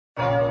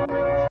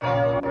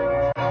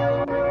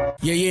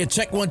Yeah,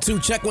 check 1 2,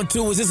 check 1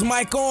 2. Is this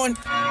mic on?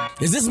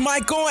 Is this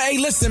mic on? Hey,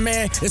 listen,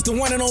 man. It's the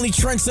one and only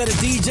trendsetter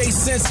DJ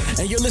Sense,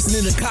 and you're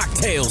listening to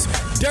Cocktails.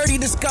 Dirty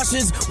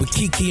discussions with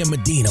Kiki and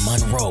Medina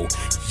Monroe.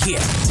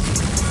 Yeah.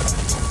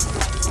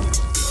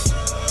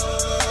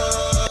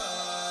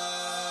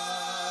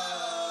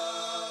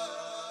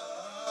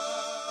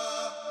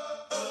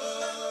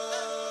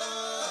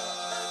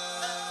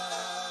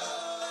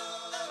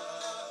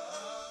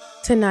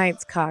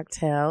 Tonight's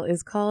cocktail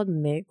is called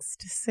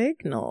Mixed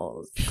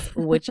Signals.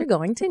 What you're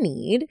going to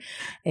need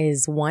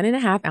is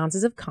 1.5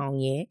 ounces of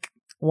cognac,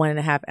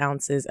 1.5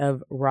 ounces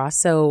of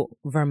Rosso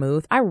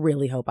vermouth. I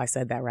really hope I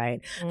said that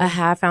right. A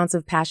half ounce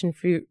of passion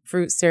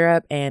fruit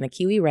syrup and a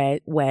kiwi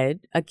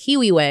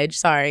wedge.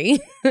 Sorry.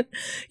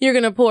 You're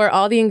going to pour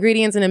all the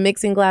ingredients in a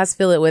mixing glass,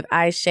 fill it with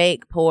ice,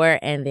 shake, pour,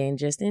 and then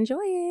just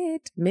enjoy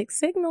it. Mixed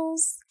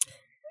Signals.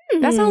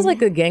 That sounds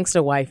like a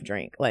gangster wife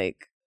drink.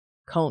 Like,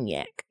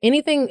 cognac.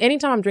 Anytime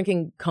I'm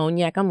drinking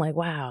cognac, I'm like,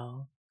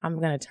 wow, I'm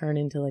going to turn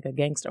into like a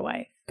gangster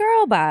wife.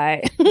 Girl,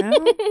 bye. No?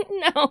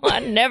 No, I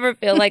never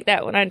feel like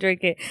that when I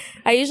drink it.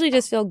 I usually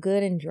just feel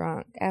good and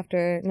drunk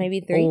after maybe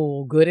 3.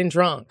 Oh, good and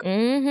drunk.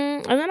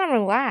 And then I'm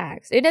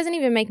relaxed. It doesn't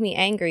even make me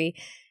angry.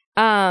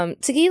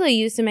 Tequila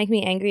used to make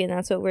me angry, and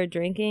that's what we're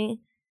drinking.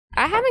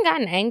 I haven't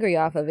gotten angry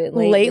off of it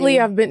lately.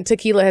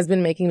 Tequila has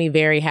been making me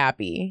very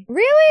happy.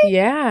 Really?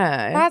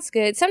 Yeah. That's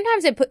good.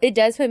 Sometimes it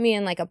does put me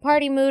in like a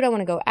party mood. I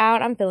want to go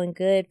out. I'm feeling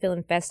good,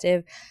 feeling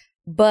festive.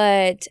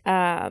 But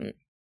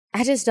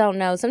I just don't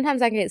know.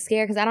 Sometimes I get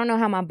scared because I don't know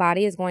how my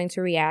body is going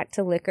to react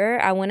to liquor.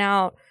 I went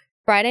out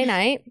Friday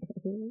night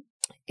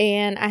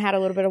and I had a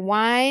little bit of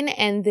wine,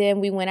 and then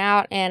we went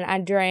out and I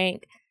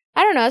drank,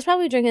 I don't know, I was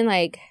probably drinking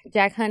like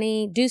Jack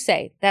Honey,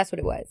 Douce. That's what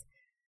it was.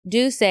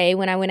 Douce,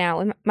 when I went out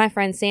with my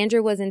friend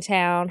Sandra was in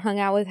town, hung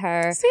out with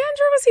her.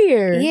 Sandra was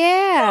here.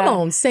 Yeah. Come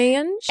on,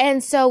 Sanj.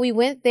 And so we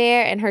went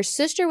there, and her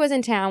sister was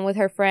in town with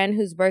her friend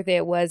whose birthday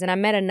it was, and I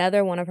met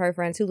another one of her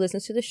friends who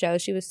listens to the show.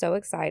 She was so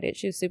excited.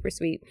 She was super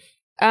sweet.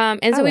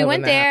 And so we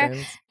went there,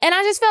 and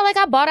I just felt like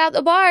I bought out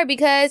the bar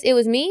because it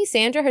was me,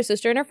 Sandra, her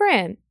sister, and her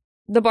friend,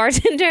 the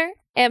bartender,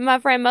 and my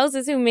friend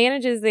Moses, who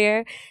manages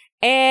there.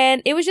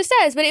 And it was just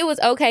us, but it was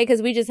okay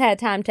because we just had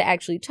time to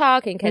actually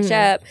talk and catch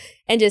up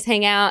and just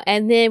hang out.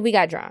 And then we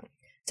got drunk.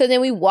 So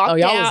then we walked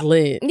y'all was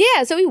lit.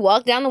 Yeah, so we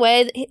walked down the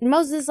way.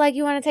 Moses is like,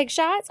 you want to take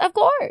shots? Of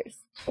course.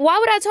 Why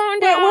would I turn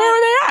down? Where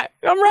are they at?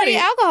 I'm ready. The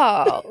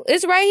alcohol.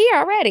 It's right here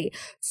already.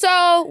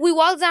 So we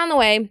walked down the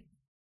way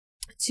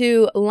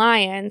to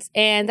Lions,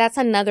 and that's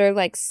another,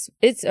 like,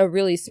 it's a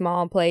really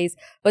small place,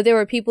 but there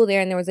were people there,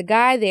 and there was a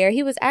guy there.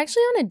 He was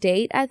actually on a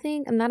date, I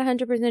think. I'm not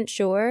 100%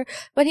 sure,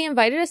 but he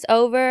invited us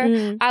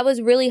over. I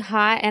was really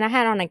hot, and I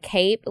had on a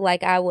cape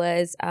like I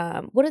was,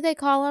 what do they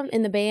call them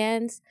in the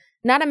bands?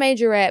 Not a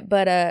majorette,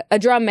 but a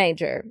drum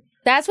major.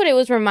 That's what it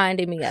was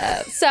reminding me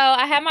of. So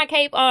I had my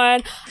cape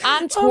on.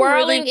 I'm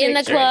twirling in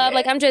the club.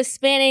 Like, I'm just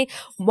spinning,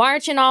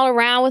 marching all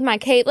around with my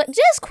cape. Like,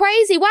 just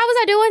crazy. Why was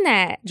I doing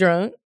that?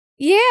 Drunk?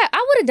 Yeah,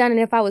 I would have done it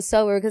if I was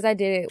sober because I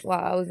did it while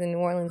I was in New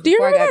Orleans. Do you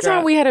remember that drunk.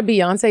 time we had a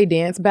Beyonce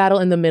dance battle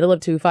in the middle of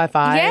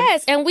 255?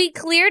 Yes, and we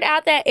cleared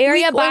out that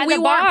area by the bar. We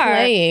weren't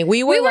playing.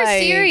 We were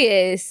like,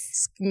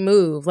 serious.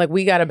 Move. Like,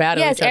 we got to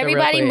battle each other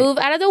everybody real quick. move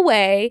out of the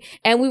way,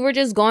 and we were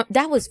just going.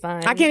 That was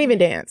fun. I can't even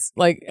dance.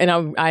 Like, and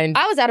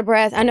I was out of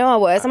breath. I know I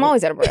was. I'm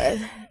always out of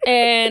breath.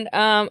 And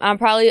I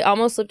probably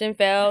almost slipped and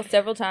fell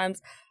several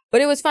times, but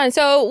it was fun.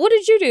 So what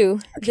did you do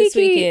this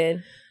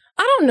weekend?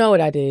 I don't know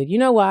what I did. You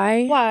know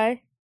why?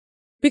 Why?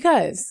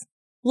 Because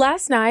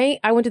last night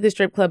I went to the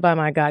strip club by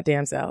my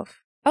goddamn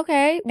self.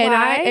 Okay. Why? And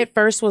I at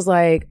first was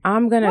like,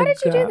 I'm going to Why did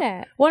you do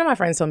that? One of my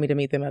friends told me to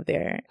meet them up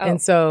there. Oh.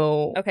 And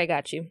so... Okay,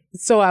 got you.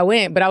 So I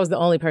went, but I was the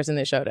only person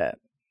that showed up.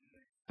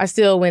 I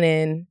still went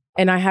in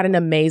and I had an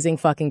amazing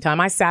fucking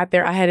time. I sat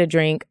there, I had a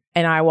drink,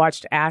 and I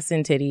watched ass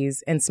and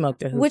titties and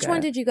smoked a hookah. Which one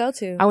did you go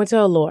to? I went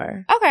to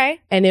Allure. Okay.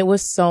 And it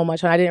was so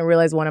much fun. I didn't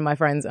realize one of my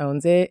friends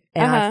owns it.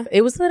 And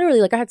it was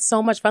literally like I had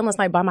so much fun last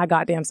night by my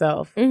goddamn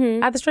self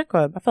at the strip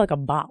club. I felt like a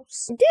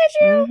boss. Did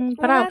you?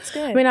 But Well, that's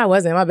good. I mean, I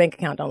wasn't. My bank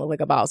account don't look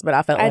like a boss, but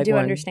I felt like one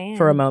understand.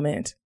 for a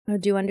moment. I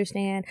do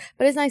understand.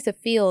 But it's nice to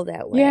feel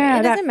that way. Yeah,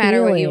 it doesn't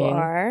matter what you feeling.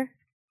 are.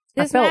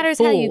 I This felt matters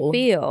how you full.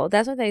 feel.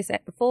 That's what they say.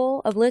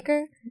 Full of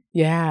liquor?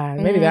 Yeah,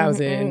 maybe that was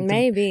it.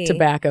 Maybe.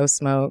 Tobacco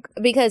smoke.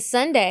 Because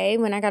Sunday,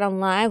 when I got on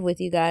live with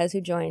you guys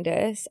who joined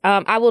us,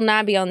 I will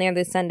not be on there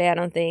this Sunday, I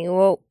don't think.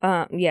 Well,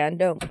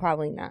 no,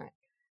 probably not.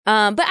 But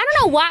I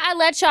don't know why I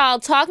let y'all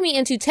talk me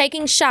into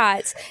taking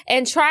shots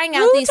and trying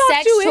out these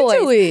sex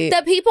toys.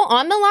 The people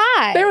on the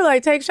live. They were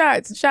like, take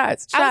shots. I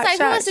was like,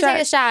 who wants to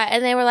take a shot?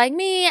 And they were like,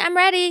 me, I'm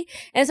ready.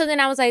 And so then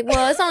I was like,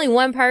 well, it's only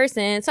one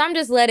person, so I'm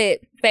just let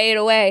it fade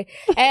away.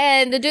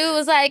 And the dude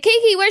was like,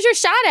 Kiki, where's your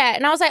shot at?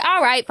 And I was like,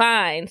 all right,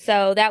 fine.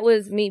 So that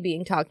was me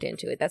being talked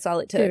into it. That's all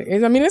it took.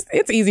 I mean,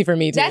 it's easy for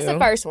me too. That's the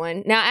first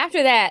one. Now,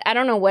 after that, I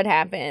don't know what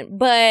happened,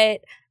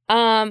 but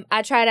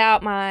I tried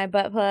out my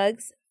butt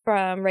plugs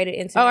from Rated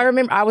Intimate. Oh, I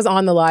remember. I was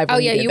on the live. Oh,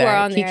 when yeah, did you that. were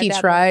on there. Kiki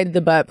tried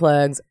the butt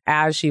plugs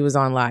as she was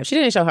on live. She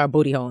didn't show her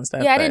booty hole and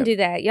stuff. Yeah, I didn't do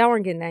that. Y'all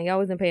weren't getting that. Y'all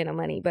wasn't paying no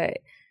money, but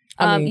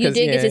You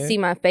did get to see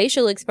my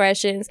facial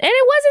expressions, and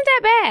it wasn't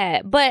that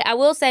bad. But I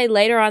will say,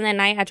 later on that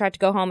night, I tried to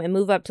go home and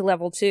move up to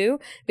level 2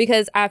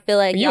 because I feel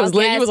like you was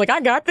like,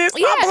 I got this.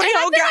 Yeah, and I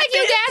feel like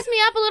you gassed me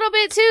up a little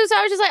bit too. So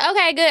I was just like,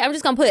 okay, good. I'm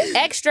just gonna put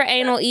extra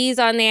anal ease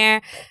on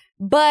there.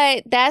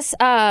 But that's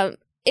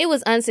it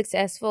was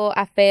unsuccessful.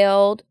 I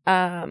failed.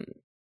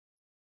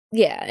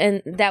 Yeah,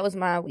 and that was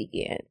my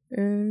weekend.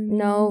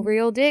 No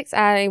real dicks.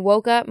 I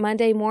woke up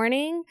Monday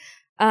morning,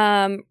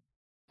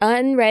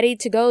 unready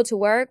to go to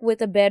work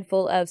with a bed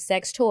full of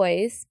sex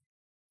toys,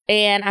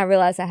 and I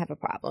realized I have a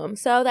problem.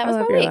 So that was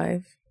my week.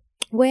 Life.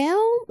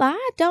 Well,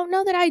 I don't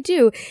know that I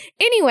do.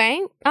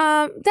 Anyway,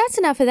 that's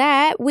enough of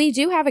that. We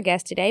do have a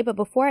guest today, but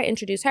before I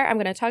introduce her, I'm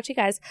going to talk to you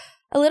guys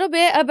a little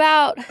bit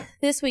about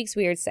this week's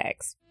weird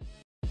sex.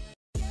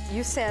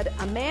 You said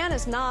a man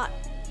is not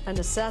a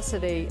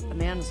necessity, a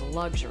man is a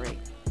luxury.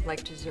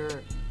 Like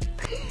dessert.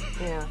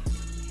 Yeah.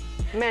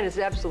 A man is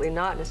absolutely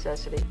not a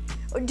necessity.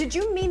 Did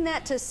you mean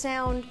that to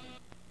sound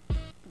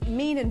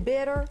mean and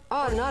bitter?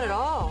 Oh, not at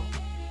all.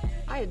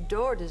 I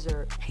adore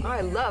dessert.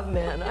 I love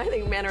men. I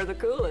think men are the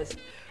coolest.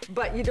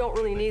 But you don't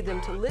really need them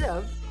to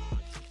live.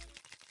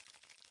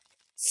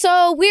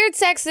 So, weird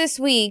sex this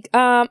week.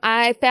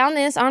 I found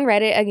this on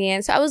Reddit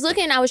again. So I was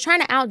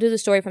trying to outdo the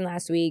story from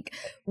last week,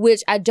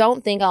 which I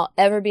don't think I'll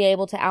ever be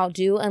able to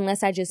outdo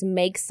unless I just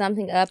make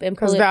something up and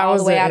pull it all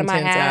the way out of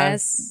my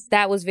ass.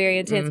 That was very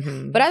intense.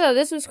 Mm-hmm. But I thought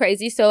this was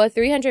crazy. So a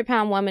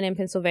 300-pound woman in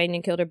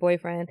Pennsylvania killed her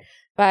boyfriend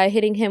by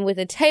hitting him with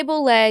a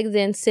table leg,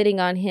 then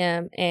sitting on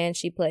him, and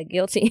she pled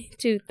guilty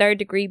to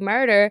third-degree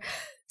murder.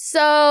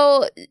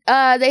 So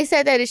they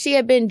said that she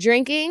had been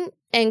drinking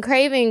and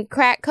craving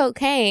crack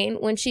cocaine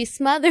when she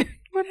smothered.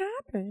 What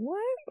happened?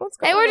 What's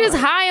going on? They were just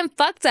high and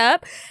fucked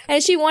up,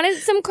 and she wanted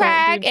some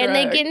crack, and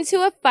they get into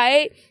a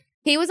fight.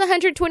 He was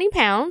 120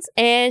 pounds,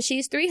 and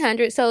she's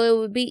 300, so it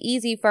would be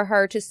easy for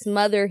her to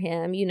smother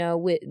him,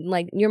 with,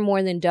 you're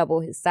more than double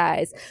his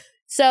size.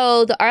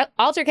 So the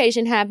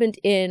altercation happened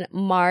in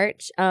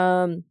March,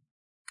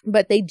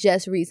 but they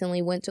just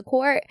recently went to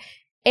court,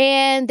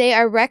 and they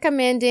are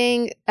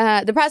recommending,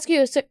 the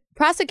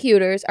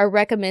prosecutors are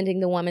recommending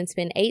the woman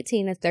spend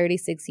 18 to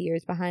 36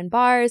 years behind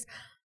bars.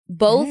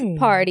 Both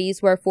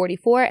parties were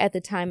 44 at the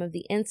time of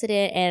the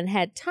incident, and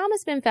had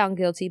Thomas been found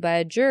guilty by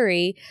a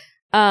jury,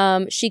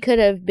 she could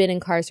have been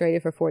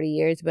incarcerated for 40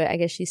 years, but I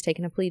guess she's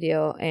taking a plea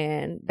deal,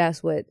 and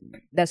that's what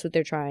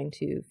they're trying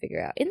to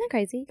figure out. Isn't that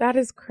crazy? That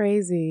is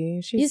crazy.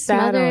 She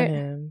sat on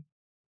him.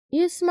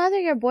 You smother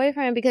your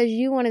boyfriend because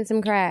you wanted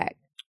some crack.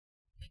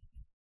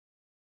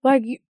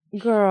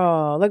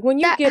 Girl, when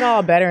you get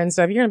all better and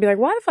stuff, you're going to be like,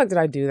 why the fuck did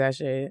I do that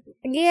shit?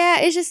 Yeah,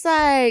 it's just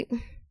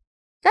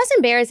that's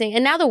embarrassing.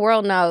 And now the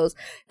world knows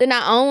that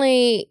not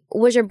only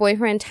was your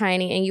boyfriend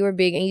tiny and you were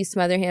big and you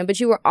smothered him, but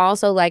you were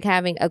also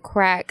having a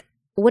crack.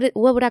 What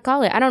would I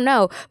call it? I don't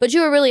know. But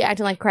you were really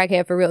acting like a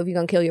crackhead for real if you're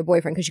going to kill your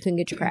boyfriend because you couldn't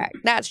get your crack.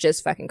 That's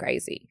just fucking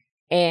crazy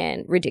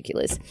and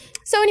ridiculous.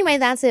 So anyway,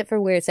 that's it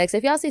for weird sex.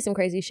 If y'all see some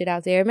crazy shit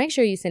out there, make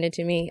sure you send it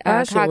to me.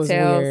 Shit was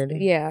weird.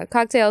 Yeah,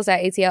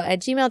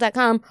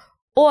 cocktails@atl@gmail.com.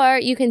 Or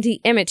you can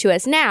DM it to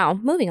us. Now,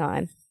 moving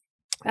on.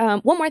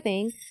 One more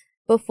thing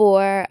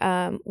before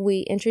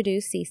we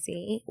introduce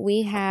Cece.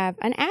 We have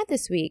an ad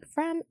this week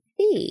from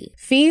Fee.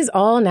 Fee's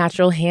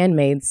all-natural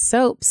handmade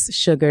soaps,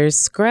 sugars,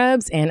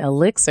 scrubs, and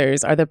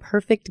elixirs are the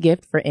perfect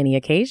gift for any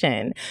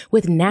occasion.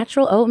 With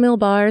natural oatmeal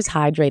bars,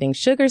 hydrating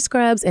sugar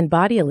scrubs, and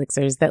body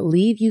elixirs that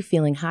leave you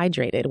feeling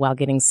hydrated while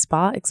getting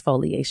spa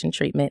exfoliation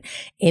treatment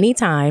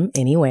anytime,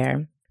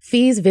 anywhere.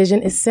 Fee's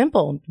vision is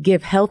simple.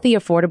 Give healthy,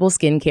 affordable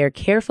skincare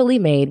carefully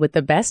made with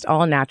the best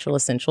all-natural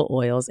essential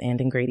oils and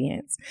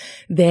ingredients.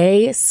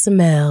 They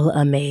smell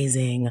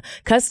amazing.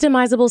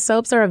 Customizable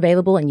soaps are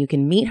available, and you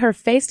can meet her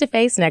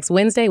face-to-face next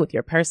Wednesday with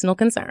your personal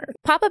concern.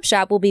 Pop-up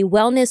shop will be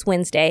Wellness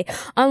Wednesday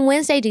on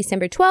Wednesday,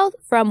 December 12th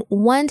from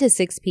 1 to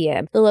 6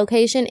 p.m. The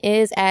location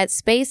is at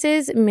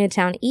Spaces,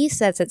 Midtown East.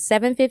 That's at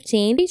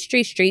 715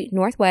 Peachtree Street,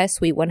 Northwest,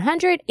 Suite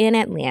 100 in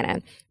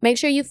Atlanta. Make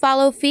sure you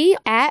follow Fee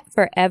at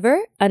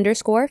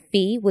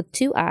 @forever_Fee with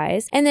 2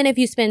 I's. And then if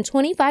you spend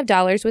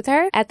 $25 with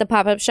her at the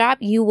pop-up shop,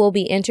 you will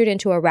be entered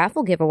into a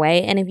raffle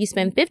giveaway. And if you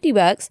spend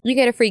 $50, you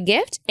get a free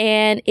gift.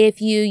 And if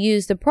you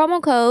use the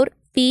promo code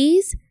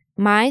FEES,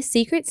 My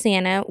Secret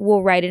Santa,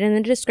 we'll write it in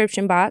the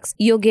description box,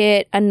 you'll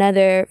get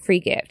another free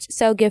gift.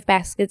 So gift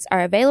baskets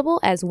are available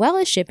as well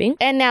as shipping.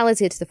 And now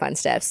let's get to the fun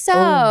stuff. So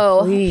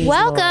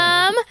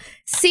welcome, Lord.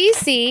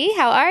 Cece.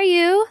 How are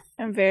you?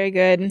 I'm very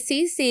good.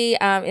 Cece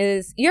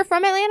you're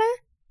from Atlanta?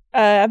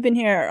 I've been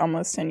here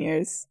almost 10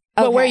 years.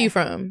 Okay. But where are you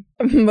from?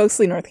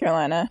 Mostly North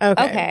Carolina.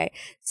 Okay.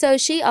 So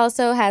she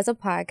also has a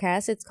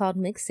podcast. It's called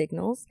Mixed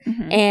Signals.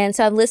 Mm-hmm. And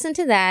so I've listened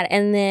to that.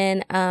 And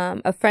then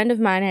a friend of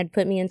mine had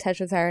put me in touch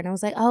with her. And I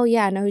was like, oh,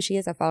 yeah, I know who she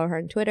is. I follow her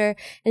on Twitter.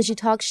 And she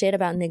talks shit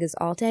about niggas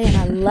all day. And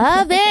I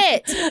love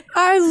it.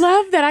 I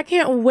love that. I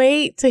can't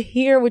wait to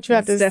hear what you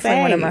have to say. It's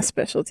definitely one of my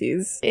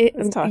specialties.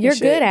 You're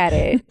good at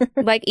it.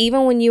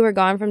 Even when you were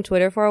gone from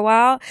Twitter for a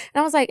while.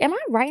 And I was like, am I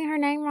writing her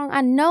name wrong?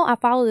 I know I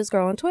follow this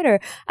girl on Twitter.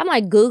 I'm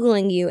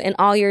Googling you and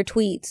all your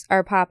tweets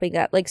are popping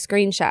putting up like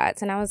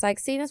screenshots. And I was like,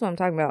 see, that's what I'm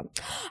talking about.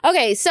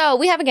 Okay, so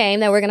we have a game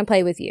that we're going to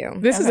play with you.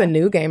 This is a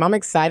new game. I'm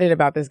excited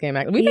about this game.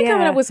 We've been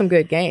coming up with some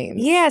good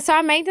games. Yeah, so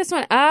I made this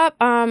one up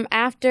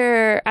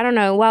after, I don't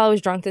know, while I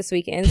was drunk this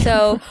weekend.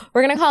 So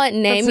we're going to call it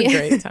Name That's a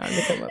great time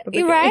to come up with a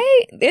game.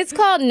 Right? It's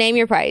called Name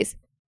Your Price.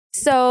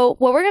 So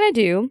what we're going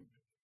to do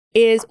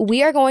is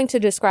we are going to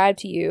describe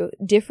to you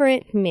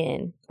different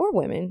men or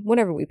women,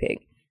 whatever we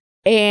pick.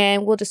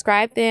 And we'll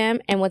describe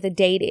them and what the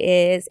date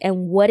is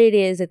and what it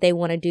is that they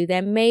want to do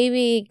that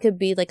maybe could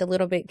be like a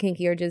little bit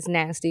kinky or just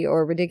nasty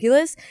or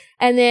ridiculous.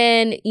 And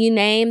then you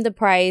name the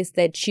price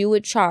that you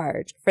would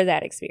charge for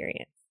that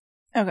experience.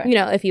 Okay. You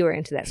know, if you were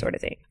into that sort of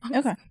thing.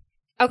 Okay.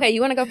 Okay,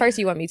 you want to go first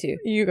or you want me to?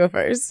 You go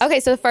first.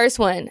 Okay, so the first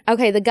one.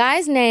 Okay, the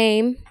guy's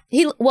name,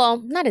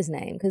 not his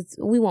name, because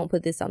we won't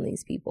put this on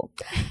these people.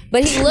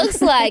 But he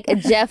looks like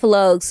Jeff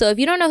Logue. So if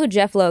you don't know who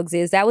Jeff Logue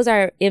is, that was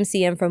our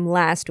MCM from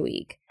last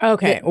week.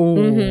 Okay. Ooh.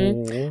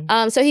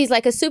 Mm-hmm. So he's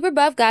like a super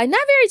buff guy.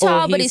 Not very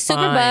tall, but he's super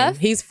buff.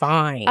 He's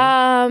fine.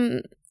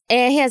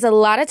 And he has a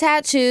lot of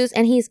tattoos,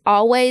 and he's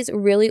always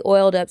really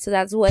oiled up. So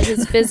that's what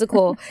his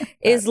physical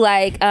is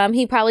like.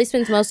 He probably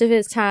spends most of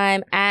his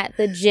time at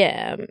the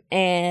gym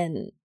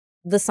and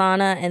the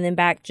sauna, and then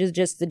back to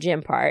just the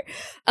gym part.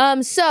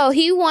 So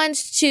he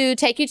wants to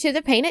take you to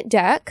the Painted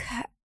Duck,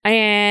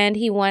 and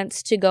he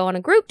wants to go on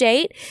a group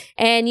date,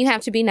 and you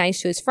have to be nice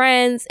to his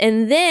friends.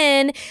 And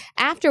then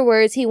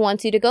afterwards, he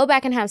wants you to go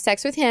back and have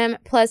sex with him,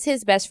 plus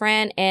his best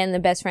friend and the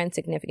best friend's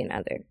significant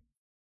other.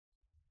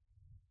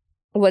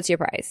 What's your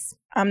price?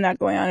 I'm not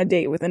going on a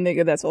date with a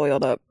nigga that's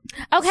oiled up.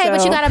 Okay,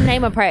 but you gotta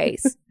name a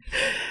price.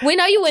 We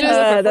know you wouldn't do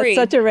it for free.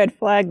 That's such a red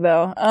flag,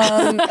 though.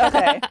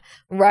 Okay.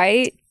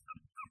 Right?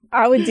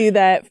 I would do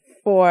that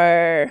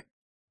for,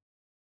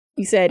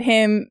 you said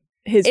him,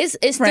 his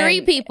It's friend.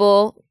 3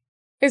 people.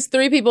 It's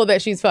 3 people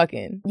that she's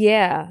fucking.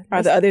 Yeah.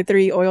 Are the other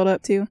 3 oiled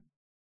up too?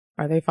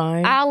 Are they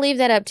fine? I'll leave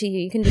that up to you.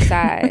 You can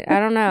decide.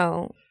 I don't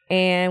know.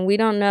 And we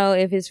don't know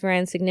if his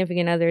friend's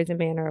significant other is a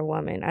man or a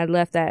woman. I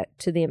left that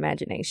to the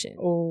imagination.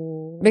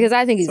 Oh. Because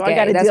I think he's So gay. I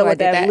got to That's deal why I with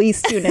did that. at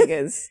least 2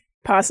 niggas.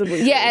 Possibly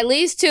 3. Yeah, at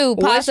least 2.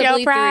 What's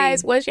Possibly your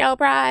price? 3. What's your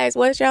price?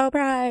 What's your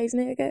price,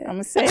 nigga?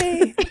 I'm going to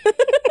say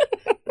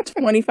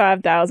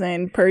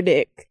 $25,000 per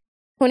dick.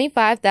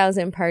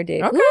 $25,000 per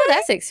dick. Okay. Ooh,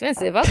 that's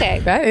expensive. Okay.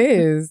 That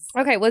is.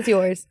 Okay, what's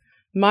yours?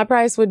 My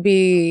price would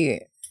be,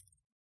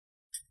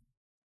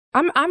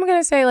 I'm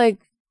gonna say like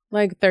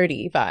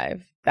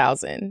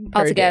 35,000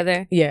 Altogether?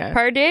 Dick. Yeah,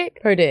 Per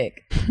dick? per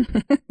dick.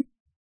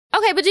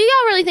 Okay, but do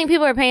y'all really think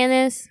people are paying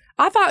this?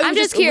 I thought it was I'm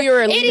just we curious.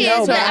 were It leading is,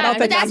 up to but I don't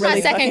think that's I'm my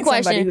really second fucking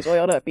question. somebody who's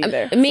oiled up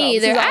either. Me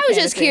So, either. this is all I was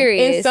just fantasy.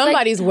 curious. in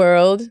somebody's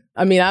world.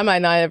 I mean, I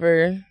might not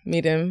ever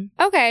meet him.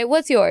 Okay,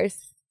 what's yours?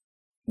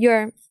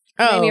 Name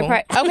your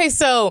price. Okay,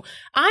 so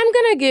I'm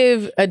gonna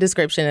give a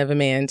description of a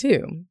man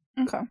too.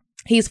 Okay.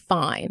 He's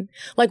fine.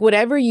 Like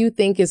whatever you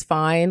think is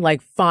fine,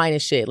 like fine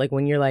as shit. Like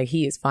when you're like,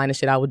 he is fine as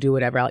shit, I will do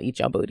whatever, I'll eat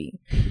y'all booty.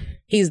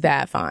 He's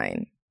that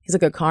fine. He's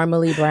like a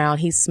caramely brown.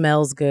 He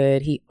smells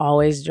good. He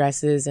always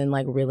dresses in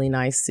like really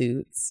nice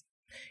suits.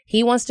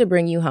 He wants to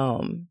bring you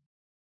home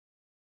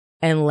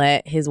and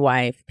let his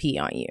wife pee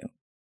on you.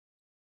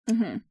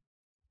 Mm-hmm.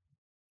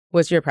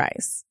 What's your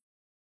price?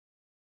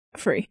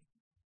 Free.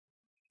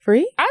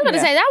 Free? I was going to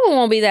Yeah. say that one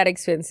won't be that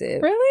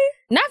expensive. Really?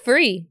 Not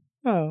free.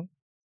 Oh.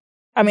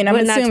 I mean, I'm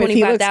But not assuming if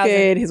he looks 25,000.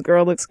 good, his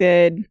girl looks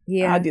good,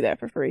 Yeah. I'll do that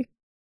for free.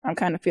 I'm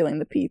kind of feeling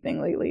the pee thing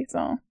lately,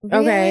 so Okay.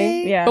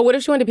 Really? yeah. But what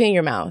if she wanted to pee in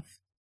your mouth?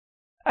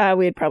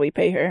 We'd probably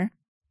pay her.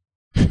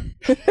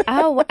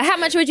 Oh, how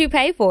much would you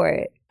pay for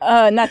it?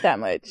 Not that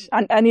much.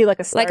 I need like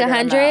a Like starter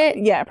 100?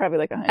 amount. Yeah, probably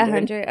like 100.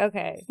 100?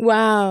 Okay.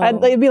 Wow.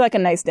 It'd be like a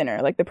nice dinner,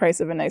 like the price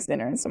of a nice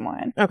dinner and some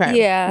wine. Okay.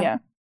 Yeah. Yeah.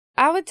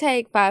 I would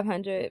take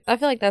 500. I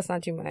feel like that's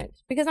not too much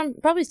because I'm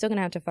probably still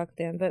gonna have to fuck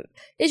them, but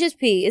it's just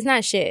pee. It's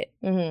not shit,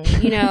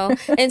 Mm-hmm. you know.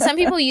 And some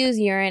people use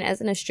urine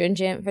as an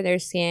astringent for their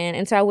skin,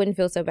 and so I wouldn't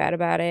feel so bad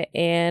about it.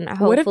 And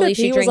What if hopefully the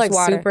she pee was drinks like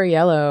water. super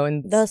yellow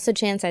and That's a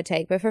chance I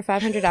take, but for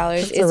 $500,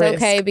 That's a it's risk.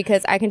 okay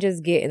because I can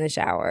just get in the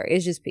shower.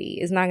 It's just pee.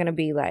 It's not gonna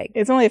be like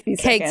It's only a few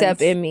caked seconds.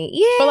 up in me.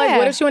 Yeah. But like,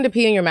 what if she wanted to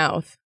pee in your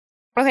mouth?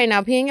 Okay,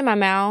 now peeing in my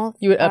mouth.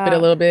 You would up it a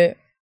little bit.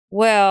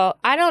 Well,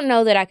 I don't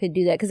know that I could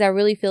do that because I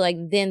really feel like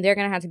then they're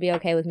gonna have to be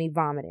okay with me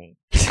vomiting.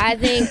 I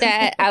think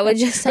that I would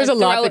just. There's like, a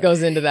lot throw that it-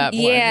 goes into that.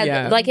 One.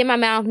 Yeah, like in my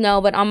mouth,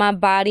 no, but on my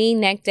body,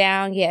 neck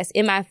down, yes.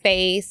 In my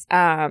face,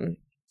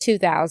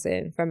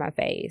 2,000 for my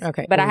face.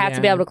 Okay. but I Oh, have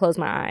to be yeah. able to close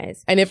my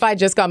eyes. And if I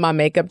just got my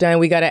makeup done,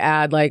 we got to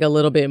add like a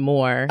little bit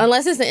more.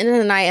 Unless it's the end of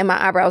the night and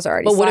my eyebrows are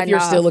already. But what if sliding you're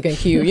off. still looking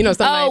cute? You know,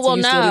 some Oh, nights well,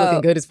 you still be no.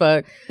 looking good as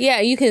fuck.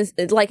 Yeah, you can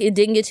like it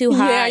didn't get too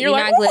hot. Yeah, you're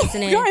like, not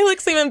glistening. "Ooh, guy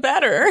looks even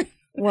better.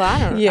 Well, I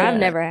don't know. Yeah. I've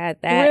never had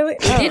that. Really?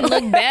 It didn't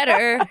look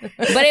better,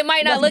 but it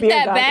might not That's look beer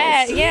that goggles.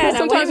 bad. Yeah. now,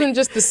 Sometimes what- when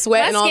just the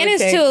sweat my and all skin the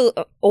is cake. too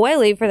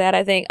oily for that,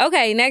 I think.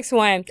 Okay, next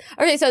one.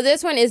 Okay, so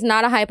this one is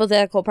not a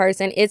hypothetical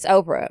person. It's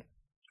Oprah.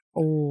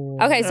 Ooh.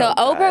 Okay, so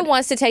Oh, Oprah God.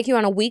 wants to take you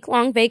on a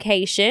week-long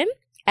vacation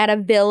at a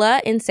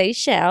villa in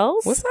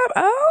Seychelles. What's up?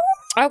 Oh,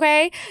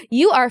 Okay,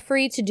 you are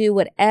free to do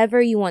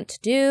whatever you want to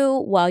do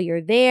while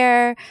you're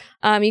there.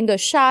 You can go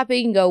shopping,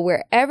 you can go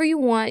wherever you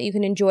want. You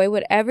can enjoy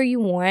whatever you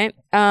want.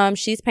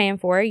 She's paying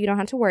for it. You don't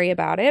have to worry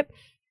about it.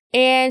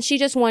 And she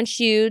just wants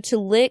you to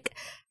lick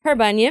her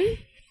bunion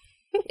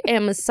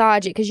and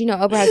massage it because you know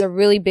Oprah has a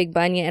really big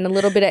bunion and a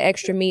little bit of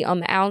extra meat on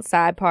the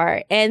outside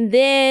part. And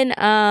then,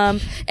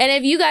 and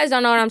if you guys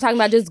don't know what I'm talking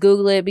about, just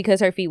Google it because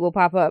her feet will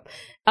pop up.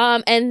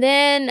 And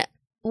then.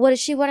 What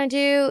does she want to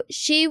do?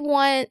 She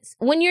wants,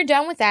 when you're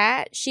done with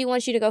that, she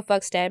wants you to go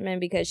fuck Stedman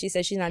because she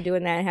says she's not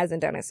doing that and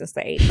hasn't done it since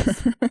the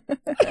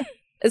 80s.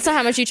 So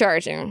how much you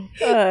charging?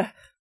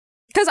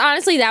 Because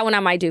honestly, that one I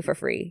might do for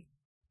free.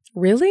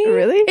 Really?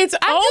 Really? It's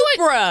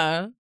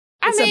Oprah.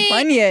 It's a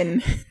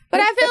bunion. But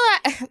I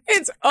feel like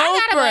It's Oprah.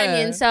 I got a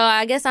bunion, so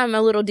I guess I'm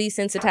a little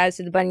desensitized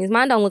to the bunions.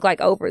 Mine don't look like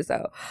Oprah's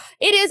though.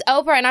 It is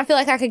Oprah, and I feel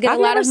like I could get I've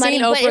a lot never of money.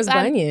 seen But Oprah's if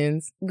I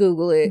bunions.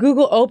 Google it.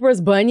 Google Oprah's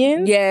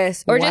bunions?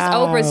 Yes, or just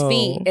Wow. Oprah's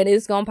feet, and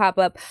it's gonna pop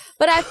up.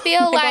 But I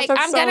feel like That's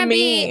I'm so gonna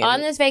be mean. on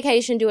this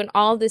vacation doing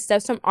all of this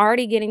stuff, so I'm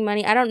already getting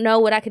money. I don't know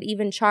what I could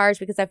even charge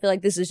because I feel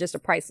like this is just a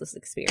priceless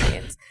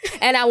experience,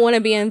 and I want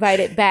to be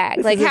invited back.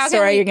 This Like, is a how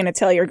story can you're we? gonna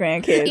tell your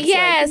grandkids.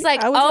 Yes,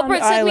 like I was on Oprah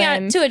the took me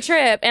island. to a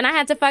trip, and I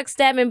had to fuck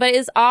Stedman, but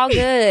it's all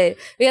good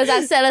because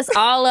I set us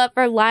all up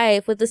for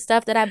life with the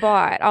stuff that I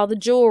bought, all the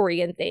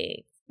jewelry and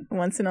things.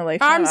 Once in a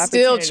lifetime. I'm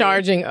still opportunity.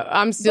 charging.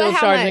 I'm still But how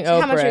charging much?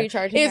 Oprah. How much are you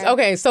charging It's her?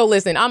 okay. So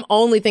listen, I'm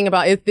only thinking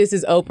about if this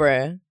is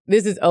Oprah.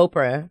 This is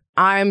Oprah.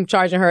 I'm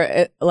charging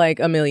her like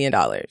 $1 million. She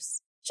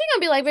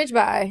gonna be like, bitch,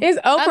 bye. It's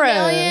Oprah.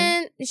 $1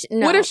 million?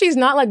 No. What if she's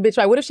not like bitch?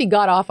 Right? What if she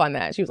got off on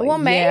that? She was like, Well,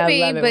 yeah, I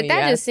maybe, love it but when you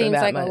that just ask for seems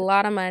that like much. a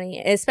lot of money,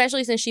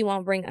 especially since she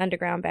won't bring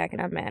Underground back, and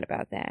I'm mad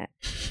about that.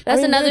 That's I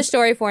mean, another there's-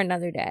 story for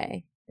another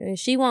day. And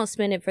she won't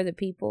spend it for the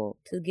people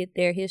to get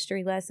their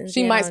history lessons.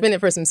 She in might on- spend it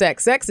for some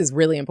sex. Sex is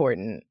really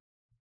important.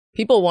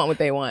 People want what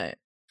they want.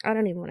 I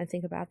don't even want to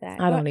think about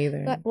that. I don't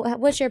either.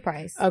 What's your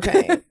price?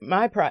 Okay,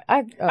 my price.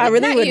 I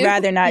really Not would you.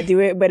 rather not do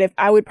it, but if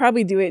I would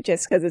probably do it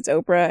just because it's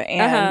Oprah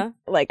and Uh-huh.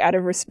 like out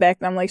of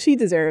respect, I'm like she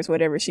deserves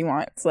whatever she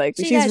wants. Like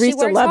She she's does. She reached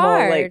a works level,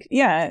 hard. like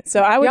yeah.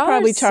 So I would Y'all are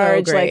probably so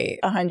charge great.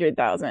 like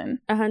 100,000.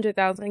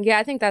 100,000. Yeah,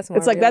 I think that's more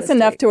It's like that's realistic.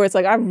 enough to where it's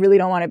like I really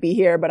don't want to be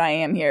here, but I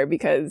am here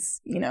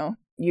because you know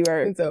you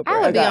are. It's Oprah. I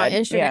would be God, on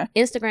Instagram, yeah.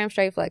 Instagram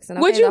straight flexing.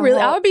 Would okay, you the really?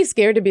 whole- I would be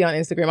scared to be on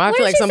Instagram. I What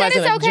feel if like she somebody's said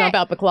it's gonna okay? jump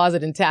out the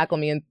closet and tackle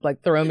me and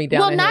like throw me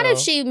down. Well, the not hill. if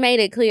she made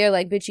it clear,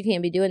 like, bitch, you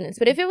can't be doing this.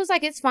 But if it was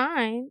like, it's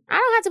fine. I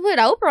don't have to put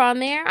Oprah on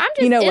there. I'm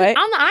just You know what?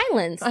 on the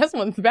islands. I just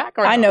want the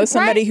background. I know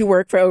somebody who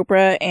worked for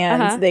Oprah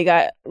and Uh-huh. they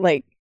got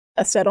like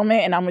a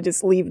settlement, and I'm gonna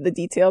just leave the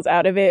details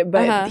out of it.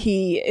 But Uh-huh.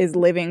 he is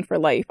living for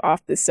life off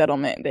this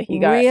settlement that he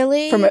got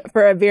Really?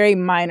 for a very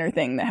minor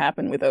thing that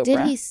happened with Oprah. Did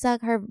he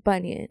suck her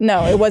bunion?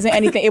 No, it wasn't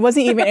anything. It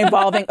wasn't even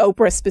involving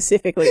Oprah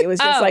specifically. It was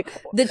just Oh, like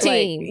the like,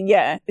 team.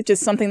 yeah, it's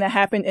just something that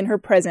happened in her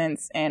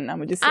presence, and I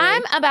would just say,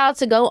 I'm about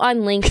to go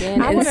on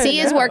LinkedIn I and wanna see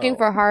is know. working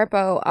for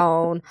Harpo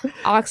on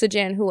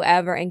Oxygen,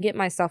 whoever, and get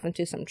myself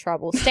into some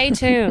trouble. Stay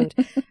tuned.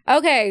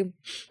 Okay.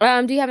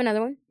 Do you have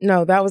another one?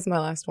 No, that was my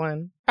last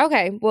one.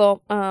 Okay.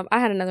 Well, I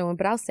had another one,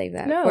 but I'll save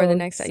that No, for the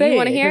next time. say You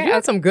want to it, hear 'cause it? You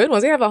had some good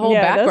ones. They have a whole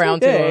yeah, those were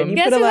background to good. them. You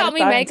Guess put a who lot helped of me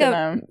thought make into up?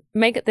 them.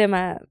 Make them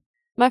up.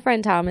 My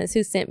friend Thomas,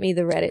 who sent me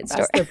the Reddit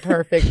story. That's the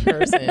perfect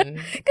person.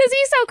 Because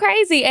he's so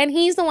crazy. And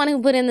he's the one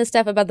who put in the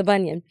stuff about the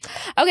bunion.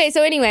 Okay,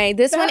 so anyway,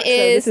 this one So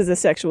is... this is a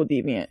sexual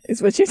deviant,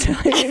 is what you're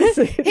telling me. This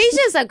is- He's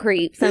just a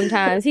creep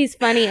sometimes. He's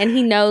funny and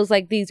he knows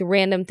like these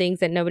random things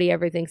that nobody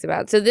ever thinks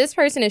about. So this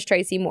person is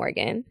Tracy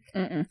Morgan.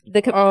 Mm-mm.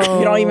 Oh.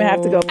 You don't even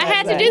have to go. I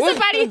had to past do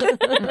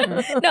that.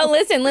 somebody. No,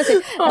 listen.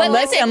 But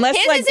unless listen,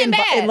 his like isn't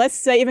bad. unless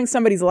saving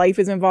somebody's life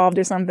is involved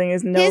or something,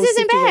 is no His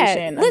isn't bad.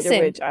 situation Listen.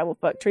 under which I will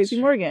fuck Tracy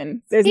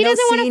Morgan. There's He no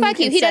doesn't want to scene fuck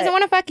you. can He doesn't set.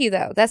 want to fuck you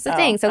though. That's the Oh,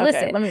 thing. So okay,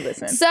 listen. let me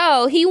listen.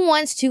 So he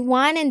wants to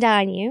wine and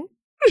dine you.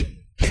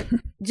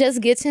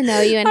 Just get to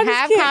know you and I just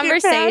have can't get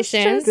past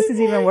conversations. This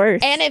is even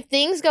worse. And if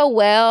things go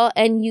well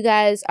and you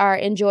guys are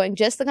enjoying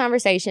just the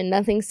conversation,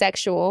 nothing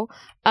sexual,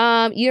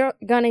 you're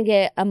gonna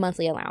get a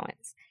monthly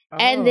allowance.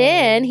 And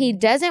then he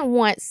doesn't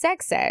want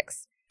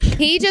sex.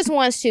 He just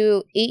wants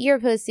to eat your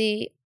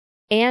pussy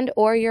and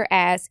or your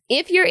ass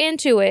if you're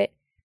into it,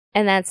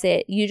 and that's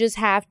it. You just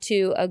have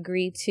to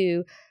agree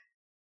to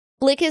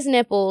flick his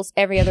nipples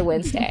every other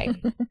Wednesday.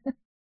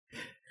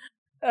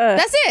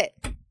 That's it.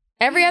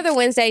 Every other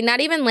Wednesday, not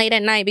even late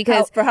at night,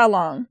 because for how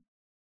long?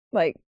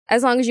 Like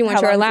as long as you want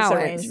how your long is this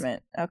allowance.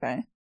 arrangement?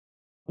 Okay.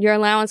 Your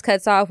allowance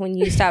cuts off when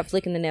you stop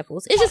flicking the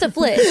nipples. It's just a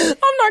flick. I'm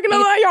not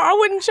gonna lie, y'all. I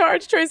wouldn't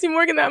charge Tracy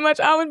Morgan that much.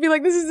 I would be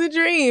like, this is a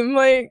dream.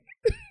 Like,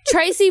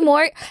 Tracy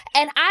Morgan.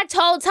 And I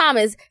told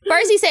Thomas,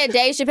 first he said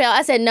Dave Chappelle.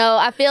 I said, no,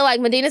 I feel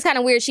like Medina's kind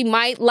of weird. She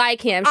might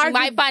like him. She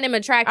might find him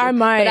attractive. I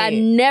might. But I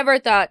never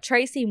thought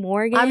Tracy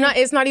Morgan. I'm not.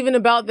 It's not even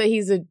about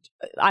that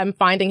I'm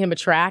finding him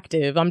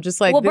attractive. I'm just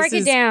like, Well, this break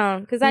is, it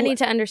down because I need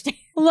to understand.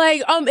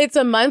 Like, it's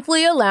a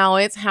monthly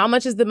allowance. How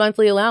much is the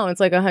monthly allowance?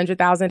 Like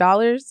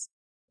 $100,000?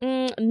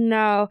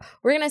 No,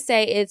 we're going to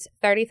say it's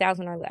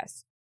 $30,000 or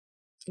less.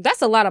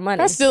 That's a lot of money.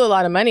 That's still a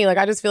lot of money. Like,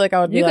 I just feel like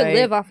I would be you like... could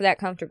live off of that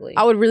comfortably.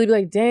 I would really be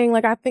like, dang,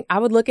 like, I think I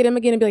would look at him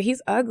again and be like,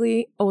 he's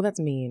ugly. Oh, that's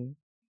mean.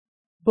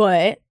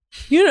 But,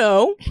 you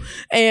know,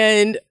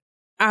 and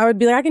I would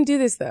be like, I can do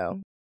this,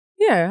 though.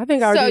 Yeah, I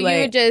think I would be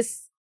like... So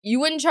you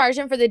wouldn't charge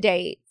him for the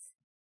dates.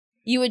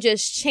 You would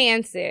just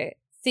chance it.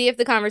 See if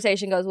the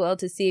conversation goes well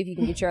to see if you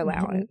can get your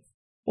allowance.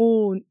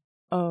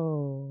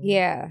 Oh.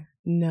 Yeah.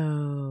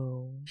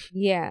 No.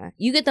 Yeah.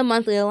 You get the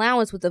monthly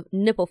allowance with the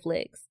nipple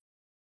flicks.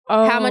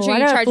 Oh, How much are I you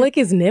gotta charging? flick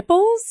his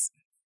nipples?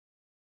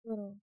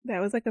 That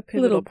was like a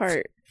pivotal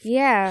part.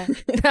 Yeah.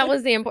 That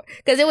was the important.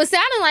 Because it was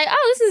sounding like,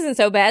 oh, this isn't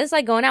so bad. It's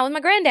like going out with my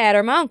granddad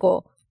or my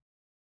uncle.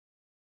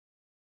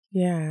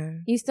 Yeah.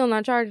 You still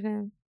not charging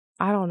him?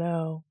 I don't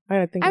know. I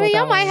gotta think I about mean, that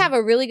y'all might one. have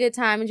a really good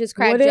time and just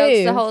crack What jokes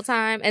if? the whole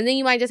time. And then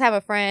you might just have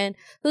a friend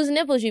whose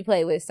nipples you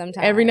play with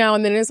sometimes. Every now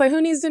and then, it's like,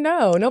 who needs to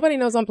know? Nobody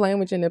knows I'm playing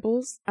with your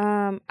nipples.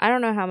 I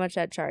don't know how much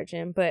I'd charge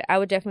him, but I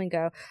would definitely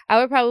go. I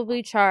would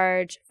probably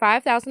charge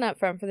 $5,000 up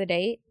front for the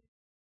date.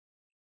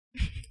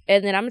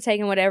 And then I'm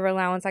taking whatever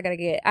allowance I gotta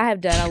get. I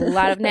have done a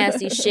lot of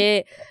nasty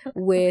shit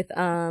with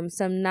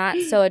some not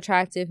so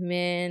attractive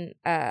men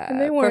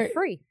for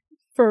free.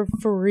 For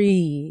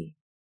free.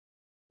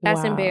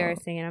 That's Wow.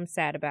 embarrassing, and I'm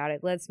sad about it.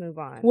 Let's move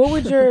on. What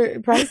would your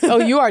price? Oh,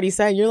 you already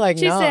said. You're like,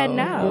 She no. said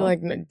no. You're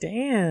like, no,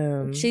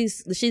 damn.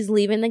 She's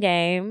leaving the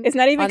game. It's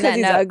not even On because that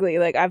he's note- ugly.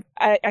 Like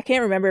I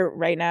can't remember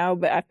right now,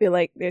 but I feel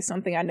like there's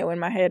something I know in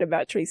my head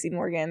about Tracy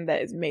Morgan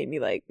that has made me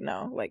like,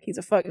 no, like he's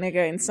a fuck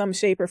nigga in some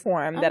shape or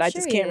form I'm that I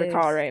sure just he can't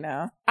recall is. right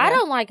now. I Yeah.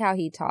 don't like how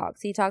he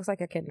talks. He talks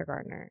like a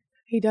kindergartner.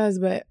 He does,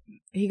 but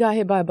he got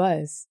hit by a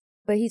bus.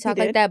 But he talked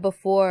like did? that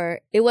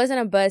before. It wasn't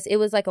a bus. It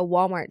was like a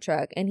Walmart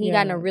truck. And he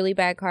got in Yeah. a really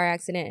bad car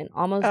accident and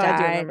almost Oh, I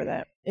do died. remember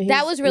that. And That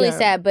he's- was really yeah,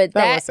 sad. But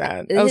that was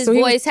sad. Oh, his so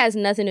he was- voice has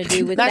nothing to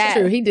do with That's that.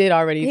 true. He did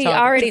already He talk.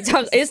 already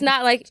talked. It's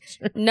not like,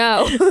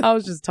 no. I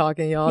was just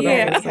talking, y'all.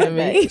 Yeah. Don't listen to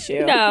That me. issue.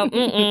 No.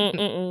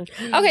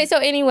 Mm-mm. Okay, so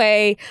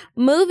anyway,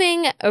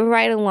 moving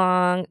right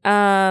along.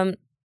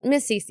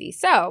 Miss Cece.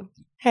 So,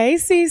 Hey,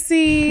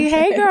 Cece.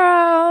 Hey,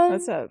 girl.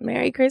 What's up?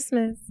 Merry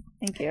Christmas.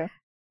 Thank you.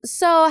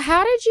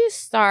 how did you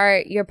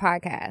start your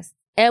podcast?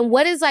 And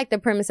what is like the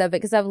premise of it?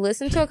 Because I've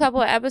listened to a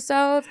couple of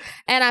episodes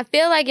and I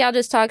feel like y'all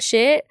just talk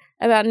shit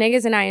about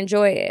niggas and I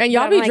enjoy it. And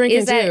y'all But be I'm like, drinking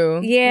is that-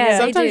 too. Yeah. they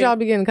Sometimes do. y'all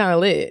be getting kind of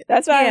lit.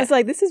 That's why Yeah. I was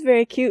like, this is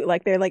very cute.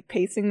 Like they're like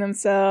pacing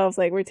themselves.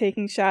 Like we're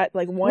taking shots.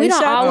 Like one We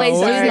don't shot. always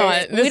No, do it's this.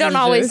 not. This We don't is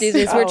always just- do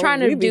this. We're trying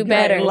to we be do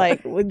better. drunk,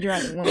 Like we're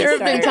drunk when we There have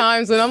been start.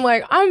 times when I'm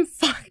like, I'm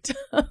fucked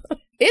up.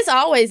 It's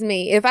always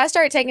me. If I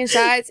start taking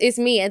shots, it's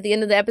me. At the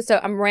end of the episode,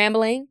 I'm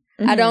rambling.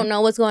 I don't know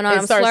what's going on. It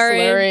I'm starts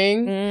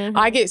slurring. slurring.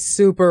 I get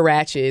super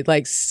ratchet,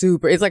 like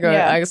super. It's like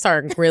Yeah. I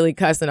start really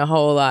cussing a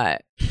whole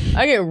lot.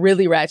 I get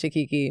really ratchet,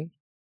 Kiki.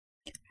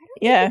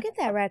 Yeah. You get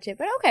that ratchet,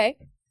 but okay.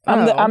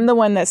 I'm the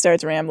one that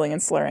starts rambling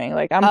and slurring.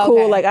 Like I'm Okay.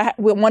 cool. Like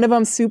one of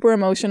them's super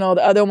emotional.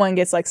 The other one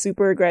gets like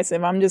super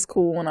aggressive. I'm just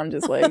cool and I'm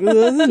just like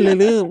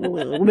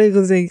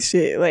niggas ain't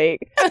shit.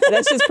 Like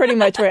that's just pretty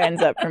much where it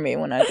ends up for me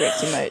when I drink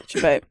too much.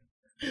 But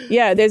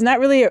yeah, there's not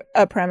really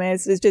a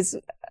premise. It's just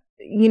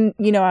you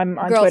know I'm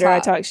on Girl Twitter. talk. I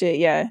talk shit.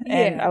 Yeah,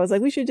 and Yeah. I was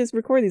like we should just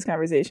record these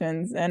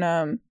conversations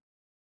and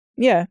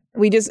yeah,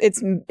 we just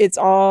it's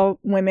all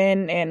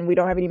women and we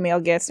don't have any male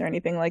guests or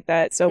anything like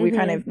that. So we're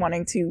kind of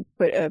wanting to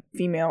put a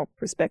female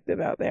perspective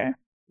out there.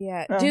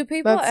 Yeah. Oh, Do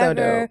people that's so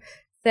ever dope.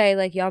 say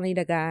like y'all need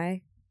a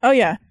guy? Oh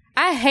yeah.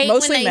 I hate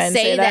Mostly when they men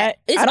say that.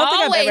 It's I don't think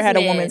I've always ever had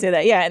a woman men. say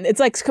that. Yeah, and it's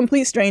like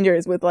complete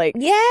strangers with like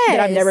Yes. that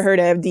I've never heard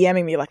of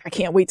DMing me like I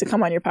can't wait to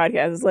come on your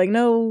podcast. It's like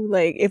no,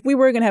 like if we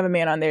were gonna have a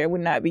man on there, it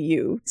would not be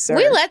you, sir.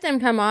 We let them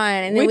come on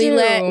and then We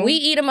do. we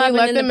eat them up We and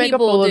let then them the make a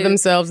people fool do. of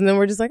themselves, and then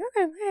we're just like,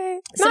 okay, hey.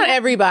 Some- Not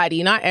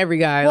everybody, not every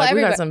guy. Well, like,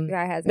 we every got some.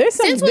 guy has. there's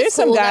some Sis was there's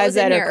some cool. guys was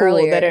in that here are cool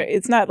earlier. that are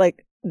it's not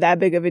like that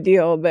big of a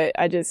deal, but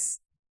I just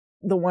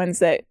the ones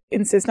that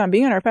insist on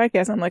being on our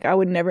podcast, I'm like I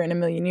would never in a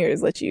million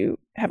years let you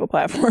have a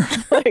platform.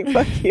 Like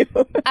fuck you.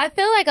 I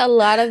feel like a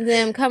lot of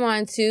them come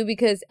on too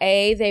because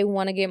they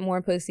want to get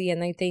more pussy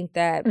and they think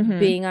that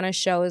being on a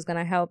show is going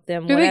to help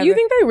them. Do whatever. you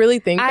think they really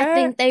think that? I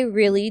think they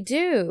really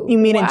do. You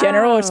mean in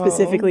general or Wow.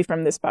 specifically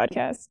from this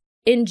podcast?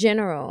 In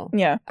general.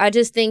 Yeah. I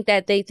just think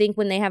that they think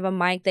when they have a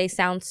mic, they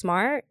sound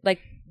smart. Like,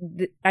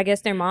 I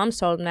guess their moms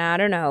told them that. I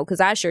don't know, because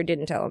I sure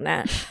didn't tell them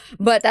that.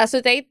 But that's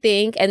what they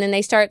think. And then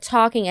they start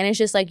talking, and it's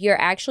just like you're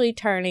actually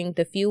turning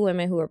the few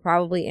women who are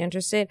probably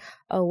interested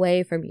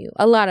away from you.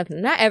 A lot of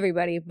them. Not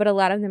everybody, but a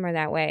lot of them are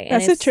that way. And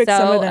That's a it's trick so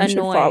some of them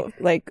annoying.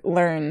 should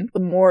learn. The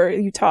more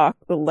you talk,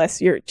 the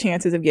less your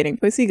chances of getting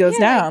pussy goes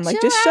Yeah, down. Like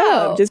chill just shut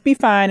out. up. Just be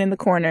fine in the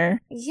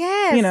corner.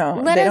 Yes. You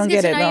know, let they us don't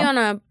get get to it, know you though. on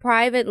a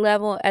private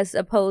level as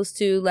opposed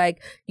to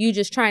like you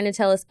just trying to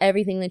tell us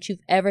everything that you've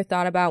ever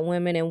thought about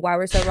women and why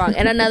we're so wrong.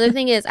 And another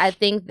thing is I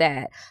think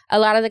that a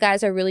lot of the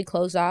guys are really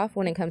closed off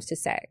when it comes to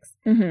sex.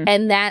 Mm-hmm.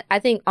 And that I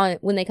think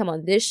when they come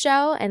on this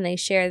show and they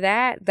share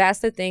that, that's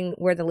the thing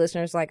where the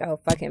listeners like, oh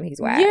fuck him. He's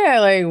whack. Yeah,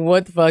 like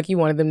what the fuck? You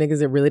one of them niggas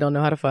that really don't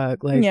know how to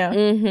fuck. Like, Yeah.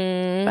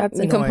 Mm-hmm. That's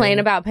You complain annoying.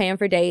 about paying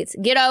for dates.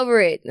 Get over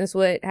it. That's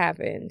what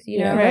happens. You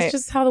know. Right. that's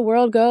just how the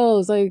world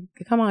goes. Like,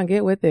 come on,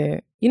 get with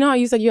it. You know how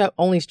you said you have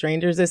only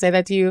strangers that say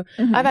that to you?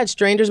 Mhm. I've had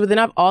strangers, but then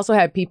I've also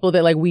had people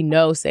that like we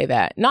know say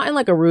that. Not in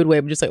like a rude way,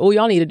 but just like, oh,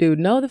 y'all need a dude.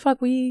 No, the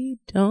fuck we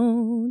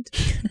don't.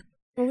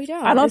 Well, we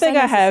don't. I don't It's think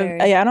I have.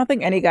 unnecessary. Yeah, I don't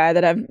think any guy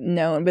that I've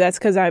known, but that's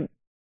because the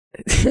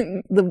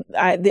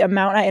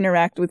amount I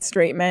interact with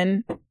straight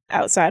men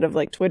outside of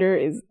like Twitter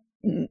is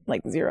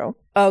like zero.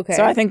 Okay.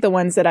 So I think the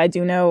ones that I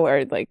do know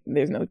are like,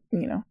 there's no,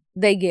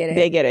 they get it.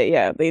 they get it.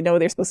 Yeah, they know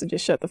they're supposed to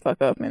just shut the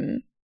fuck up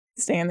and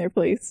stay in their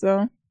place.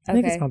 So, Okay.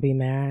 Niggas gonna be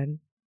mad.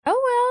 Oh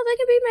well, they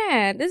can be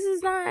mad. This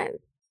is not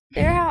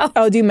their house.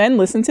 oh, do men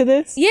listen to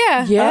this?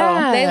 Yeah.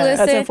 Yeah. They That's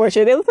listen.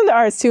 unfortunate. They listen to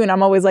ours too, and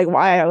I'm always like,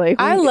 why? Like,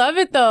 I love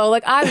it though.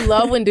 Like I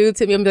love when dudes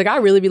hit me and be like, I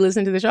really be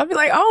listening to the show. I'll be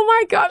like, oh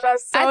my gosh,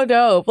 that's so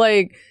dope.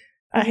 Like,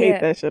 I hate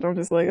Yeah. that shit. I'm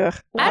just like,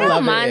 ugh. I love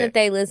don't mind it. that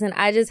they listen.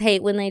 I just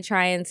hate when they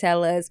try and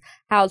tell us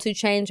how to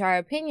change our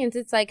opinions.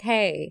 It's like,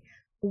 hey,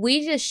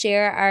 we just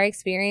share our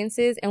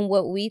experiences and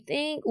what we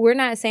think. We're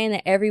not saying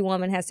that every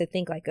woman has to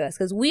think like us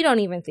because we don't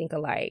even think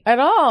alike. at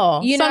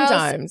all. You know,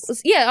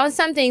 Sometimes. Yeah, on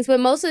some things, but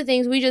most of the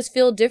things we just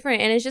feel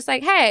different. And it's just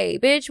like, hey,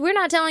 bitch, we're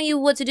not telling you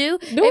what to do.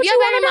 what If your you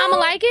baby wanna mama do.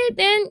 like it,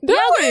 then Do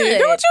y'all it. good.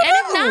 Do what you and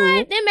if do.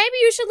 not, then maybe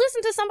you should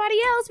listen to somebody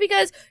else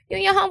because you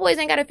and your homeboys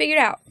ain't got it figured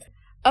out.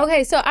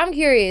 Okay, so I'm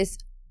curious.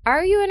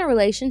 Are you in a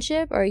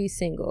relationship or are you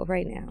single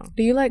right now?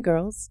 Do you like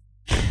girls?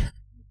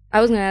 I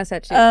was going to ask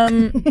that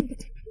too.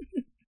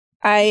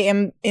 I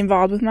am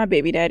involved with my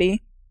baby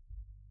daddy.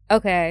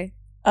 Okay.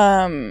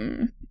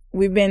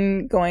 We've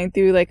been going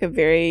through like a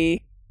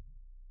very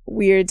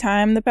weird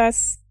time the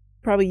past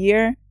probably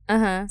year.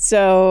 Uh-huh.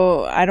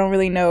 So I don't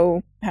really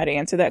know how to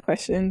answer that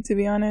question, to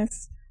be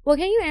honest. Well,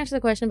 can you answer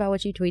the question about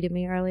what you tweeted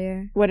me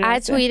earlier? What did I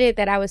say? tweeted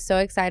that I was so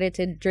excited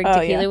to drink Oh,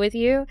 tequila yeah. with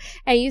you,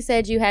 and you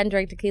said you hadn't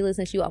drank tequila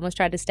since you almost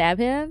tried to stab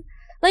him.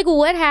 Like,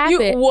 what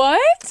happened? What?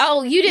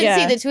 Oh, you didn't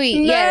Yeah. see the tweet.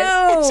 No.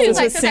 Yes. She This was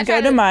like, was since I Cinco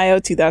tried de to... Mayo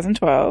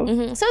 2012.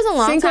 Mhm. So it was a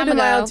long Cinco time de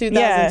Mayo ago.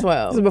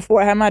 2012. This was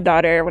before I had my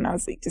daughter, when I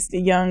was like just a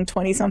young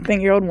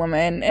 20-something-year-old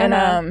woman. And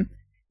Uh-huh.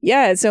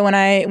 yeah, so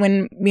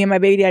when me and my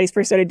baby daddies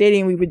first started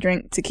dating, we would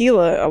drink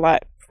tequila a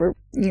lot for,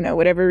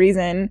 whatever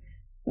reason.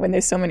 When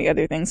there's so many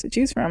other things to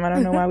choose from, I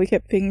don't know why we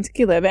kept picking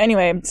tequila. But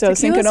anyway, so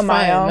Cinco Tequila's de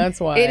Mayo. fun, that's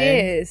why. It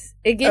is.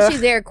 It gets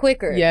you there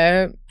quicker.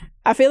 Yeah.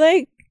 I feel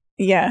like,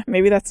 yeah,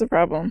 maybe that's the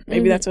problem.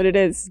 Maybe that's what it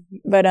is.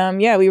 But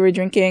yeah, we were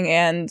drinking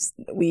and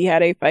we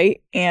had a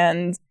fight,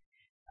 and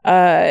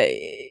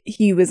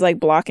he was like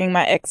blocking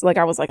my ex. Like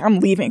I was like, I'm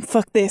leaving.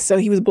 Fuck this. So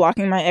he was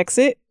blocking my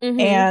exit, Mhm.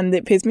 and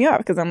it pissed me off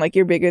because I'm like,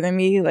 you're bigger than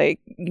me. Like,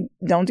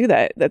 don't do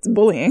that. That's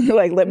bullying.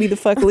 Like, let me the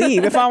fuck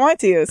leave if I want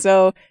to.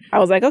 So I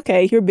was like,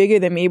 okay, you're bigger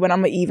than me, but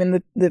I'm gonna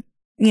even the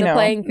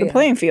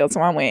playing field.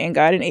 So I went and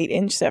got an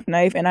 8-inch chef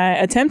knife, and I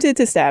attempted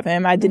to stab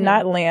him. I did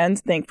not land,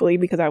 thankfully,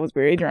 because I was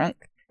very drunk.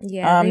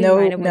 Yeah. then you No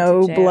might have went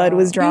no to blood jail.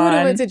 was If you would have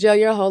drawn. went to jail,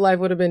 your whole life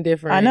would have been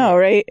different. I know,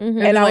 right?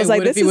 Mhm. And I was like,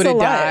 what if this he is a would've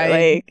lot. died?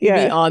 Like, You'd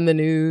yeah. be on the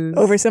news.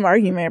 Over some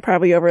argument,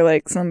 probably over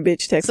like some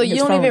bitch texting So you his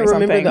don't phone even or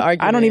remember something. the I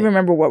don't argument? even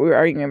remember what we were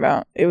arguing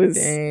about. It was.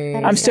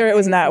 Dang. I'm sure it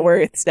was not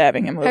worth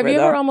stabbing him over. Have you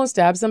though. ever almost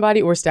stabbed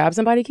somebody or stabbed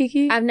somebody,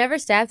 Kiki? I've never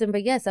stabbed him,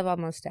 but yes, I've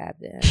almost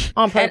stabbed him.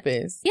 On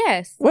purpose.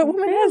 Yes. What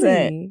woman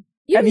hasn't? Really?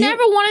 You've Have you-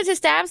 never wanted to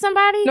stab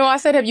somebody? No, I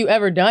said, have you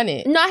ever done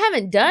it? No, I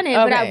haven't done it,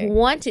 but Okay. I've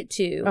wanted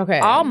to. Okay.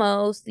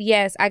 Almost.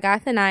 Yes, I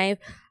got the knife.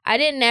 I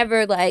didn't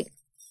ever like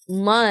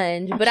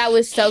lunge, but I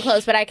was so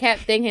close. But I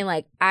kept thinking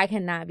like, I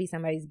cannot be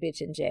somebody's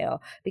bitch in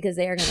jail because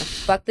they are gonna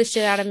fuck the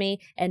shit out of me,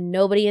 and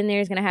nobody in there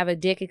is gonna have a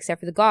dick except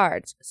for the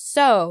guards.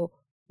 So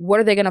what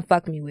are they gonna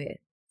fuck me with?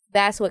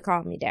 That's what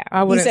calmed me down.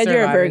 I wouldn't said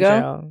you're a survive in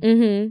Virgo? jail.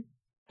 Mm-hmm.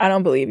 I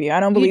don't believe you.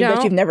 I don't believe that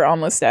don't? you've never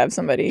almost stabbed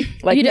somebody.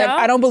 Like You don't?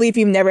 I don't believe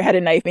you've never had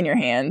a knife in your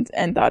hand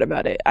and thought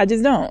about it. I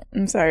just don't.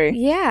 I'm sorry.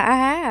 Yeah, I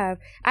have.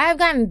 I have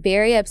gotten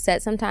very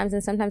upset sometimes,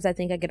 and sometimes I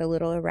think I get a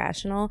little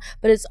irrational,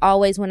 but it's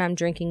always when I'm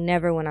drinking,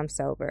 never when I'm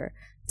sober.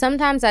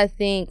 Sometimes I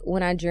think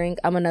when I drink,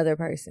 I'm another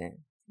person.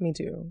 Me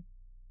too.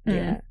 Mm.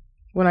 Yeah.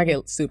 When I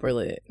get super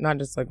lit. Not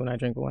just like when I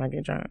drink, but when I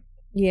get drunk.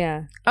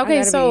 Yeah. I Okay,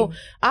 gotta so be-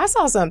 I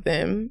saw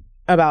something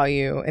about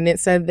you, and it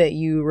said that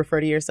you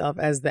refer to yourself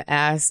as the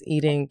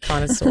ass-eating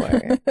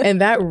connoisseur. And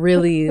that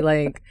really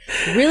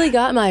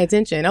got my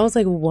attention. I was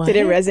like, what? Did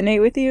it resonate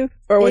with you,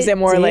 or was It it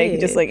more like did.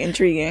 just like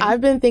intriguing?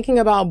 I've been thinking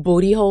about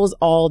booty holes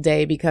all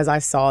day because I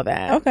saw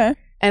that. Okay,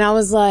 And I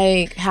was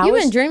like, how You've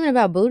is- been dreaming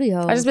about booty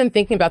holes. I just been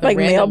thinking about them like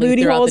male randomly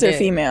booty throughout holes the or day.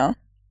 female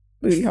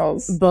booty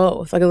holes?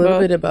 Both, like a little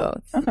Both? bit of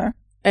both. Okay.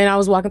 And I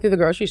was walking through the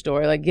grocery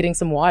store, like getting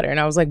some water, and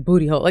I was like,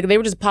 booty hole. Like they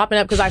were just popping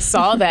up because I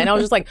saw that, and I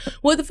was just like,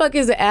 what the fuck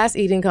is the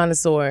ass-eating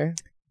connoisseur?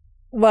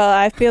 Well,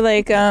 I feel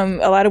like a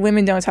lot of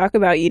women don't talk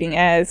about eating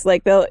ass.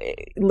 Like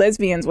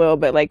lesbians will,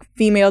 but like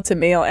female to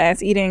male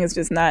ass eating is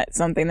just not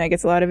something that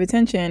gets a lot of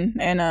attention.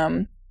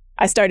 And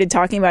I started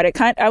talking about it.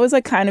 I was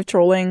like kind of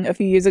trolling a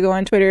few years ago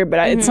on Twitter, but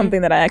it's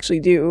something that I actually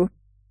do.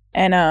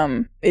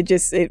 And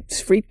it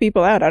freaked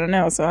people out. I don't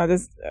know. So I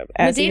just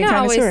Medina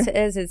always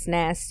says it's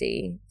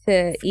nasty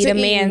to eat a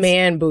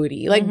man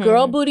booty, like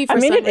girl booty. For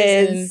some reason,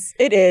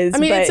 it is. I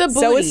mean, it's a booty.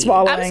 So is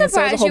swallowing. I'm surprised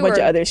so is a whole bunch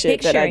of other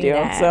shit that I do.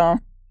 that. So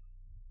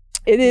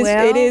it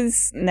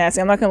is nasty.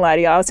 I'm not gonna lie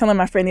to you. I was telling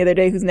my friend the other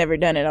day who's never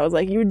done it. I was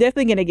like, you're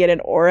definitely gonna get an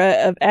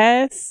aura of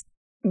ass.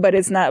 But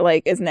it's not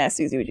like as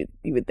nasty as you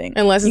would think.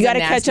 Unless you got to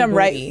catch them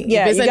right.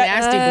 Yeah, if it's a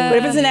nasty booty. But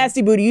if it's a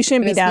nasty booty, you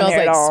shouldn't be down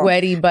there at all. It smells like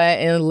sweaty butt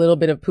and a little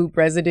bit of poop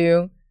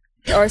residue.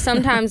 Or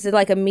sometimes it's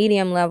like a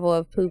medium level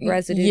of poop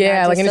residue.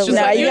 Yeah, like, and it's just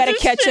like you got to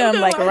catch them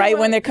like right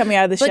when they're coming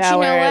out of the shower. But you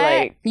know what?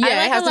 Like,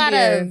 I like a lot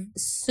of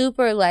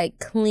super like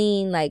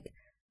clean, like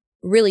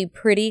really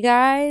pretty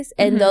guys,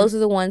 and those are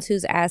the ones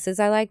whose asses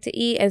I like to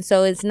eat, and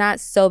so it's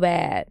not so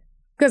bad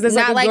because it's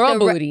not like a girl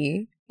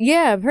booty.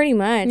 Yeah, pretty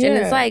much. Yeah. And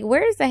it's like,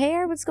 where's the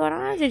hair? What's going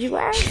on? Did you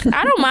ask?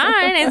 I don't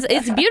mind.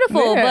 It's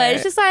beautiful, but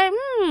it's just like,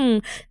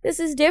 this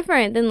is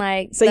different than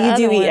like. So you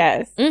do eat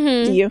ass?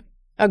 Mm-hmm. Do you?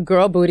 A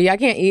girl booty. I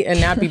can't eat a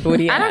nappy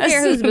booty. I don't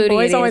care whose booty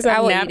Boys it is. always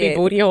have nappy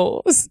booty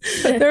holes.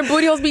 Their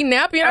booty holes be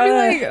nappy. And I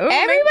be like,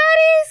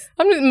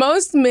 everybody's?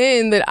 Most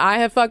men that I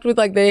have fucked with,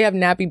 like, they have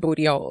nappy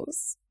booty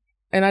holes.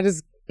 And I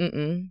just,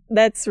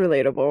 That's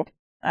relatable.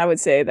 I would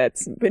say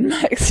that's been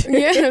my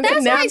experience. Yeah,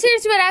 that's my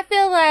experience, but I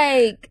feel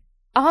like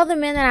all the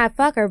men that I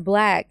fuck are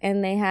black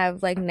and they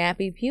have like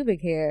nappy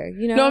pubic hair,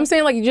 you know? No, I'm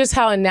saying like just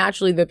how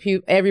naturally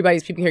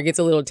everybody's pubic hair gets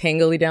a little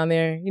tangly down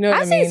there. You know what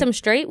I mean? I've seen some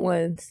straight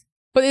ones.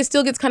 But it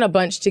still gets kind of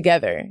bunched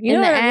together. You know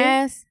the what I mean?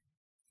 ass?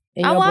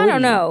 I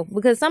don't know,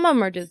 because some of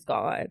them are just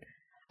gone.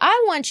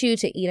 I want you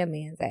to eat a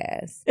man's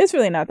ass. It's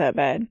really not that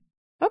bad.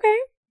 Okay.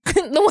 I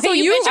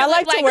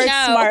like to work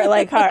smart,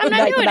 like hard,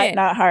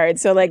 not hard.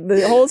 So like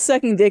the whole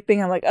sucking dick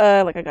thing, I'm like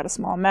I got a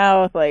small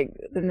mouth. Like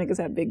the niggas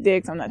have big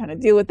dicks. I'm not trying to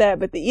deal with that.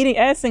 But the eating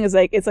ass thing is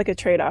like it's like a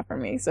trade off for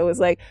me. So it's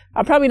like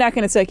I'm probably not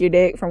going to suck your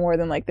dick for more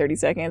than like 30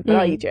 seconds, but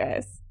I'll eat your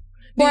ass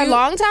for a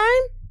long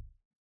time.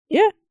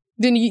 Yeah.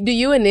 Do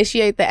you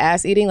initiate the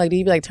ass eating? Like, do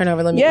you be like, turn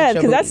over, let me eat your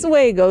because that's the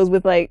way it goes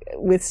with like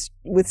with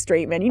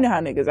straight men. You know how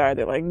niggas are.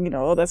 They're like,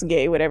 oh, that's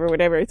gay, whatever.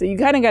 So you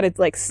kind of got to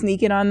like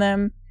sneak it on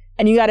them.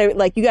 And you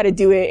gotta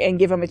do it and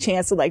give them a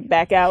chance to like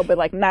back out, but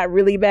like not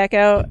really back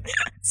out.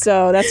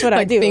 So that's what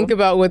I do. Think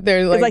about what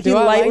they're like. It's like you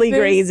lightly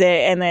graze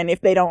it, and then if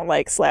they don't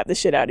like slap the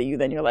shit out of you,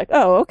 then you're like,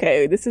 oh,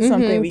 okay, this is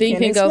something we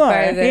can explore. Go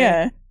further.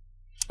 Yeah,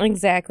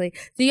 exactly.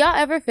 Do y'all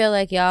ever feel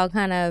like y'all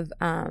kind of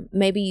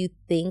maybe you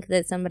think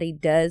that somebody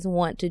does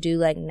want to do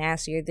like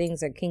nastier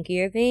things or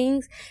kinkier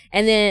things,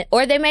 and then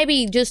or they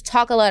maybe just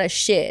talk a lot of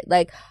shit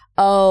like,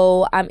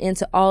 oh, I'm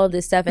into all of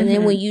this stuff. And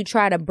then when you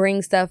try to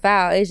bring stuff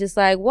out, it's just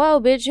like, whoa,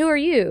 bitch, who are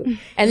you?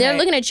 And they're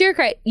looking at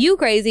you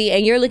crazy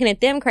and you're looking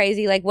at them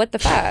crazy. Like, what the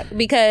fuck?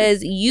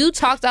 Because you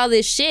talked all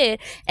this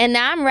shit and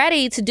now I'm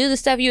ready to do the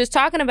stuff you was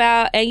talking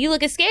about and you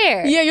looking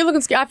scared. Yeah, you're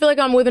looking scared. I feel like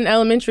I'm with an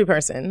elementary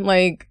person.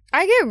 Like,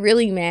 I get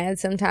really mad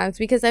sometimes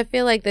because I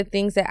feel like the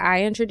things that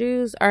I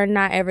introduce are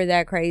not ever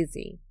that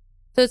crazy.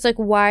 So it's like,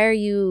 why are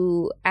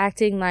you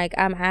acting like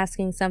I'm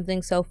asking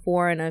something so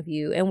foreign of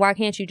you? And why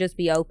can't you just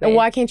be open? And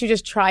why can't you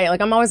just try it? Like,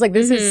 I'm always like,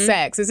 this is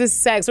sex. This is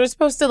sex. We're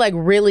supposed to, like,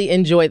 really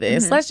enjoy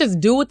this. Let's just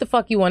do what the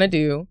fuck you want to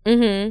do.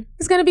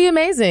 It's going to be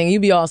amazing.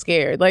 You be all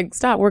scared. Like,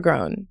 stop. We're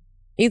grown.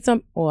 Eat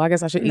some. Well, I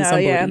guess I should eat some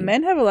booty.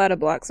 Men have a lot of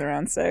blocks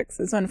around sex.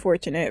 It's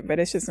unfortunate, but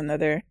it's just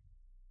another...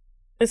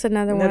 It's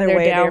another one of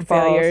their downfalls.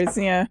 Failures.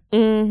 Yeah.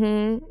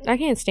 I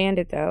can't stand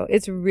it, though.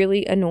 It's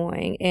really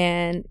annoying.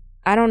 And...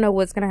 I don't know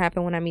what's going to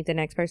happen when I meet the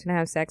next person I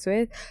have sex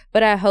with,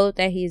 but I hope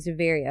that he's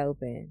very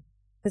open.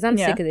 Because I'm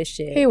sick of this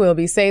shit. He will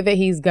be. Say that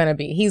he's going to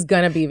be. He's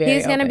going to be very open.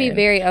 He's going to be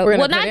very open.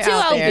 Well, not too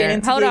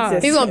open. Hold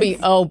on. He's going to be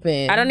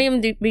open. I don't even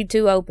be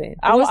too open.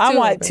 I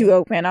want too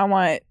open. I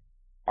want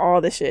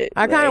all the shit.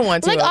 I kind of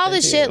want too like open. Like all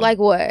the shit, like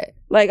what?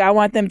 Like I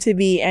want them to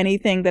be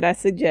anything that I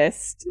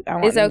suggest. I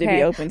want them to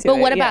be open to it. But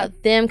what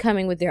about them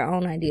coming with their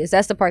own ideas?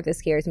 That's the part that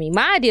scares me.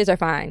 My ideas are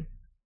fine.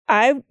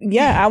 I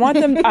want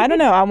them. I don't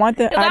know. I want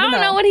them. I don't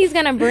know what he's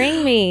gonna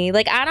bring me.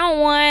 Like I don't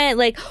want.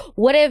 Like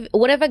what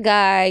if a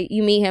guy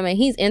you meet him and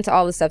he's into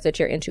all the stuff that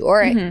you're into,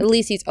 or at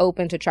least he's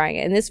open to trying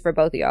it. And this is for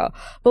both of y'all.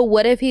 But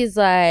what if he's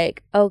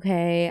like,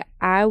 okay,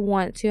 I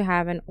want to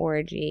have an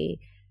orgy,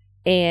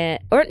 or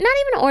not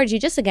even an orgy,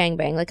 just a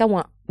gangbang. Like I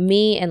want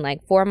me and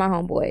like 4 of my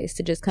homeboys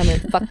to just come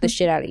and fuck the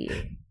shit out of you.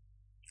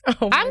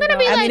 Oh I'm gonna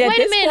be like, wait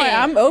a minute. Point,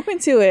 I'm open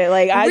to it.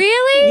 Like,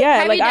 really? Yeah.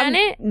 Have like, you done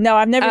it? No,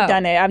 I've never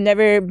done it. I've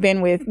never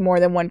been with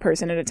more than one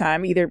person at a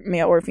time, either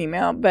male or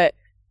female. But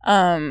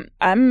I'm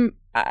in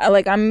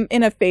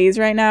a phase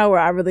right now where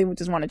I really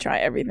just want to try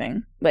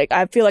everything. Like,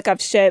 I feel like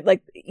I've shed,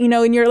 like,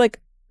 in your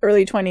like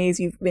early 20s,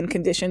 you've been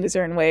conditioned a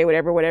certain way,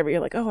 whatever. You're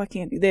like, oh, I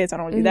can't do this. I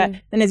don't want to do that.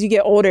 Then as you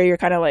get older, you're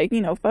kind of like,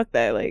 fuck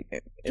that.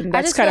 Like, that's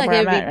I just kind feel of like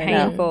where it'd I'm be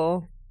at painful.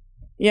 Right now.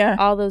 Yeah.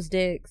 All those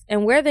dicks.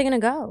 And where are they gonna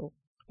go?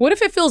 What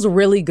if it feels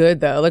really good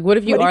though? Like, what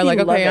if you What if are you like,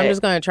 love okay, I'm it?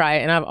 just gonna try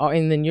it,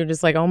 and then you're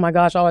just like, oh my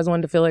gosh, I always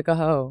wanted to feel like a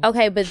hoe.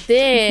 Okay, but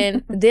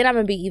then I'm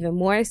gonna be even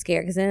more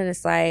scared because then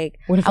it's like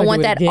What if I I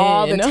want do it that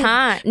all the again?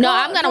 time. No,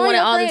 I'm gonna Call want it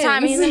your all the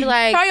time. He's gonna be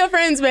like, call your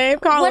friends, babe.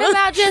 Call what them.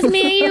 about just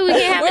me and you? We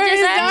can't have Where it is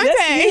just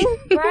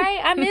us. Dante? Right?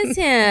 I miss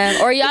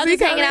him. Or y'all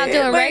just hanging out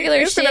doing regular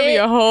it's shit. gonna be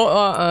a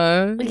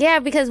whole Yeah,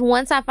 because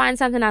once I find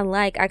something I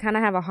like, I kind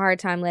of have a hard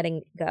time letting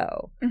it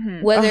go.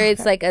 Mhm. Whether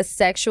it's like a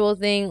sexual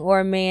thing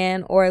or a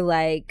man or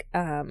like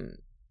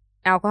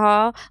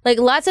alcohol, like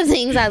lots of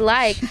things I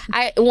like.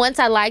 Once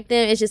I like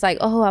them, it's just like,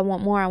 oh, I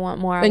want more. I want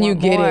more. and you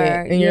get more.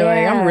 it, and you're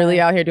like, I'm really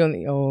Yeah. out here doing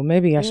the. Oh,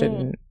 maybe I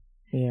shouldn't.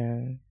 Yeah.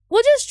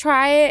 We'll just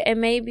try it,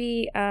 and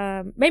maybe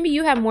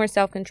you have more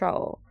self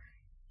control.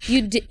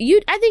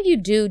 I think you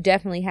do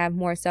definitely have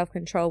more self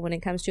control when it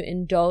comes to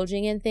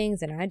indulging in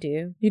things than I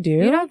do. You do?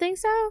 You don't think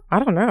so? I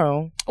don't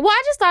know. Well,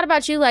 I just thought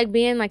about you like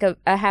being like a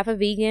half a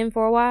vegan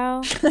for a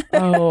while.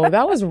 Oh,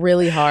 that was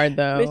really hard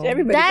though. Bitch,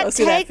 everybody That goes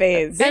through that take-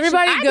 phase.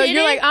 Everybody I go. did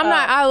You're it. like, I'm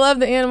not. I love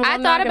the animals.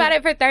 I thought about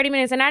it for 30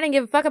 minutes and I didn't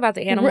give a fuck about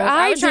the animals.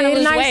 I was trying did, to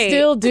lose and weight. I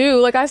still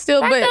do. Like I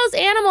still, Fuck but those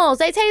animals.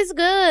 They taste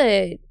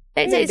good.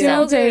 They taste do.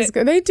 so they taste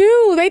good. good. They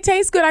do. They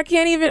taste good. I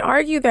can't even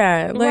argue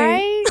that. Like,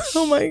 Right?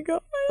 Oh my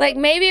god. Like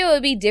maybe it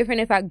would be different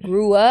if I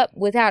grew up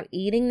without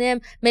eating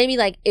them. Maybe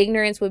like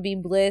ignorance would be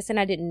bliss, and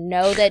I didn't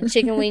know that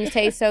chicken wings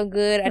taste so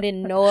good. I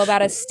didn't know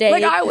about a steak.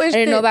 Like, I wish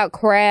didn't know that- about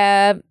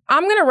crab.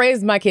 I'm gonna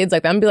raise my kids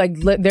like that. I'm gonna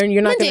be like,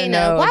 you're not gonna Medina,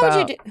 know. why about-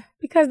 would you do?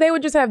 Because they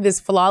would just have this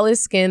flawless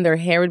skin. Their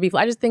hair would be.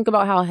 I just think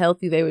about how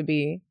healthy they would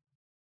be.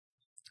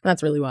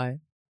 That's really why.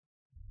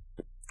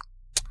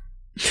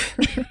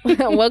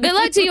 Well, good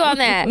luck to you on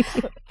that.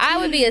 I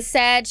would be a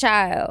sad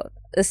child.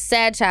 A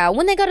sad child.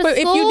 When they go to But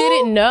school.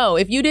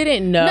 if you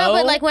didn't know, No,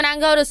 but like when I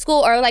go to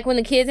school or like when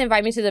the kids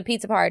invite me to the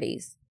pizza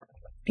parties.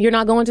 you're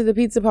not going to the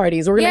pizza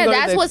parties. We're gonna Yeah, go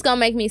that's to the, what's going to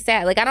make me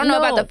sad. Like I don't know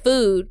about No. the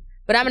food,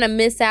 but I'm going to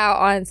miss out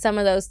on some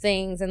of those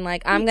things. And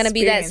like I'm going to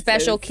be that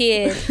special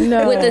kid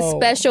No. with a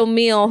special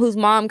meal whose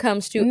mom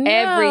comes to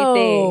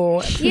everything.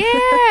 No.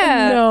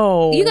 Yeah.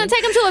 No. You going to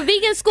take them to a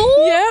vegan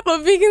school? Yep,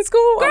 a vegan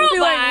school. Girl, I'm gonna be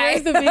like, bye.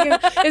 where's the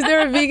vegan? Is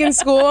there a vegan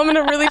school? I'm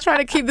gonna really try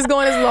to keep this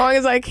going as long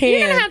as I can.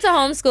 You're going to have to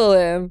homeschool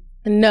him.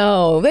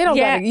 No, they don't.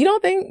 Yeah. Gotta, you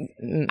don't think?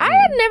 Mm-mm. I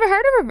had never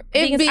heard of a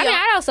If vegan. I mean,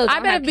 I also I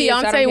don't bet have if kids, so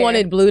I don't Beyonce care.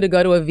 wanted Blue to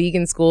go to a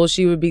vegan school,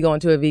 she would be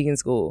going to a vegan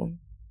school.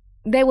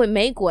 They would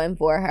make one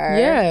for her.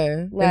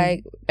 Yeah,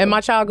 Like, and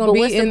my child gonna but be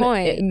what's the in.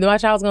 point? My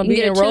child's gonna you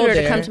be can get a enrolled tutor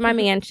there. to come to my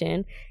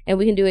mansion, and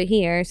we can do it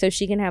here, so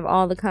she can have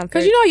all the comfort.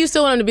 Because you know you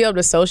still want them to be able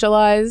to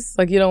socialize.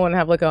 Like you don't want to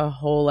have like a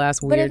whole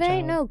ass weird. but if they child.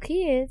 ain't no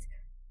kids,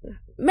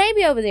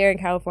 maybe over there in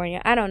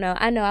California, I don't know.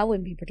 I know I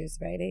wouldn't be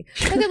participating.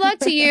 So good luck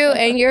to you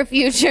and your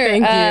future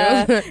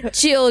Thank you.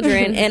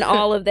 children and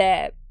all of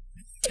that.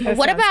 That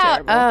What sounds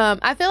about? terrible.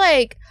 I feel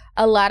like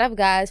a lot of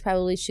guys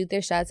probably shoot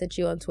their shots at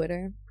you on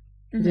Twitter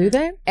Do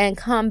they? and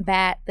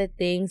combat the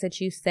things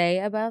that you say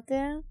about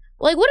them.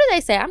 Like, what do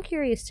they say? I'm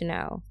curious to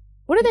know.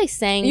 What are they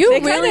saying? You They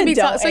really kinda be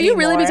don't so you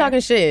really be anymore. talking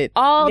shit.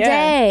 all Yeah.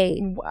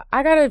 day?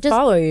 I gotta Just-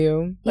 follow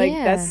you. Like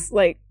Yeah. that's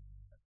like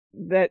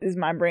that is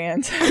my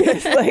brand.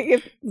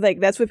 Like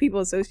that's what people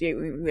associate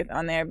me with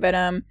on there. But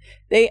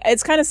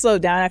it's kind of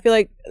slowed down. I feel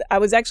like I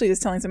was actually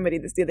just telling somebody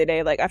this the other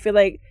day. Like I feel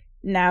like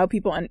now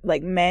people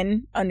like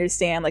men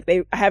understand like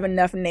they have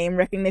enough name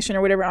recognition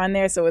or whatever on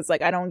there, so it's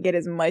like I don't get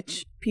as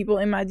much people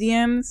in my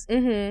DMs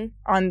Mm-hmm.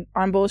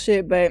 on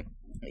bullshit. But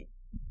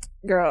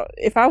girl,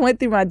 if I went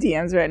through my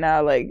DMs right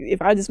now, like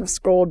if I just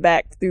scrolled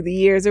back through the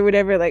years or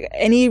whatever, like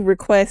any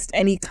request,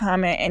 any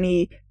comment,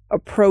 any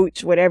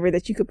approach, whatever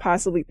that you could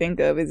possibly think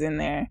of is in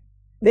there.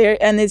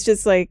 And it's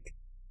just like,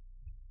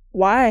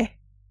 why?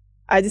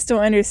 I just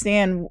don't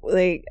understand.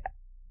 Like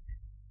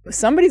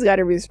somebody's got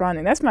to be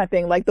responding. That's my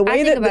thing. Like the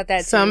way I think about that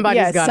too.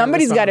 Somebody's gotta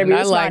somebody's got to be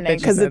respond. I like responding that you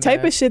because the said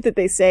type that. of shit that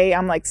they say,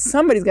 I'm like,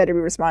 somebody's got to be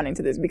responding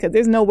to this because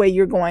there's no way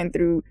you're going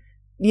through,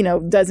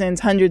 dozens,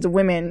 hundreds of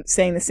women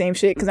saying the same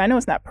shit because I know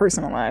it's not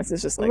personalized.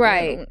 It's just like,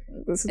 Right.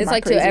 This is It's my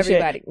like to crazy shit.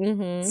 everybody.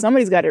 Mm-hmm.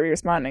 Somebody's got to be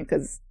responding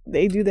because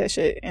they do that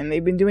shit and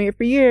they've been doing it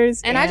for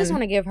years. And I just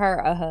want to give her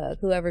a hug,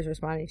 whoever's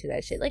responding to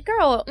that shit. Like,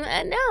 girl,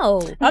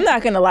 no. I'm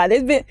not gonna lie.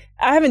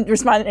 I haven't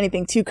responded to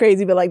anything too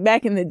crazy, but like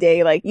back in the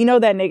day, like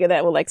that nigga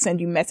that will like send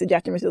you message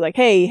after message, like,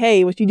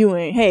 hey, what you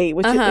doing? Hey,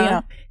 what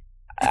Uh-huh.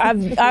 I've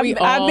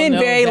all been know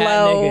very that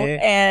low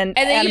nigga. and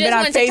then I've you been just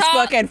on went to Facebook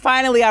talk? and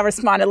finally I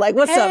responded like,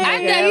 what's up,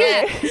 I've nigga? done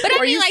that. But I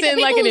Or mean, you like, the send,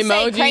 people like, an who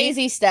say emoji?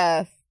 crazy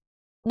stuff.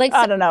 Like,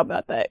 I don't know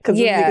about that because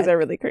Yeah. niggas are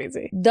really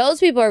crazy. those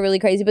people are really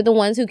crazy, but the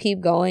ones who keep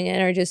going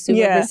and are just super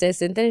Yeah.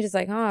 persistent, then it's just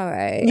like, all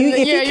right. If Yeah,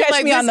 you you're catch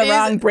like, me on the this is-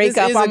 wrong this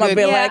breakup, is a I'm gonna good-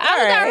 be Yeah, like, I all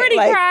was right, already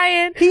like,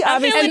 crying. He I'm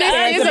obviously feeling And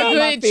cares this is a about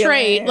my good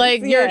trait. feelings.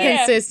 Like you're Yeah.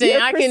 consistent.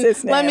 You're I can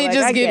persistent. let me Like,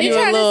 just I give get you it. You're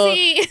a trying little. to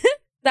see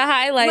the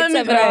highlights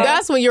of it all.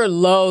 That's when you're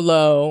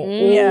low.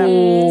 Yeah.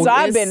 Ooh, So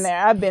I've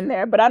it's- been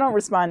there, but I don't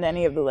respond to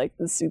any of the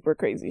super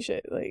crazy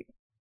shit. Like,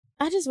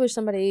 I just wish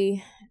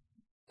somebody,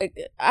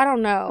 I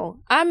don't know.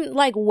 I'm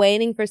like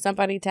waiting for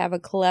somebody to have a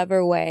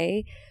clever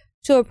way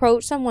to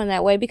approach someone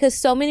that way because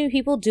so many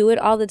people do it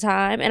all the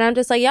time. And I'm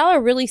just like, y'all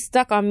are really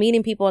stuck on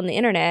meeting people on the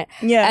internet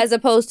as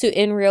opposed to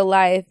in real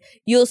life.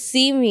 You'll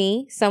see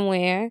me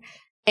somewhere,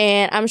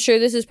 and I'm sure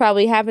this has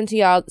probably happened to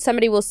y'all.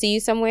 Somebody will see you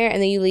somewhere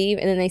and then you leave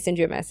and then they send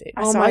you a message.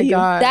 Oh my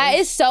God. That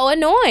is so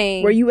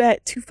annoying. Were you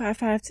at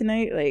 255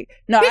 tonight? Like,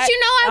 no, Bitch, you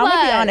know I I'm was.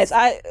 gonna be honest.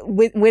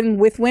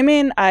 With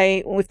women,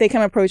 if they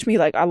come approach me,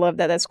 like, I love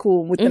that. That's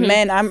cool. With the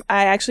men, I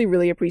actually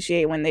really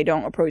appreciate when they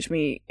don't approach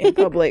me in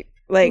public.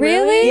 Like,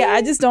 really? Yeah,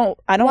 I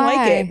don't Why?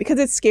 like it because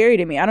it's scary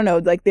to me. I don't know.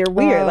 Like, they're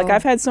weird. Like,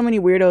 I've had so many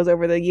weirdos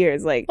over the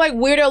years. Like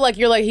weirdo, like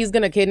you're like, he's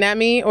gonna kidnap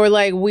me, or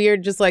like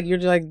weird, just like you're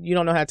just like, you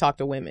don't know how to talk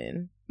to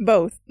women.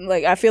 Both.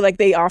 Like, I feel like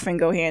they often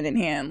go hand in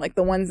hand. Like,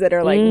 the ones that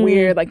are like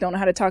weird, like don't know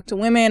how to talk to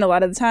women, a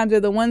lot of the times they're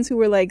the ones who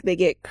are like, they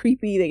get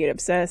creepy, they get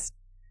obsessed.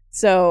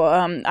 So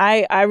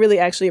I really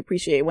actually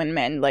appreciate when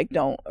men like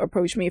don't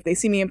approach me if they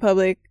see me in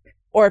public,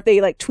 or if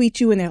they like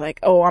tweet you and they're like,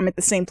 oh, I'm at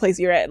the same place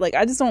you're at. Like,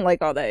 I just don't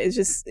like all that.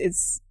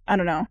 It's I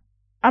don't know.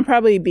 I'm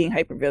probably being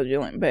hyper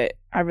vigilant, but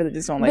I really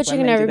just don't like. But you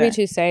can never be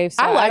too safe.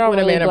 So I like when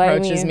really a man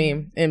approaches you.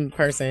 me in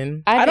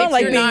person. I don't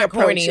like you're being not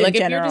approached corny. in Like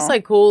general. if you're just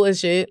like cool as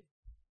shit,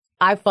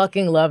 I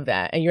fucking love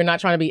that. And you're not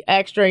trying to be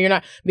extra. You're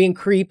not being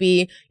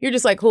creepy. You're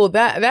just like, cool.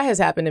 That has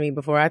happened to me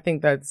before. I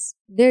think that's...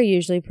 They're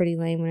usually pretty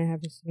lame when it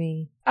happens to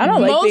me. I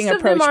don't like being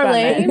approached by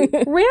men.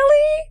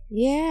 Really?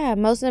 Yeah,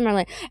 most of them are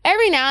lame.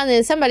 Every now and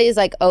then somebody is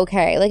like,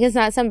 okay. Like, it's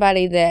not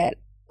somebody that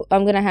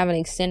I'm going to have an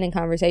extended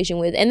conversation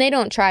with. And they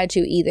don't try to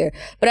either.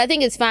 But I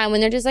think it's fine when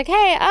they're just like,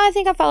 hey, I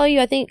think I follow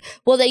you.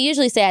 Well, they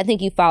usually say, I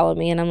think you follow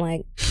me. And I'm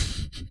like...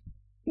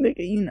 Nigga,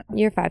 you know.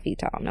 You're 5 feet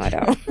tall. No, I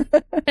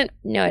don't.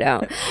 No, I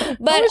don't.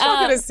 But I wish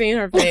I could have seen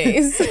her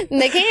face.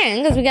 They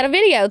can, because we got a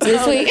video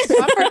this week.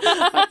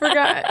 I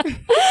forgot.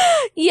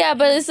 Yeah,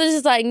 but it's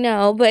just like,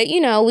 no. But, you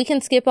know, we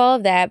can skip all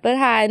of that. But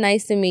hi,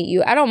 nice to meet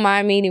you. I don't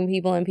mind meeting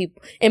people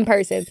in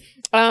person.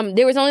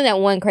 There was only that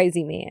one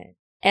crazy man.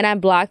 And I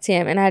blocked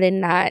him, and I did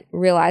not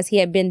realize he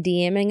had been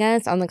DMing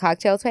us on the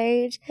Cocktails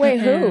page. Wait,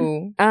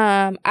 who?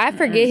 I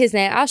forget his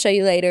name. I'll show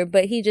you later.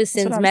 But he just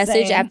sends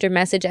message after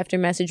message after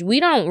message.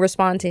 We don't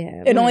respond to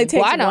him. It only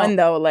takes one,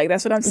 though. Like,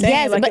 that's what I'm saying.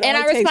 Yes, like, and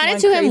I responded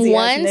to him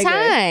one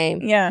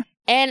time. Yeah.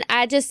 And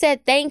I just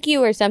said thank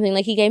you or something.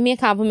 Like, he gave me a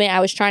compliment. I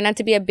was trying not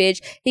to be a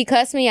bitch. He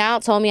cussed me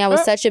out, told me I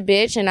was such a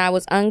bitch and I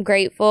was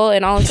ungrateful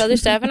and all this other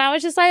stuff. And I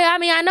was just like, I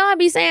mean, I know I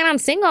be saying I'm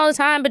single all the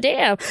time, but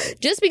damn,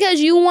 just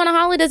because you want to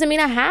holler doesn't mean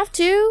I have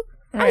to.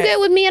 Right. I'm good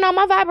with me and all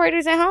my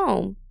vibrators at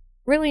home.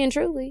 Really and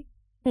truly.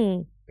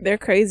 They're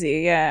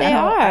crazy. Yeah. They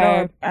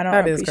are. I don't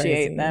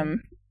appreciate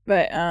them.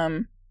 But,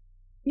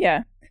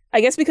 yeah. I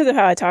guess because of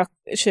how I talk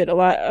shit a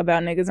lot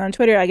about niggas on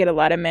Twitter, I get a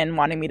lot of men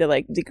wanting me to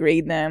like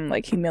degrade them,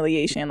 like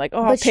humiliation, like,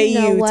 oh, I'll pay you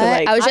to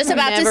like. I was just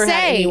about to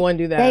say, anyone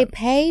do that. They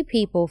pay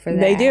people for that.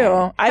 They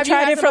do. I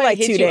tried it for like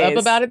 2 days. You up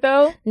about it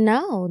though?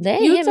 No, they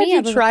you hit said me you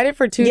up. tried it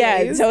for 2 days.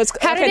 Yeah, so it's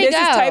how did it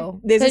go?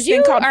 There's this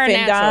thing called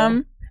FinDom.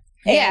 Natural.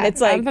 And yeah, it's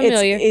like I'm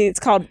familiar.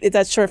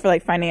 That's short for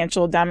like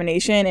financial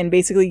domination, and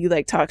basically you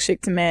like talk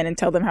shit to men and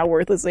tell them how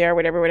worthless they are,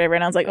 whatever.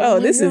 And I was like,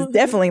 oh, this is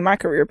definitely my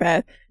career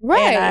path.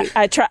 Right.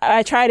 And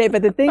I tried it,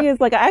 but the thing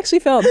is, like, I actually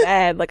felt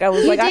bad. Like, I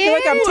was like, I feel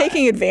like I'm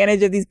taking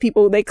advantage of these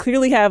people. They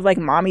clearly have like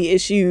mommy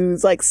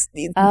issues, like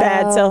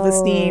bad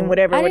self-esteem,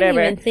 whatever. I didn't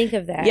even think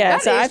of that. Yeah,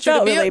 so I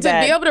felt really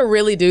bad. To be able to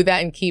really do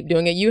that and keep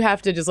doing it, you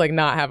have to just like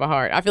not have a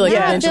heart. I feel like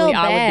eventually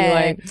I would be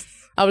like,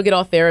 I would get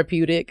all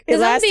therapeutic. It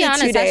lasted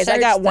 2 days. I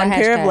got one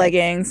pair of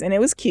leggings and it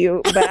was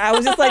cute, but I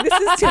was just like, this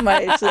is too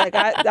much. Like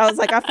I was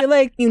like, I feel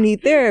like you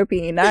need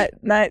therapy, not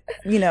not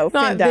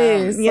FinDom.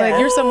 this. Yeah. Like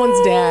you're someone's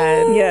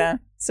dad. Yeah.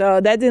 So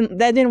that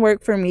didn't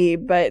work for me,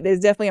 but there's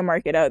definitely a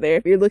market out there.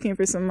 If you're looking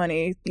for some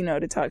money,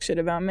 to talk shit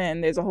about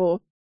men, there's a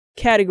whole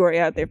category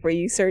out there for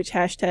you. Search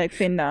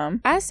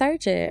 #FinDom. I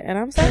search it and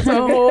I'm searching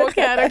a whole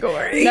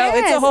category. No,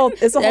 it's a whole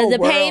the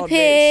world, pay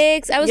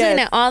pics. bitch. I was looking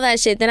at all that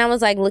shit. Then I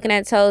was like looking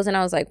at toes and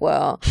I was like,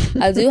 well,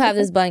 I do have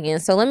this bunion,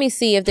 so let me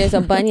see if there's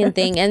a bunion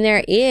thing, and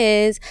there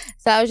is.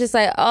 So I was just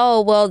like,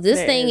 oh well, this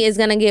thing is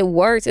gonna get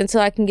worked until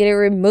I can get it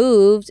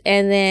removed,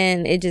 and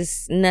then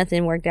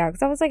nothing worked out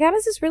because I was like, how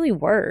does this really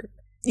work?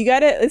 You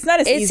got it. It's not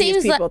as easy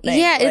as people think.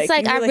 Yeah, it's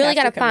like I really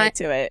gotta find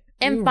to it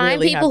and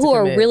find people who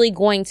are really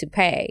going to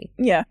pay.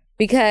 Yeah.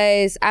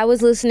 Because I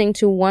was listening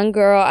to one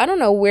girl, I don't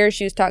know where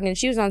she was talking.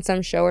 She was on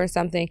some show or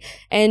something.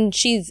 And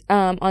she's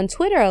on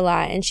Twitter a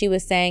lot. And she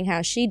was saying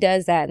how she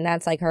does that. And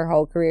that's like her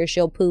whole career.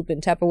 She'll poop in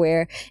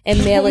Tupperware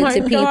and mail it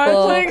to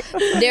people.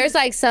 There's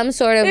like some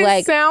sort of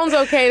it sounds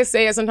okay to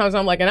say it sometimes.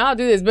 I'm like, and I'll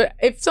do this. But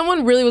if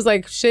someone really was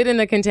like shit in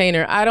a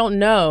container, I don't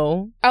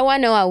know. Oh, I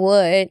know I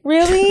would.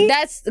 Really?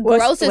 That's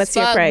gross as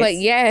fuck. But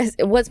yes.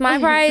 What's my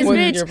price, What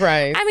bitch? is your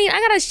price? I mean, I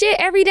got to shit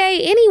every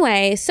day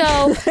anyway. So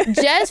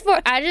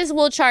I just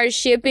will charge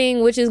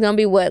shipping, which is gonna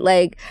be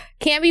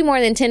can't be more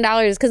than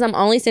 $10 because I'm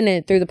only sending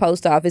it through the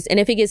post office,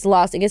 and if it gets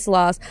lost, it gets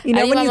lost. When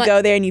you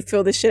go there and you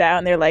fill this shit out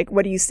and they're like,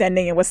 what are you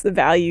sending and what's the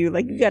value,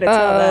 like you gotta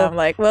tell them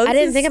like, well, I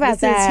didn't think about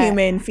this is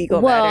human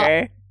fecal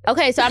matter.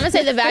 Okay, so I'm gonna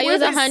say the value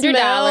is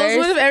 $100.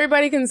 What if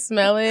everybody can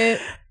smell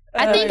it?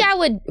 I think I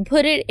would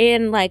put it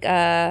in like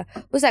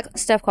what's that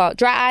stuff called?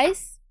 Dry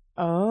ice.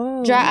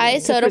 Oh. Dry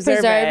ice, so it'll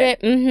preserve it.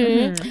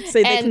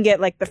 So they can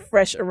get like the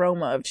fresh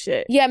aroma of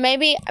shit. Yeah,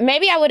 maybe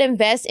I would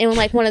invest in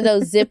like one of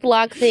those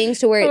Ziploc things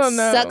to where it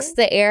sucks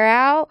the air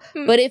out.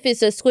 But if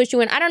it's a squishy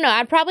one, I don't know.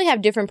 I'd probably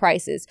have different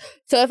prices.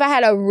 So if I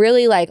had a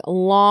really like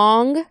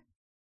long,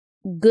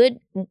 good,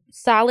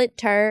 solid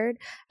turd,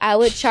 I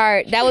would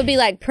charge. That would be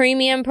like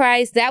premium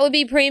price. That would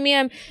be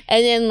premium.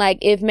 And then like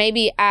if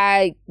maybe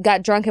I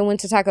got drunk and went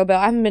to Taco Bell.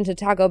 I haven't been to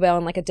Taco Bell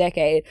in like a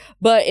decade.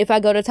 But if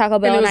I go to Taco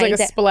Bell and it was and like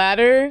a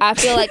splatter, I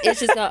feel like it's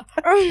just gonna.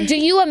 Do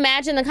you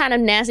imagine the kind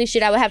of nasty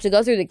shit I would have to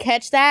go through to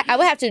catch that? I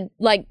would have to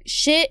like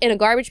shit in a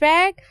garbage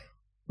bag.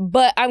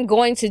 But I'm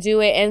going to do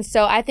it. And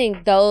so I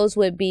think those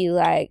would be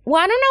like,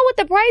 well, I don't know what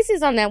the price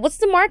is on that. What's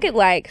the market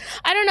like?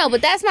 I don't know.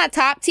 But that's my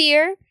top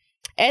tier.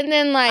 And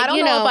then like, I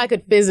don't know if I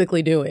could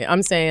physically do it.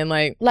 I'm saying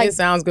like it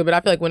sounds good, but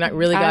I feel like when I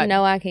really got, I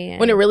know I can.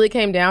 When it really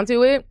came down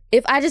to it,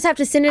 if I just have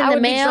to send it in the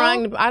mail,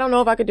 I don't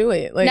know if I could do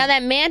it. Like, now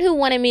that man who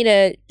wanted me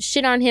to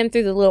shit on him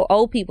through the little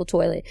old people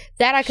toilet,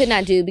 that I could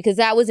not do because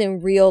that was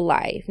in real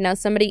life. Now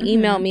somebody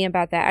emailed me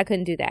about that. I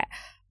couldn't do that.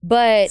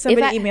 But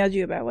somebody emailed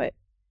you about what?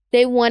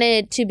 They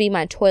wanted to be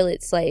my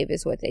toilet slave,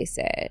 is what they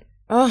said.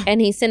 Oh.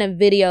 And he sent a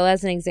video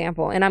as an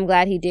example. And I'm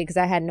glad he did because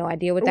I had no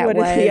idea what that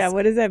was.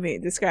 What does that mean?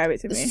 Describe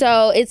it to me.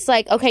 So it's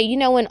like, okay, you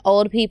know when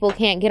old people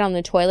can't get on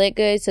the toilet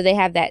good, so they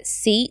have that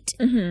seat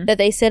that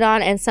they sit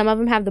on, and some of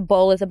them have the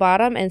bowl at the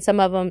bottom and some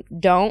of them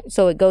don't,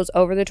 so it goes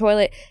over the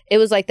toilet. It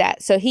was like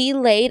that. So he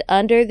laid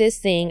under this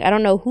thing. I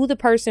don't know who the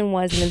person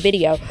was in the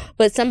video,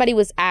 but somebody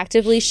was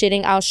actively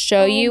shitting. I'll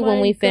show you when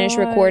we finish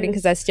recording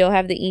because I still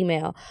have the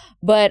email.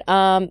 But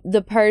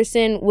the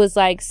person was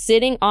like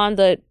sitting on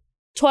the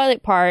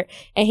toilet part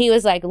and he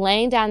was like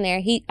laying down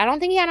there. I don't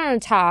think he had on a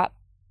top.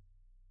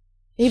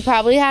 He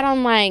probably had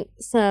on like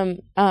some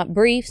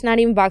briefs, not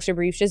even boxer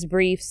briefs, just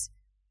briefs.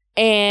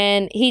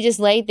 And he just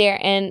laid there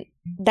and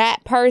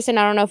that person,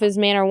 I don't know if it's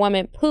man or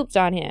woman, pooped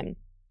on him.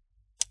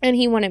 And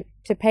he wanted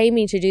to pay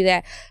me to do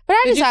that. But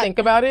I did you think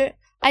about it?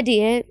 I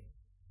did.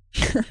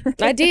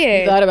 I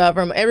did. You thought about it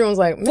from everyone's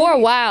like for a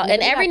while,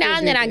 and every now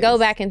and then I go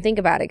back and think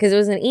about it because it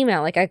was an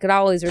email. Like I could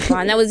always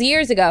respond. That was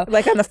years ago.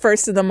 Like on the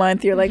first of the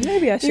month, you're like,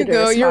 maybe I should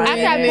have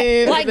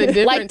responded. Like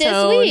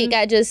this week,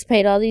 I just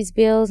paid all these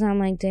bills, and I'm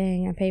like,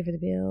 dang, I paid for the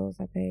bills.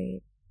 I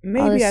paid.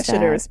 Maybe I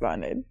should have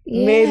responded.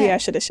 Yeah. Maybe I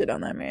should have shit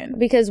on that man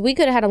because we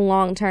could have had a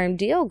long-term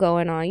deal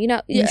going on. You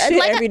know, you shit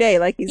like every day,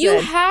 like you said.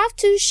 You have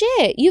to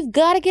shit. You've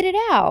got to get it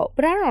out.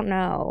 But I don't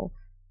know.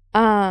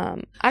 I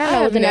don't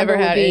know what the number never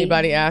had would be.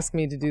 anybody ask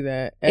me to do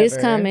that ever. It's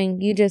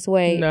coming. You just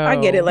wait. No. I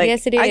get it. Like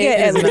yes, it is. I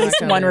get at least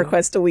one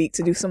request a week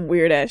to do some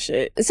weird ass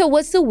shit. So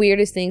what's the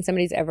weirdest thing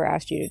somebody's ever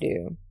asked you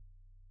to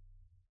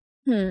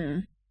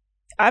do?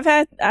 I've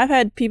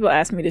had people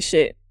ask me to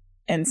shit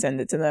and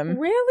send it to them.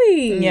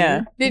 Really?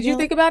 Yeah. Did you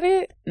think about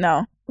it?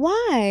 No.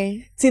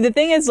 Why? See, the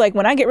thing is, like,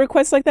 when I get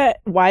requests like that,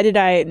 why did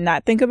I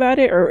not think about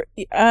it? Or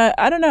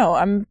I don't know.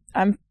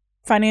 I'm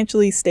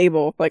financially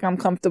stable. Like, I'm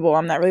comfortable.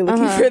 I'm not really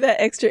looking for that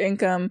extra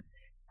income.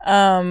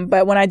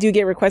 But when I do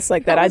get requests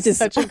like that, I just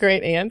such a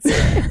great answer.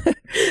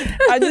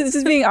 I'm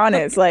just being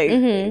honest. Like,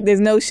 there's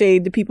no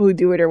shade to people who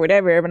do it or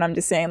whatever. But I'm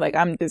just saying, like,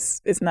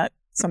 it's not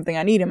something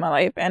I need in my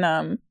life.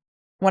 And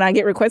when I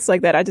get requests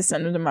like that, I just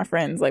send them to my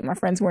friends. Like my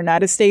friends who are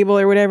not as stable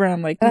or whatever.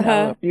 I'm like, you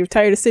know, if you're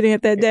tired of sitting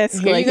at that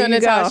desk. Here like, you go,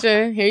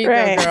 Natasha. Here you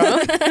go, girl.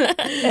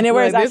 And it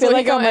works. I feel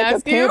like I'm like a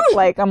pimp,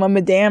 like I'm a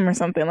madame or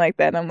something like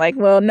that. I'm like,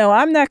 well, no,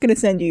 I'm not going to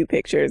send you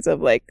pictures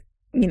of like,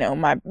 you know,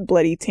 my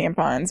bloody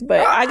tampons. But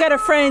I got a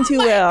friend who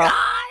will.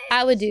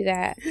 I would do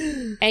that.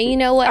 And you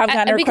know what? I've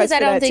gotten requests for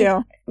that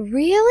too.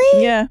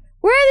 Really? Yeah.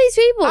 Where are these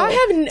people?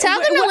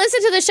 Tell them to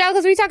listen to the show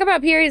because we talk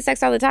about period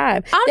sex all the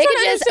time. They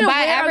can just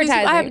buy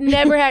advertising. I have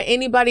never had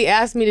anybody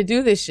ask me to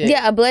do this shit.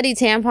 Yeah, a bloody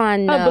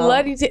tampon.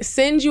 No.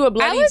 Send you a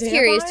bloody tampon? I was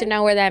curious to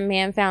know where that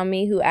man found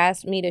me who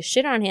asked me to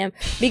shit on him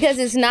because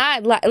it's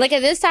not like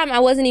at this time I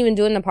wasn't even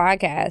doing the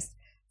podcast.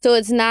 So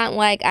it's not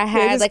like I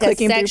had like a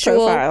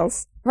sexual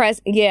profiles.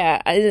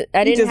 Yeah, I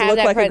didn't you just have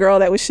look like a girl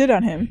that would shit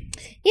on him.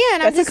 Yeah,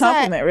 and that's a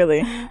compliment,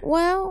 really.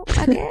 Well,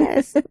 I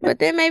guess, but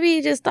then maybe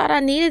he just thought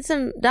I needed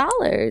some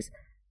dollars,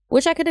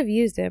 which I could have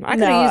used them. I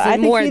could have used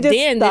them more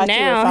then than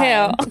now.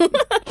 Hell,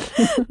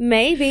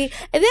 maybe.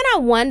 And then I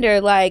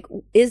wonder, like,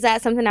 is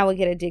that something I would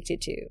get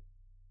addicted to?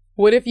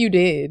 What if you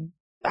did?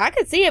 I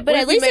could see it, but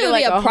at least it would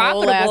be a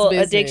profitable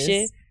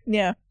addiction.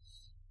 Yeah.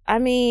 I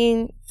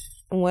mean.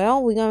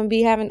 Well, we're going to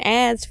be having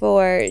ads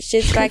for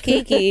Shits by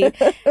Kiki.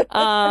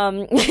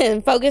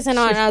 Focusing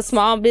on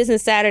Small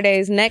Business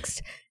Saturdays.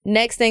 Next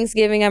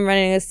Thanksgiving, I'm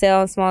running a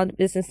sale on Small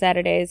Business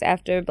Saturdays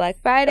after Black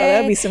Friday. Oh,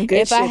 that'll be some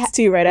good shits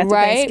too, right after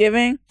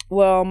Thanksgiving.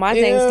 Well, my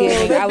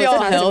Thanksgiving, I was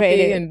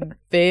constipated. And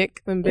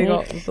thick and big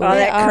all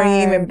that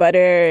cream and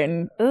butter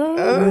and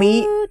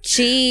meat.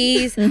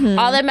 Cheese.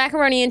 All that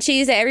macaroni and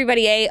cheese that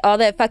everybody ate. All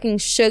that fucking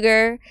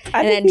sugar.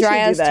 And that dry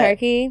ass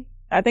turkey.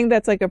 I think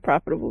that's like a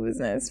profitable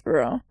business for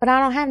real. But I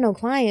don't have no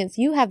clients.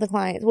 You have the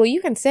clients. Well,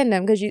 you can send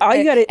them because you. All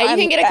you gotta, and you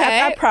can get a cut.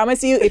 I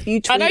promise you, if you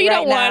tweet I know you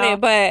don't want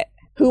it, but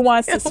who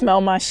wants to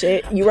smell my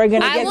shit? You are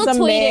gonna I get will some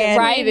tweet man. it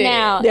right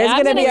now. There's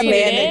I'm gonna be a tweet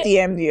man it. that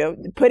DM'd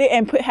you. Put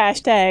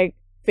hashtag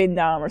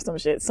Findom or some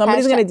shit.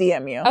 Somebody's gonna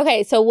DM you.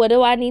 Okay, so what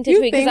do I need to You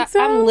tweet? think Because so?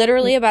 I'm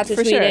literally about to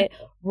For tweet sure. it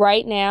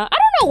right now. I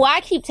don't know why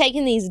I keep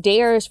taking these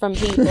dares from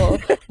people,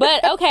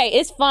 but okay,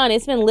 it's fun.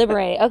 It's been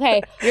liberating.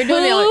 Okay, You're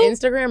doing it on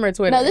Instagram or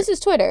Twitter? No, this is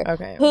Twitter.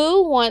 Okay.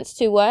 Who wants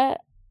to what?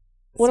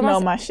 What am I Smell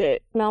saying? my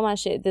shit. Smell my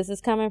shit. This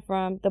is coming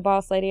from the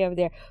boss lady over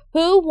there.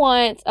 Who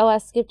wants? Oh, I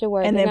skipped a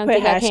word. And They're then gonna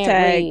put think I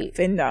can't read.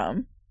 hashtag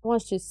Findom.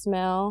 Wants to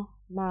smell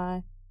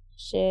my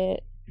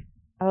shit.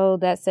 Oh,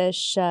 that says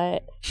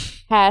shut.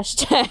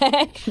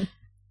 Hashtag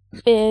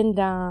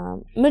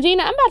Findom.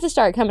 Medina, I'm about to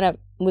start coming up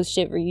with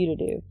shit for you to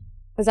do.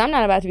 Because I'm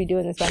not about to be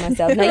doing this by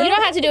myself. No, you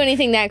don't have to do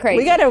anything that crazy.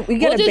 We gotta We'll do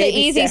the babysit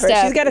easy her.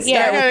 stuff. She's gotta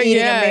start Yeah. with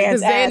eating a Yeah, man's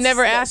because they had ass.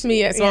 never asked me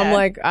yet, so I'm Yeah.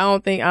 like, I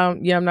don't think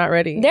I'm not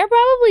ready. They're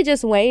probably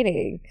just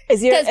waiting.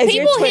 Is your Because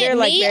people Twitter hit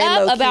like me very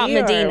up low about key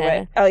or Medina.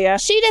 what? Oh yeah.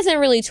 She doesn't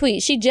really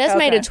tweet. She just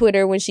made a Okay.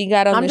 Twitter when she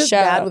got on I'm the just show.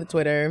 bad with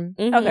Twitter.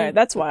 Mhm. Okay,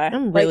 that's why.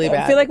 I'm really Like,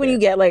 bad I feel like with when you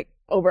it. get like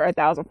over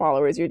 1,000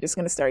 followers, you're just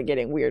gonna start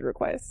getting weird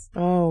requests.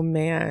 Oh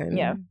man.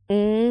 Yeah,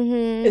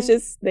 Mm-hmm. it's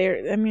just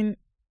they're. I mean,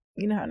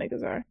 you know how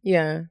niggas are.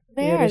 Yeah.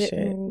 They Yeah, are this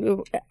shit.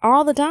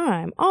 all the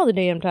time, all the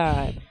damn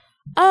time.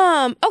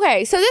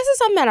 Okay, so this is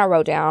something that I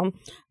wrote down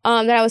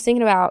that I was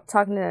thinking about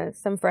talking to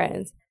some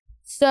friends.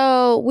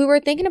 So we were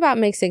thinking about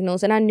mixed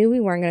signals, and I knew we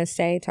weren't going to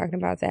stay talking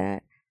about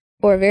that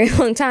for a very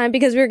long time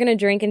because we were going to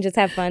drink and just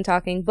have fun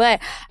talking. But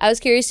I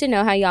was curious to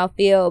know how y'all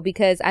feel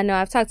because I know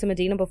I've talked to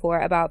Medina before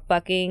about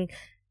fucking,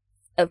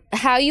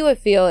 how you would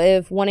feel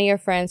if one of your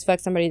friends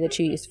fucked somebody that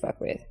you used to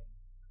fuck with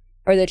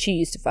or that you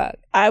used to fuck.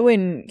 I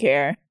wouldn't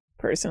care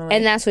personally.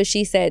 And that's what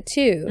she said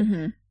too.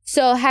 Mm-hmm.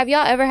 So have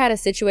y'all ever had a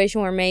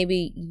situation where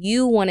maybe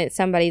you wanted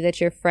somebody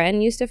that your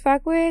friend used to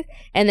fuck with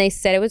and they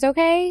said it was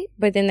okay,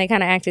 but then they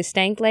kind of acted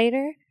stank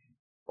later?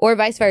 Or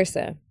vice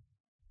versa?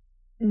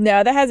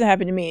 No, that hasn't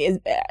happened to me.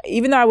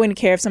 Even though I wouldn't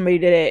care if somebody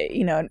did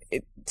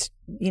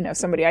it,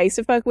 somebody I used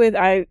to fuck with,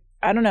 I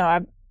don't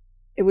know.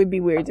 It would be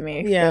weird to me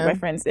if Yeah. my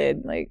friends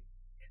did. Like,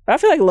 but I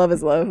feel like love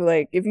is love.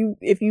 Like, if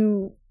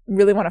you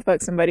really want to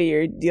fuck somebody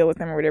or deal with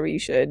them or whatever, you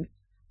should.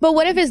 But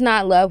what if it's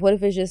not love? What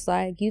if it's just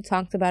like you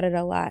talked about it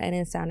a lot and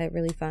it sounded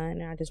really fun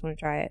and I just want to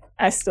try it?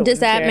 I still Does wouldn't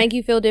that care. make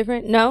you feel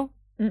different? No?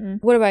 Mm-mm.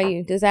 What about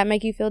you? Does that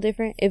make you feel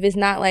different? If it's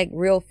not like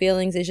real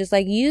feelings, it's just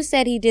like you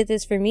said he did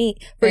this for me,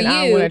 for and you.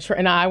 I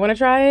want to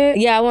try it.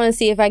 Yeah, I want to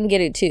see if I can get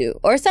it too.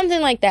 Or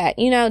something like that.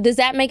 You know, does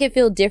that make it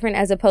feel different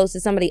as opposed to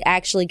somebody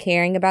actually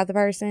caring about the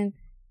person?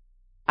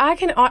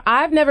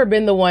 I've never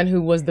been the one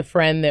who was the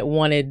friend that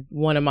wanted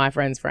one of my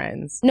friend's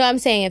friends. No, I'm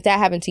saying if that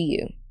happened to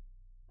you.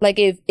 Like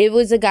if it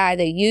was a guy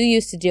that you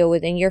used to deal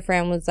with and your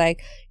friend was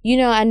like,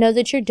 I know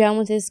that you're done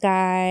with this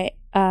guy.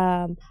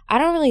 I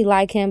don't really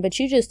like him, but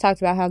you just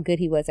talked about how good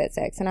he was at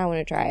sex and I want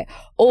to try it.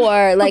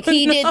 Or like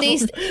he did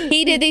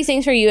these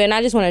things for you and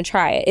I just want to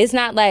try it. It's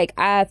not like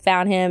I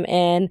found him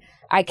and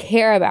I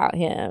care about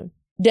him.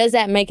 Does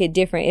that make it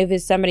different if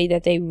it's somebody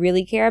that they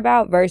really care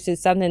about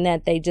versus something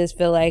that they just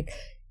feel like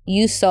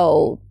you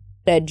sold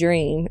that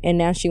dream and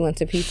now she wants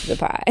a piece of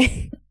the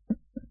pie?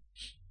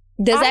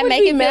 Does that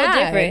make it feel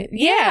different?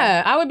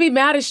 Yeah, I would be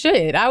mad as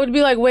shit. I would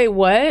be like, wait,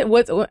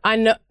 what? I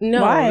know.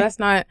 No, Why? that's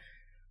not.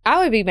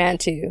 I would be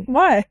mad too.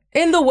 Why?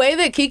 In the way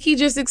that Kiki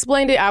just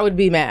explained it, I would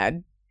be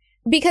mad.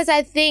 Because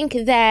I think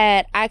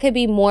that I could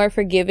be more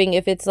forgiving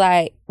if it's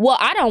like, well,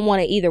 I don't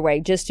want it either way,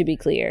 just to be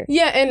clear.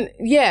 Yeah, and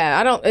yeah,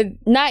 I don't.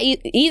 Not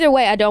either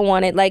way, I don't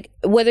want it. Like,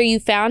 whether you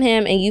found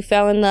him and you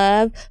fell in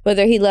love,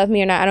 whether he loved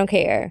me or not, I don't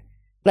care.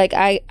 Like,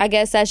 I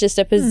guess that's just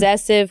a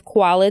possessive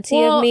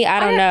quality of me. I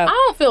don't know.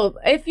 I don't feel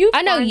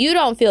I know you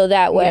don't feel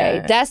that way.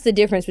 Yeah. That's the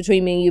difference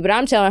between me and you. But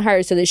I'm telling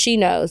her so that she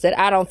knows that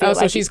I don't feel Oh,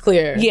 like so she's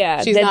clear.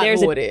 Yeah, she's that not there's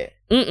cool with it.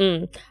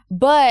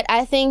 But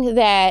I think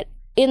that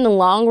in the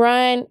long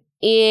run,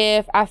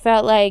 if I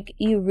felt like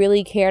you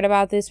really cared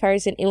about this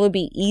person, it would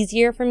be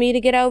easier for me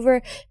to get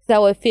over. So I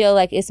would feel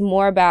like it's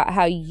more about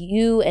how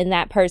you and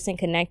that person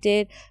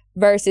connected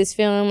versus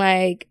feeling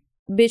like,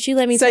 bitch, you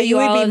let me So tell you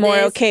all would be of more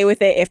this. okay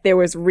with it if there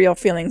was real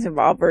feelings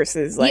involved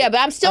versus like. Yeah, but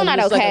I'm still not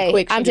just like a okay.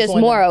 quick, she I'm just just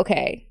wanted- more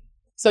okay.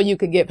 So you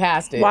could get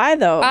past it. Why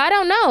though? I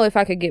don't know if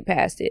I could get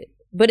past it,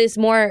 but it's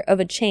more of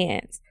a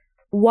chance.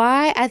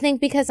 Why? I think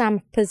because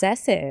I'm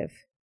possessive.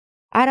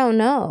 I don't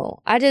know.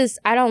 I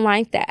don't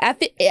like that.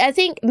 I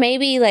think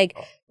maybe like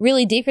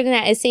really deeper than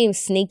that, it seems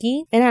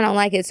sneaky and I don't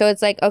like it. So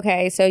it's like,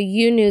 okay, so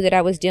you knew that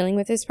I was dealing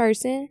with this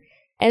person.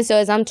 And so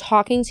as I'm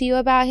talking to you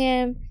about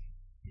him,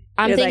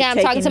 I'm You're, thinking like,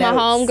 I'm talking to taking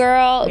my notes.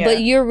 homegirl, Yeah.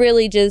 but you're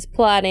really just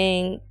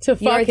plotting To your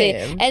fuck thing.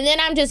 him. And then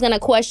I'm just going to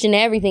question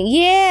everything.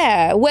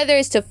 Yeah. Whether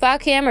it's to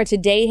fuck him or to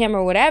date him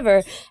or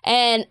whatever.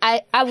 And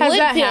I Has would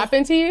that feel...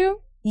 happened to you?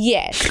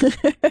 Yes,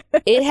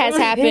 it has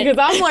happened. Because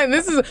I'm like,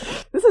 this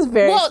is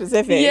very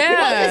specific. Yeah.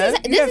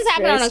 Well, this has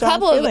happened on a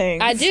couple of.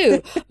 I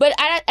do, but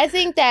I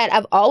think that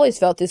I've always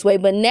felt this way.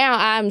 But now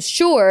I'm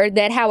sure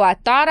that how I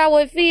thought I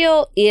would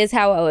feel is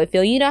how I would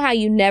feel. You know how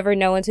you never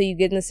know until you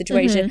get in the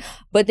situation,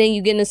 but then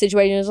you get in the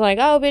situation, it's like,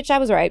 oh, bitch, I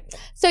was right.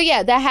 So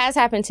yeah, that has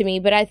happened to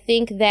me. But I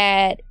think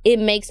that it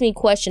makes me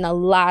question a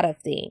lot of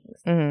things,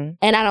 and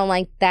I don't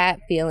like that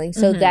feeling.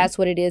 So that's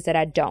what it is that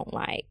I don't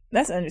like.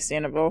 That's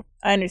understandable.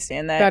 I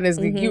understand that. That is,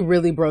 you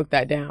really broke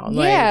that down.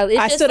 Like, Yeah, it's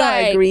I just still don't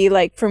like, agree.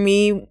 Like for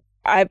me,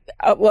 well,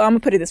 I'm gonna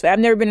put it this way: I've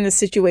never been in a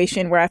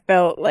situation where I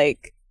felt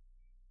like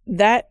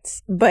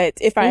that. But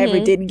if I ever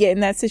did get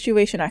in that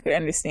situation, I could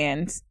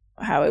understand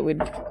how it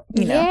would,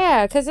 you know.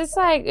 Yeah, because it's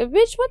like,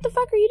 bitch, what the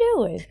fuck are you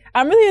doing?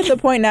 I'm really at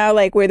the point now,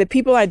 like where the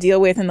people I deal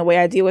with and the way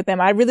I deal with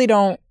them, I really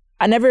don't.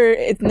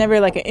 It's never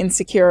like an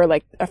insecure or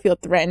like I feel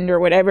threatened or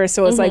whatever.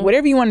 So it's like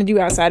whatever you want to do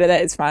outside of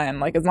that is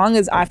fine. Like as long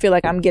as I feel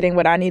like I'm getting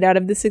what I need out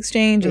of this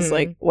exchange, it's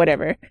like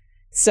whatever.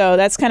 So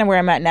that's kind of where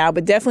I'm at now.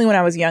 But definitely when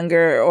I was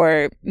younger,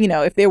 or, you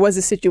know, if there was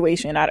a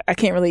situation, I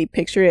can't really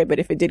picture it. But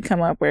if it did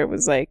come up where it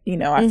was like, you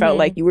know, I felt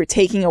like you were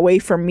taking away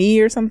from me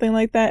or something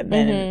like that,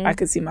 then I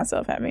could see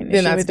myself having an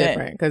issue that's with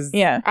different. Because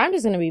I'm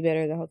just going to be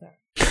bitter the whole time.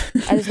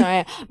 I just know I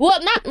am. Well,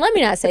 let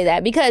me not say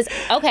that, because,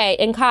 okay,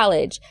 in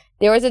college,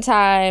 there was a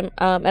time,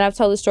 and I've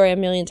told the story a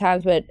million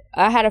times, but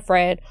I had a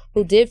friend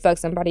who did fuck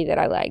somebody that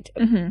I liked.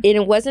 And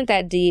it wasn't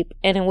that deep,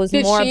 and it was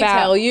more about... Did she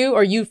tell you,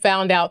 or you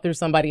found out through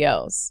somebody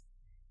else?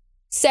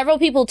 Several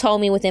people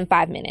told me within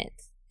 5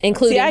 minutes,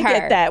 including her. See, I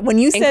get that. When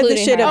you said the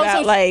shit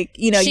about, like,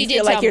 you know, you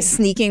feel like you're me.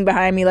 sneaking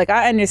behind me, like,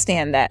 I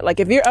understand that. Like,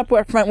 if you're up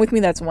front with me,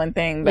 that's one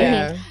thing.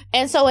 But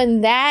And so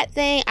in that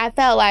thing, I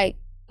felt like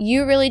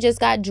you really just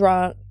got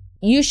drunk.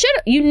 You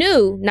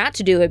knew not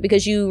to do it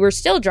because you were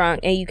still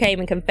drunk and you came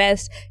and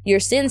confessed your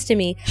sins to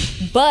me,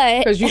 but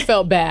because you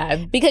felt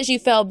bad.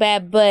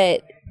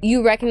 But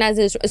you recognize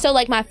this. So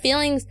like my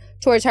feelings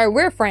towards her,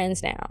 we're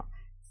friends now.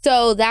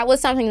 So that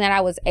was something that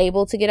I was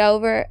able to get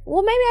over.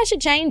 Well, maybe I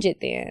should change it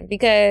then,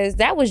 because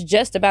that was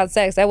just about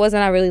sex. That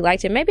wasn't I really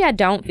liked it. Maybe I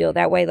don't feel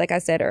that way, like I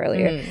said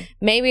earlier.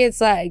 Maybe it's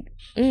like,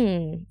 I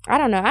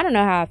don't know. I don't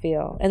know how I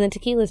feel. And then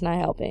tequila's not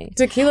helping.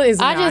 Tequila is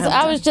not helping.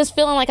 I was just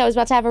feeling like I was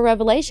about to have a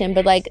revelation.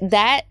 But like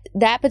that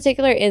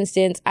particular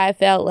instance, I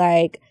felt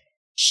like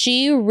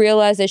she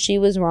realized that she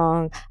was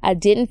wrong. I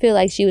didn't feel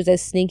like she was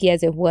as sneaky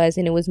as it was,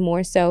 and it was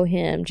more so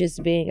him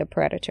just being a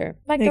predator.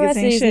 Like the rest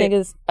of these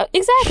niggas.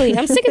 Exactly.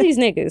 I'm sick of these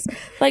niggas.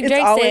 Like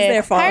Drake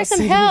said, hire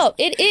some help.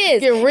 It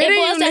is. Get rid of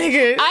you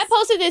niggas. I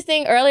posted this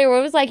thing earlier where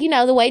it was like, you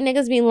know, the way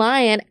niggas be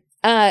lying.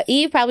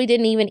 Eve probably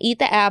didn't even eat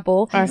the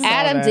apple.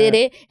 Adam did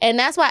it. And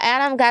that's why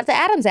Adam got the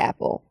Adam's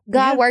apple.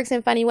 God works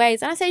in funny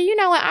ways. And I said, you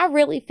know what? I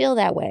really feel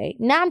that way.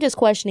 Now I'm just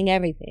questioning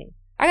everything.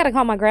 I got to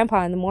call my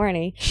grandpa in the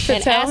morning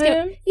and ask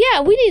him.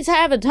 Yeah, we need to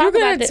have a talk about it.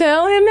 You're going to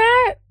tell him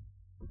that?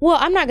 Well,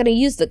 I'm not going to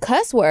use the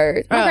cuss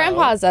word. My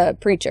grandpa's a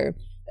preacher.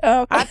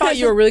 Oh, I thought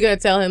you were really going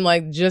to tell him,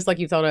 like, just like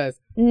you told us.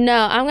 No,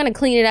 I'm going to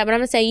clean it up. But I'm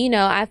going to say, you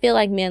know, I feel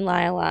like men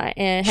lie a lot.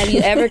 And have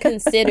you ever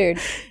considered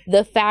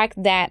the fact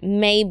that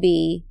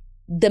maybe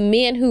the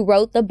men who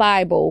wrote the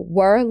Bible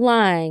were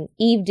lying?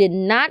 Eve did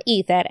not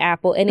eat that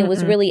apple, and it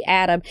was really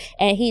Adam,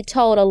 and he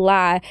told a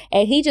lie,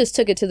 and he just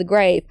took it to the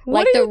grave.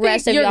 What like do you the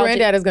rest think of your y'all.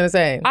 Granddad is gonna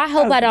say? I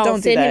hope I don't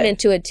send him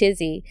into a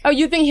tizzy. Oh,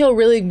 you think he'll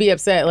really be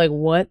upset? Like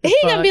what? He's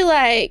gonna be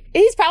like,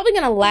 he's probably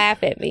gonna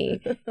laugh at me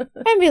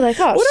and be like,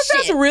 "Oh, what if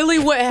shit. that's really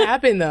what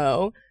happened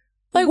though?"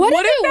 Like, what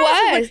if it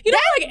was? You know,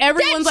 like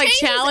everyone's like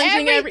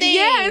challenging everything.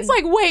 Yeah, it's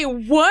like, wait,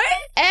 what?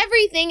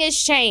 Everything is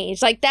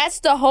changed. Like that's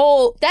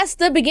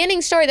the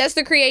beginning story. That's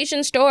the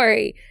creation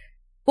story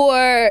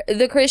for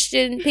the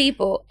Christian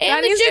people and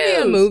that the needs Jews.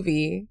 to be a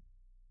movie.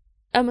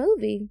 A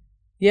movie.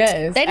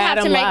 Yes, They'd have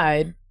Adam to make,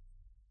 lied.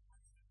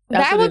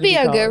 That would be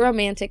a good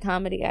romantic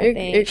comedy, I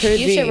think. It could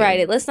you be. should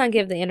write it. Let's not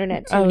give the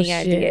internet too many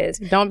ideas.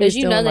 Don't be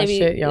stealing my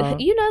shit, y'all.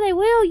 You know they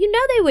will. You know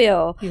they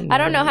will. I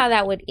don't know how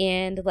that would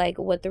end, like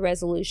what the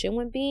resolution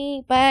would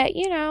be, but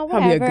you know,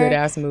 whatever. Probably a good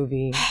ass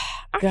movie.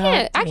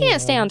 I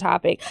can't stay on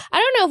topic. I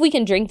don't know if we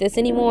can drink this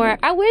anymore.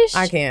 I wish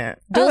I can't.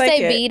 Don't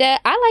say Vita.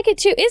 I like it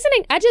too. Isn't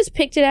it? I just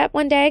picked it up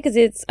one day because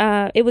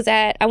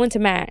I went to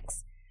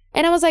Max.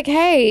 And I was like,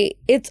 hey,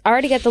 it's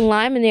already got the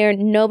lime in there.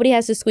 Nobody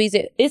has to squeeze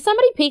it. Is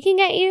somebody peeking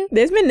at you?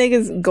 There's been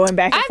niggas going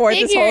back and forth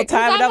this whole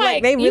time. And I'm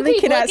like, they really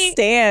cannot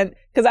stand.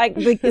 Because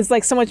it's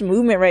like so much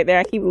movement right there.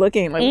 I keep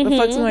looking. Like, what the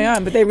fuck's going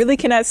on? But they really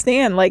cannot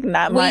stand, like,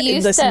 not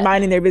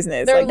minding their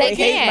business. Like, they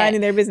hate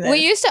minding their business.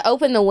 We used to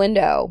open the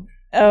window.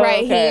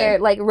 Here,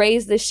 like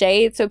raise the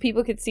shade so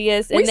people could see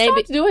us. And we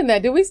stopped doing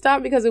that. Did we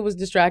stop because it was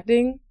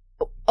distracting?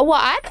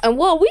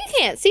 Well, we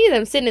can't see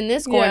them sitting in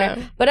this corner,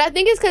 but I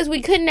think it's because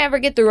we could never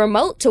get the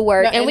remote to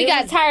work, and we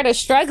got tired of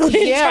struggling.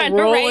 Trying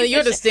to raise. You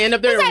have to stand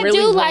up there and really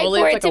roll. I do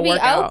like for it to be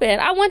workout. open.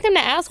 I want them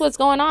to ask what's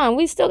going on.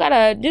 We still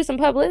gotta do some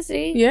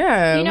publicity.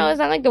 Yeah, you know, it's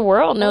not like the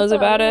world knows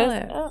about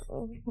us.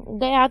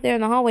 They out there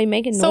in the hallway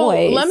making noise. So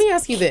let me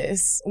ask you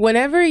this: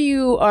 whenever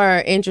you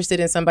are interested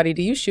in somebody,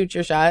 do you shoot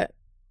your shot?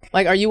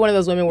 Like, are you one of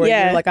those women where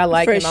you're like, I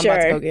like for him, I'm about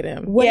to sure. go get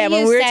him? What yeah, do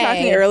when you we were say?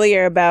 talking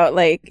earlier about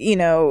like, you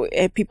know,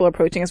 if people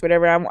approaching us,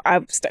 whatever,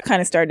 I've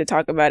kind of started to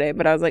talk about it,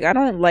 but I was like,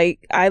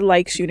 I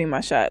like shooting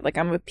my shot. Like,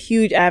 I'm a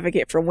huge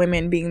advocate for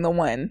women being the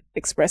one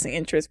expressing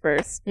interest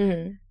first.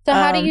 Mm-hmm. So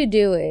how do you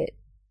do it?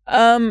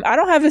 I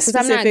don't have a Because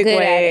I'm not specific good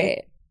way. at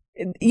it.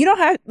 You don't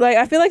have, like,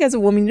 I feel like as a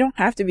woman, you don't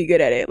have to be good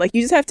at it. Like,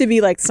 you just have to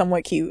be like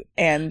somewhat cute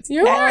and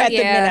You are, at the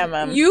yeah.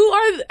 minimum. You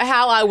are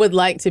how I would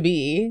like to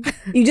be.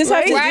 You just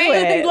have to Right? do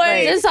it.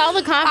 Like, Just all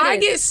the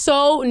confidence.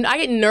 I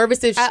get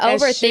nervous if I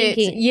as shit.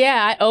 overthinking.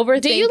 Yeah, I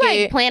overthink. Do you like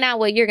it. plan out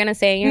what you're gonna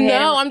say in your head?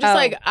 No, I'm just Oh.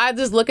 like, I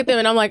just look at them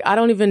and I'm like, I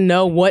don't even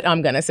know what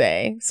I'm gonna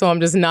say, so I'm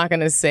just not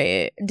gonna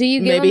say it. Do you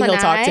give Maybe him he'll an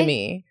talk to eye?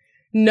 me.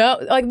 No,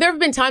 like there have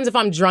been times if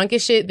I'm drunk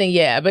as shit, then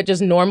yeah, but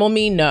just normal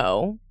me,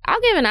 no.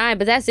 I'll give an eye,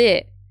 but that's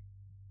it.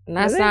 And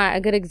that's Really? not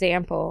a good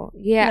example.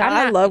 Yeah, No, I'm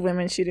I not, love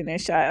women shooting their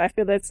shot. I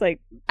feel that's like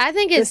I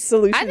think the it's.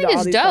 solution I think to all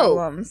it's these dope.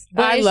 problems.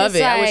 But I it's love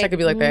just it. I wish I like, could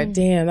be like that.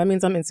 Damn, that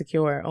means I'm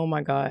insecure. Oh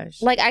my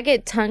gosh. Like I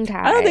get tongue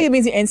tied. I don't think it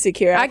means you're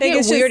insecure. I think get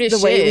it's just weird the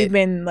as way shit. we've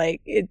been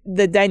like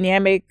the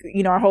dynamic.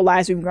 You know, our whole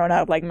lives we've grown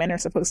up like men are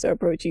supposed to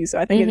approach you. So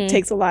I think Mhm. it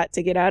takes a lot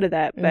to get out of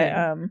that. But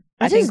Mhm.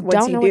 I just think once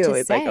don't you know what do, to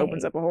it like say.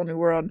 opens up a whole new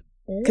world.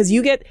 Because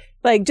you get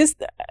like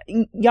just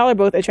y'all are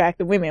both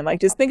attractive women.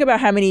 Like just think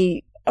about how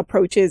many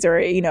approaches or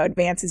you know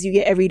advances you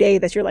get every day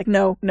that you're like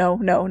no.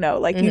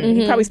 Like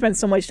you probably spend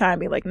so much time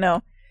being like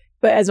no.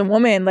 But as a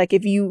woman, like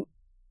if you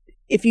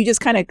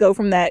just kind of go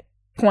from that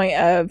point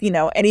of you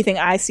know anything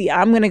I see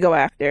I'm gonna go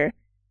after,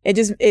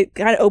 it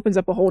kind of opens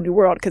up a whole new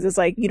world because it's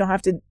like you don't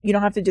have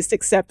to just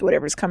accept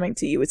whatever's coming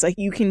to you. It's like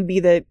you can be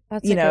the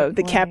That's you a know good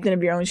the point. captain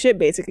of your own ship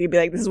basically. Be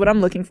like this is what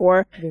I'm looking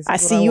for. This is I what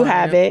see you want.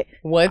 have it.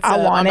 What's I up?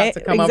 want I'm about it. to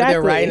come over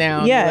there right now.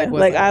 and be Yeah, what's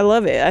like up? I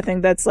love it. I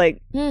think that's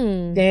like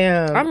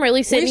Damn. I'm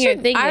really sitting We here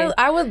should- thinking.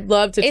 I would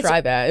love to It's-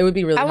 try that. It would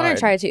be really I hard. want to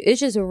try it too. It's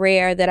just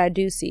rare that I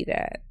do see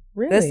that.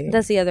 Really?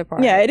 That's the other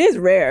part. yeah, it is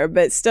rare,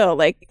 but still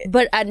like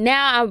But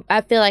now I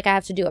feel like I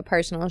have to do a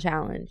personal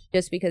challenge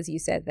just because you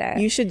said that.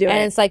 you should do and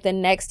it. it's like the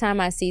next time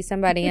I see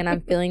somebody and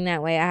I'm feeling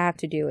that way, I have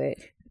to do it.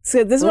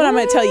 So this is what I'm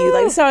going to tell you.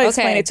 Like this is how I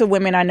explain Okay. it to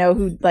women I know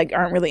who like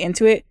aren't really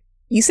into it.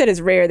 You said it's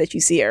rare that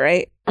you see it,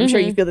 right? I'm sure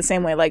you feel the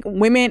same way. Like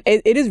women,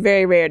 it is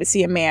very rare to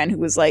see a man who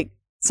was like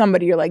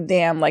somebody you're like,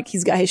 damn, like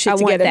he's got his shit I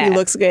want together. He that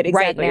looks good.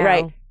 right Exactly, now.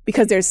 right?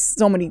 Because there's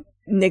so many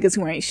niggas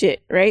who ain't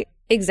shit, right?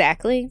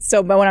 Exactly.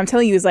 So, but what I'm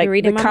telling you is like You're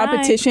the reading my mind.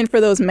 competition for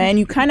those men,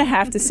 you kind of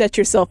have to set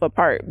yourself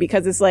apart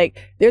because it's like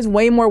there's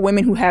way more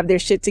women who have their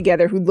shit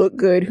together, who look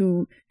good,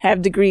 who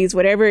have degrees,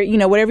 whatever, you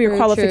know, whatever your Very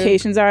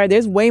qualifications are.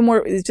 There's way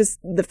more, it's just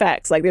the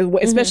facts. Like there's,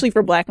 especially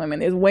for black women,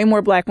 there's way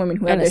more black women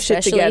who have And their shit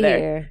especially together.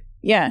 here.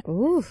 Yeah.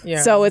 Oof.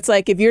 Yeah. So it's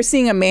like if you're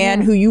seeing a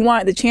man who you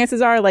want, the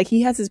chances are like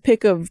he has his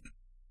pick of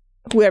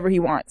whoever he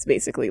wants,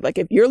 basically. Like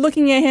if you're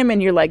looking at him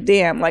and you're like,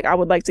 damn, like I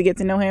would like to get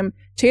to know him,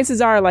 chances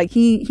are like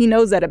he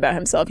knows that about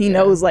himself. He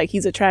knows like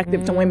he's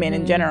attractive to women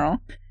in general.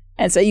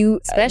 And so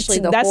Especially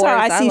the that's how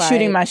whores I see I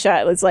shooting like. my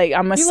shot. It's like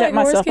I'm gonna You set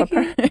like whores, myself Kiki?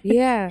 apart.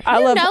 Yeah. I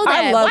You love know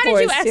that. I love Why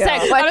did you whores, ask too. that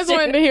question? I just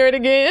wanted to hear it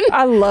again.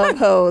 I love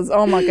hoes.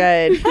 Oh my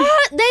god.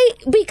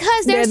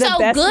 Because they're the so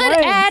best good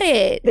ones. at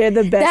it. They're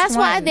the best That's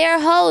why ones. they're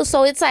hoes.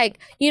 So it's like,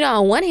 you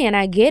know, on one hand,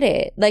 I get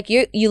it. Like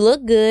you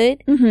look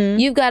good. Mhm.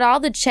 You've got all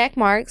the check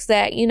marks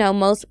that, you know,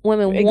 most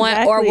women want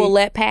or Exactly. will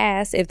let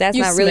pass if that's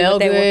You not really smell what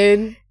they want.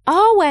 good.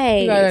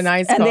 Always. You got a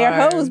nice And car.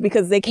 they're hoes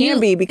because they can You-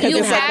 be because you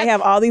it's like have- they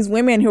have all these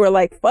women who are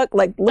like fuck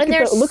like look And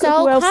at they're look at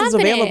so who else is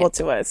confident. available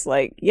to us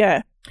like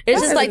yeah.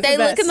 It's just Yes, like it's they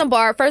the look in best. the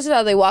bar. First of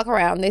all, they walk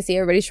around, they see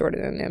everybody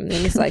shorter than them.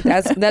 And it's like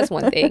that's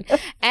one thing.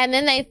 And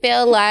then they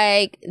feel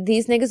like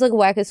these niggas look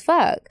whack as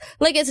fuck.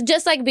 Like it's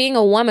just like being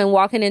a woman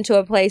walking into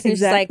a place and it's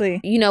just Exactly.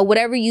 like, you know,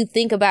 whatever you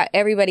think about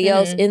everybody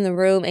else in the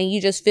room and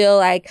you just feel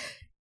like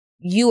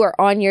you are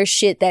on your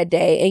shit that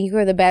day and you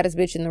are the baddest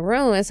bitch in the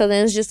room. And so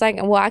then it's just like,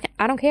 well,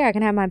 I don't care. I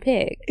can have my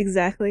pick.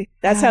 Exactly.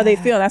 That's how they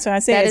feel. That's what I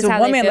say. That As is a how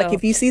they woman, like feel.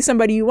 if you see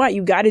somebody you want,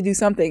 you got to do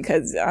something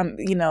because,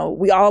 you know,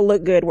 we all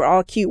look good. We're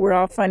all cute. We're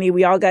all funny.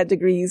 We all got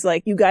degrees.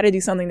 Like you got to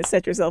do something to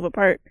set yourself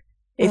apart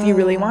if you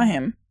really want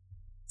him.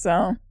 So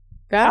I'm a,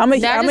 Now I I'm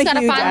just a gotta huge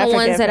find the advocate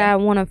ones that for- I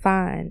want to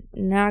find.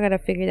 Now I gotta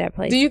figure that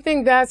place. Do you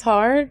think that's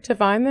hard to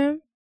find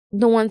them?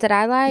 The ones that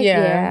I like? Yeah.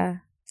 Yeah.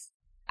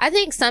 I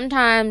think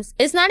sometimes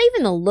it's not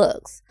even the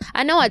looks.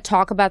 I know I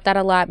talk about that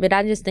a lot, but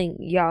I just think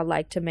y'all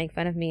like to make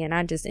fun of me and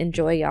I just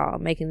enjoy y'all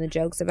making the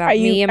jokes about Are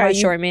you- me and are my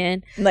you- short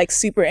men. like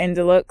super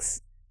into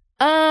looks.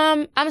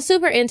 I'm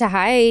super into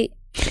height.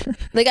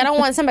 Like I don't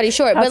want somebody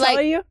short, How but tall like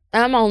are you?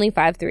 I'm only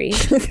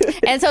 5'3".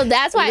 And so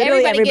that's why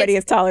Literally everybody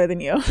is taller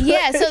than you.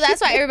 yeah, so that's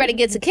why everybody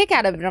gets a kick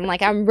out of it. I'm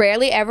like, I'm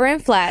rarely ever in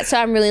flat, so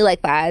I'm really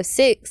like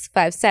 5'6",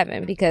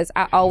 5'7", because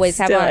I always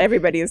have Still, on.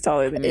 everybody is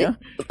taller than you.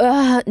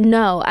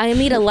 No, I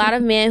meet a lot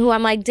of men who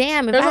I'm like,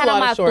 damn, if There's I had a on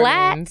lot my of short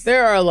men. flats,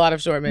 There are a lot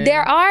of short men.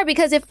 there are,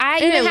 because if I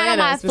In even had on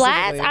Atlanta my flats,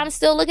 specifically. I'm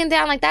still looking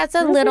down like that's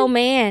a little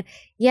man.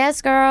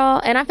 Yes,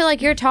 girl, and I feel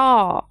like you're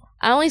tall.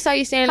 I only saw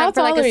you standing How up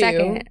for like tall a are you?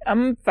 second.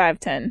 I'm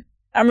 5'10".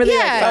 I'm really Yeah,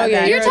 like 5'9". oh,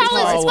 yeah, you're you're tall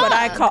as tall.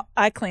 But fuck.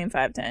 I claim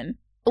 5'10".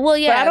 Well,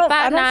 yeah, I don't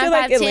 5'9", feel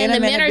like 5'10". Atlanta The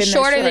men men have are been that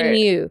shorter than short.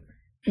 you.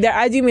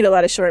 I do meet a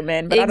lot of short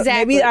men, but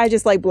Exactly. maybe I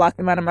just like block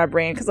them out of my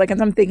brain because like as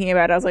I'm thinking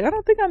about it, I was like, I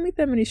don't think I meet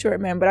that many short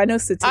men, but I know I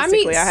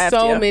statistically meet I have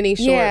so to. many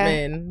short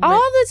men. all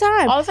the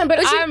time. All the time, but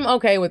But you- I'm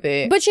okay with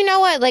it. But you know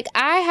what? Like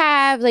I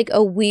have like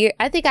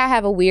I think I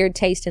have a weird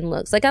taste in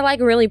looks. Like I like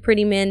really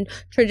pretty men,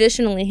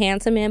 traditionally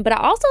handsome men, but I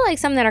also like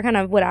some that are kind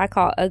of what I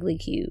call ugly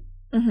cute.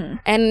 Mm-hmm.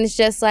 And it's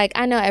just like,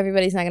 I know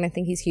everybody's not going to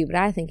think he's cute, but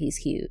I think he's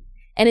cute.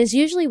 And it's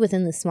usually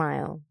within the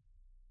smile.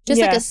 Just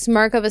like Yeah. a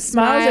smirk of a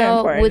Smiles are smile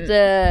important.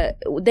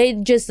 with they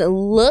just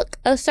look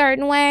a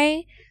certain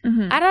way.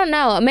 Mm-hmm. I don't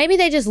know. Maybe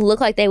they just look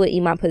like they would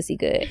eat my pussy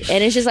good.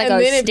 And it's just like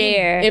and a then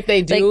stare. if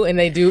they do, and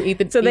they do eat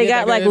the So they eat it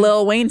got like good.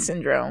 Lil Wayne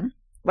syndrome.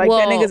 Like Well-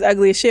 that nigga's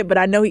ugly as shit, but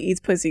I know he eats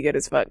pussy good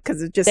as fuck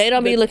because it just They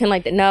don't be looking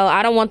like that. No,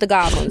 I don't want the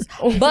goblins.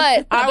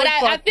 But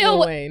I feel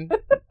Lil Wayne.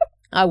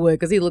 I would,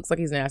 because he looks like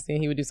he's nasty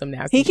and he would do some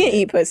nasty He can't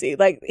shit. eat pussy.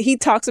 Like he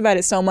talks about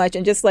it so much,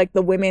 and just like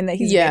the women that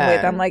he's Yeah. been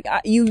with, I'm like,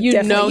 you You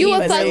definitely know eat you he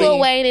would pussy. fuck really- Lil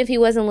Wayne if he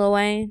wasn't Lil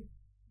Wayne.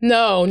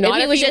 No, If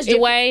not he was just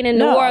Dwayne in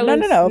New No,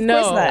 Orleans. no, of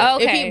No, course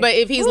not. Okay. But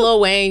if he's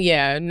Lil Wayne,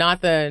 yeah, not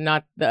the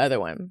other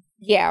one.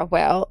 Yeah,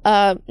 well,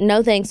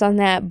 no thanks on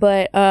that,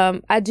 but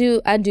I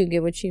do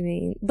get what you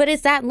mean. But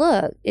it's that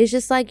look. It's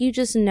just like you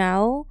just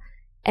know,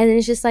 and then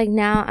it's just like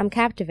now I'm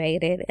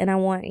captivated and I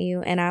want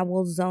you and I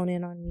will zone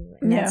in on you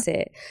and Yeah. that's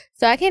it.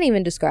 So I can't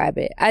even describe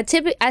it. I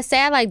say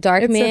I like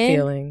dark It's men. a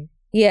feeling.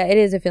 Yeah, it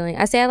is a feeling.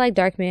 I say I like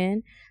dark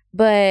men,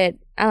 but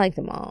I like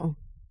them all.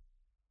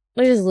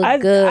 They just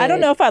look good. I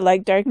don't know if I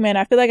like dark men.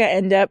 I feel like I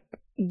end up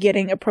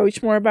getting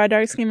approached more by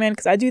dark skinned men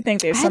because I do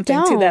think there's I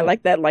something to don't. that,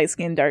 like that light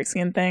skin, dark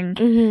skin thing.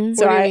 Mm-hmm.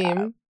 So What do you I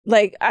mean?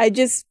 like I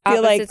just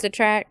feel like Opposites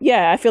attract.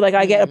 yeah, I feel like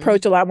I get Mhm.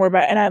 approached a lot more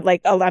by, and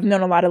I've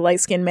known a lot of light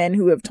skinned men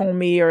who have told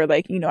me, or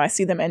like, you know, I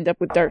see them end up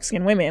with dark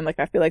skinned women. Like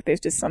I feel like there's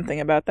just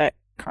something about that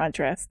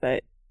contrast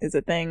that is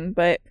a thing,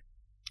 but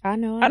I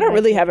know. I don't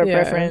really have a Yeah.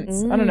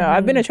 preference. I don't know.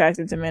 I've been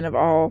attracted to men of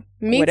all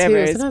Me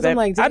whatever. too. Sometimes I'm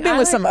like, I've been I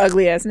with like- some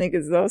ugly ass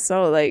niggas though,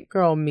 so like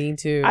Girl, me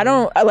too. I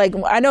know a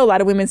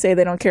lot of women say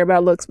they don't care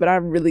about looks, but I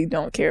really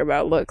don't care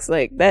about looks.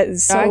 Like that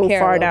is I so care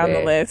a far little down the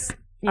bit. list.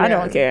 I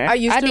don't care. I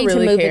used I to need to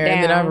really move it care,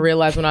 and then I down.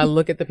 realized when I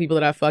look at the people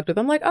that I fucked with,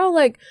 I'm like, oh,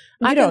 like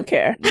I don't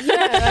care.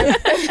 Yeah,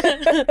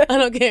 I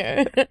don't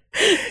care.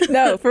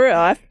 No, for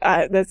real.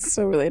 That's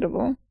so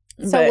relatable.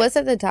 So what's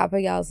at the top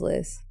of y'all's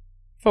list?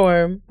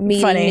 For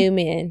Meeting Funny. new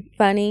men.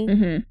 Funny.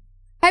 hmm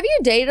Have you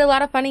dated a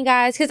lot of funny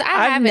guys? Because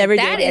I've haven't. never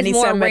That dated any is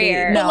more somebody-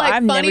 rare. No, but like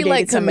I've never funny, dated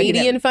like somebody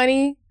comedian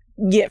funny.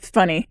 Yeah,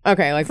 funny.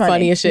 Okay, like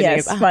funny as shit.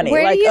 Yes, niggas. funny.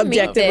 Where do like you meet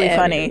objectively them?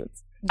 funny.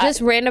 Just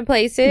random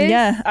places.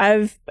 Yeah,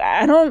 I've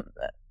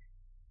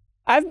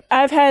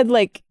had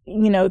like,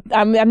 you know,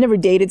 I've never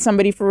dated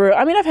somebody for real.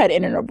 I mean, I've had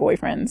internet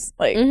boyfriends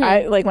like Mhm.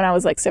 I like when I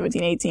was like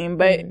 17, 18,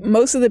 but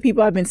most of the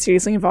people I've been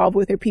seriously involved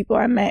with are people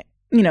I met,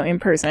 you know, in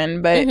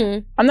person. But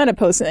Mhm. I'm not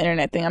opposed to the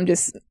internet thing.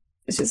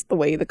 It's just the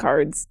way the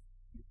cards,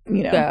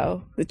 you know,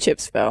 Go. the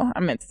chips fell. I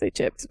meant to say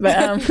chips,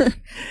 but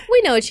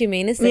We know what you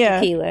mean. It's the Yeah.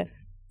 tequila.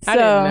 I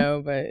didn't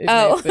know, but it,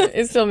 Oh. makes sense.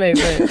 It still made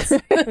sense.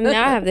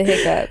 Now I have the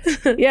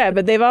hiccups. yeah,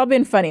 but they've all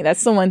been funny.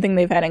 That's the one thing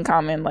they've had in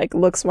common, like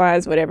looks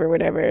wise, whatever.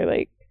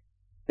 Like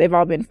they've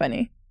all been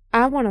funny.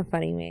 I want a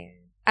funny man.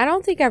 I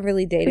don't think I've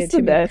really dated It's the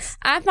too many. best.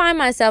 I find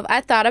myself,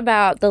 I thought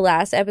about the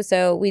last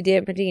episode we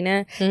did,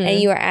 Medina, and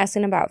you were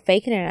asking about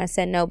faking it, and I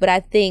said no, but I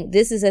think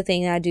this is a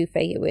thing that I do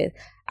fake it with.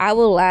 I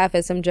will laugh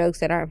at some jokes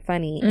that aren't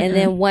funny, and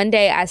then one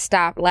day I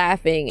stopped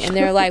laughing, and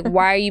they're like,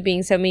 why are you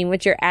being so mean?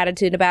 What's your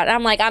attitude about it?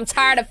 I'm like, I'm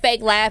tired of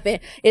fake laughing.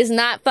 It's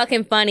not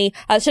fucking funny.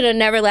 I should have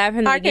never laughed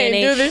from the I can't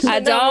beginning. do this shit I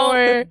no don't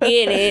more.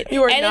 get it.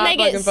 You are and then not they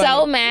get fucking so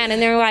funny. mad,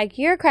 and they're like,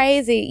 you're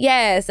crazy.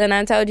 Yes, and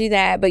I told you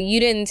that, but you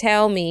didn't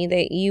tell me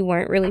that you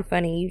weren't really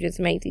funny. You just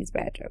make these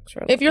bad jokes. For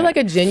a If you're long like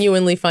a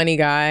genuinely funny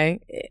guy,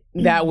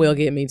 that will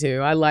get me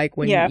too. I like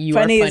when Yeah, you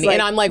are funny is funny, like-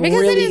 and I'm like Because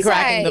it really is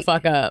cracking like- the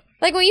fuck up.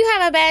 Like when you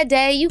have a bad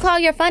day, you call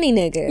your funny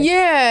nigga.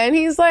 Yeah, and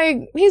he's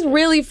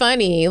really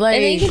funny. Like,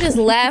 And then you can just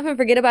laugh and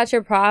forget about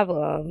your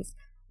problems.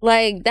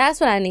 Like, that's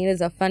what I need is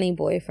a funny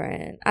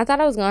boyfriend. I thought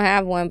I was going to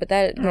have one, but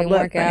that I didn't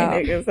love work funny out.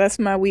 niggas. That's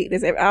my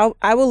weakness.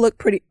 I will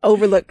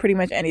overlook pretty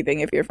much anything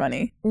if you're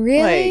funny.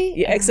 Really? Like,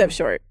 yeah, except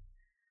short.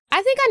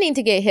 I think I need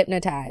to get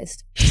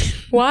hypnotized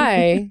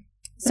why?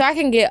 so I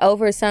can get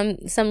over some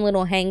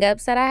little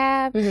hang-ups that I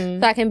have. Mhm.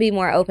 So I can be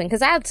more open.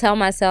 Because I tell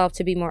myself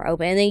to be more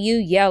open. And then you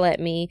yell at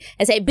me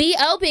and say, be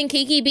open,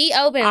 Kiki, be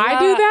open. I Blah.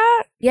 do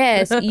that.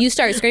 Yes, you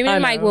start screaming I at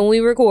the mic know. when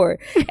we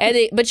record.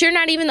 But you're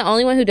not even the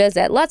only one who does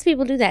that. Lots of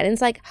people do that. And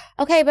it's like,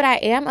 okay, but I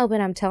am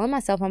open. I'm telling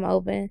myself I'm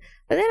open.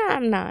 But then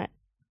I'm not.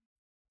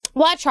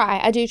 Well,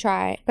 I do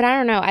try. But I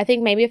don't know. I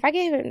think maybe if I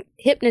get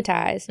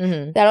hypnotized,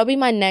 Mhm. that'll be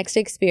my next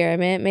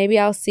experiment. Maybe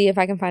I'll see if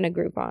I can find a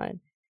Groupon.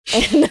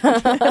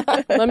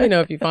 Let me know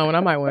if you find one. I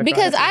might want to.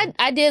 Because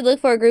I did look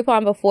for a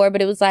Groupon before,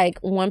 but it was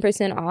like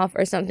 1% off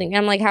or something.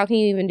 I'm like, how can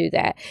you even do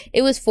that?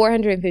 It was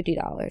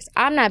 $450.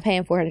 I'm not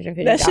paying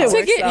 $450. That shit To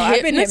works. get So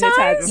I've been hypnotized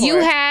hypnotized? before. You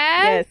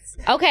have? Yes.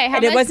 Okay, how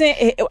And much? it wasn't.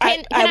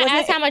 Can I wasn't,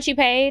 ask how much you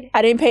paid?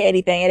 I didn't pay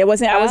anything, and it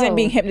wasn't. I wasn't Oh.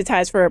 being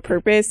hypnotized for a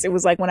purpose. It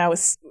was like when I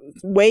was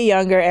way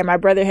younger, and my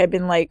brother had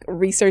been like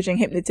researching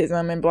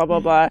hypnotism and blah blah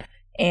blah.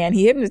 and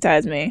he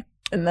hypnotized me.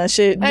 And that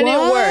shit. And it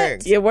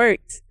worked. It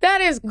worked.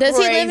 That is Does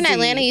crazy. he live in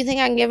Atlanta? You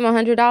think I can give him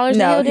 $100 and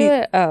No, he'll do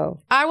it? Oh.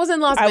 I was in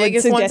Las I would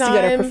Vegas one suggest time. you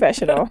go to a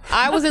professional.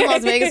 I was in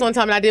Las Vegas one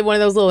time and I did one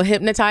of those little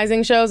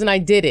hypnotizing shows and I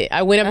did it.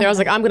 I went up there. I was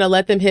like, I'm going to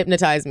let them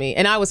hypnotize me.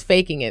 And I was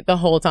faking it the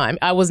whole time.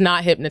 I was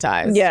not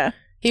hypnotized. Yeah.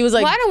 He was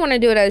like, Well, I don't want to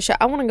do it at a show.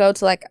 I want to go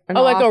to like an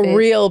like office. a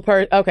real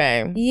person.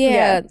 Okay.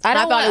 Yeah. I I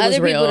don't thought want it was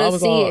other real. people I to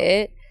was see all-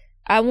 it.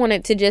 I want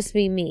it to just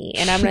be me.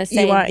 And I'm going to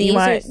say, You want these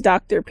are...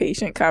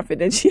 doctor-patient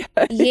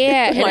confidentiality.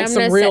 Yeah. And Like I'm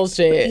some gonna real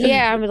say, shit.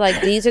 Yeah. I'm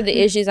like, these are the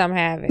issues I'm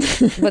having.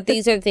 But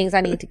these are the things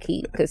I need to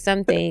keep. Because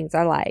some things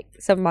I like.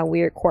 Some of my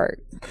weird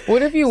quirks.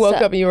 What if you woke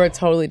So- up and you were a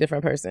totally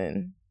different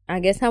person?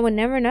 I guess I would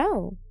never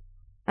know.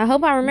 I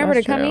hope I remember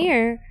That's to come true.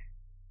 here.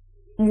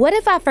 What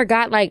if I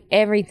forgot like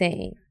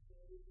everything?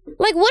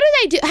 Like, what do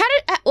they do?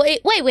 How did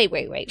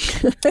wait?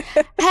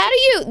 How do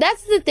you?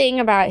 That's the thing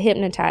about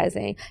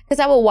hypnotizing, because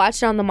I would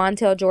watch it on the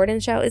Montel Jordan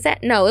show. Is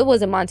that no? It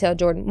wasn't Montel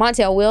Jordan.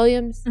 Montel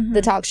Williams,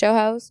 the talk show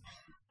host.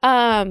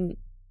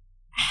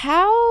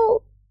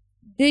 How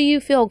do you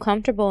feel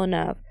comfortable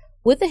enough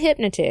with a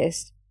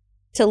hypnotist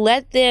to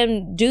let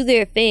them do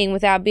their thing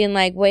without being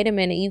like, wait a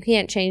minute, you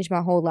can't change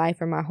my whole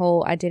life or my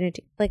whole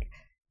identity? Like,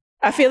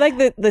 I feel like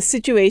the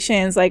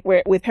situations like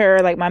where with her,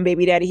 like my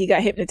baby daddy, he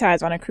got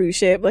hypnotized on a cruise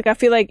ship. Like I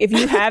feel like if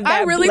you have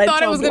that, I really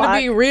thought it was going to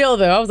be real,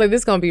 though. I was like,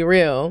 this is going to be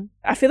real.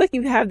 I feel like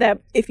you have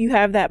that. If you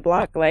have that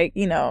block, like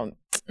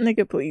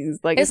nigga, please,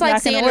 like it's like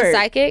not gonna seeing work. a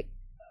psychic.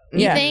 You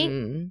Yeah.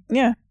 think?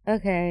 Yeah,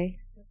 Okay.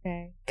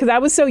 because I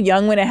was so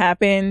young when it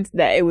happened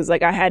that it was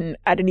like I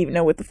didn't even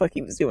know what the fuck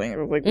he was doing. I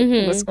was like,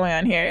 Mhm. what's going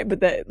on here?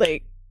 But that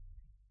like.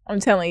 I'm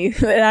telling you,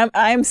 and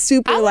I'm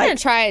super I want like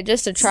to try it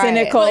just to try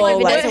cynical, it. Like, if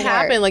it what doesn't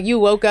happened? work. Like, you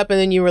woke up and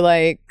then you were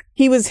like,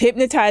 he was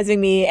hypnotizing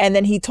me, and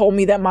then he told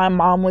me that my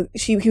mom was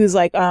he was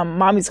like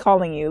mommy's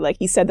calling you. Like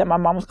he said that my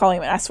mom was calling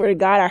him, and I swear to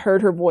God I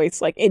heard her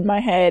voice like in my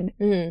head,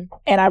 and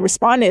I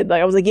responded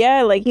like I was like,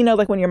 yeah, like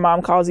like when your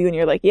mom calls you and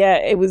you're like, yeah,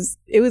 it was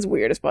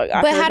weird as fuck.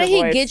 I But heard how her did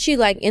he voice. get you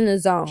like in the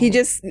zone? He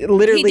just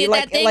literally He did that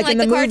like thing like like in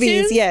the the movies,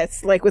 cartoons?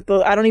 yes, like with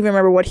the I don't even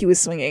remember what he was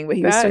swinging, but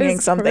he was That swinging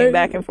is something crazy.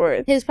 back and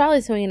forth. He was probably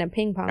swinging a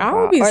ping pong I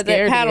ball would be or scared the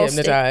to be paddle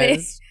stick.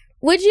 hypnotized.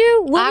 Would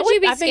you? What would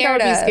you be I think I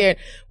scared would be of? scared.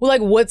 Well, like,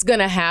 what's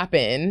going to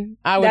happen?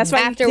 I would. That's why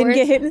you afterwards? didn't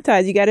get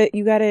hypnotized. You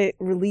gotta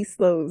release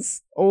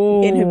those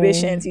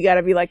inhibitions. You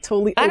gotta be like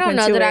totally. I don't open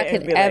know to that it I and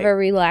could be like- ever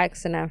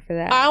relax enough for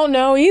that. I don't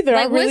know either.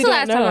 Like, I really when's the don't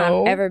last know.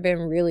 time I've ever been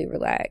really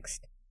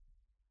relaxed?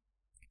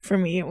 For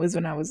me, it was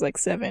when I was like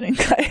 7 and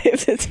got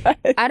hypnotized.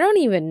 I don't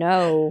even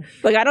know.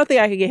 Like, I don't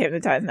think I could get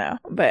hypnotized now,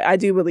 but I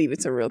do believe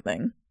it's a real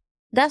thing.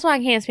 That's why I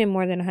can't spend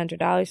more than $100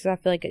 because I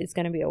feel like it's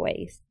going to be a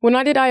waste. When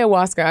I did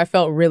ayahuasca, I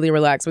felt really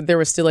relaxed, but there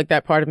was still like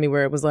that part of me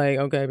where it was like,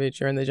 okay, bitch,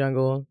 you're in the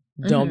jungle.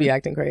 Don't be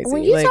acting crazy.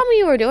 When you Like, told me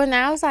you were doing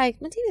that, I was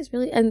like, Matina's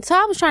really... And so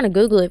I was trying to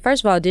Google it.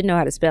 First of all, I didn't know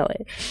how to spell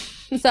it.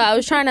 So I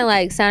was trying to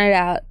like sound it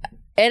out.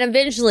 And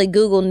eventually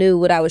Google knew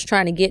what I was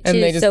trying to get to.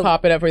 and they just so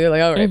pop it up where they're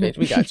like, all right, bitch,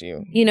 we got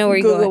you. you know where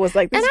you're Google going. was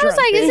like, this And I was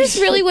drunk like, is bitch.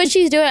 this really what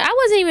she's doing? I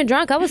wasn't even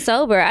drunk. I was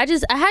sober. How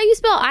you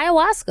spell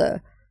ayahuasca?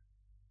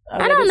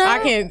 I don't know.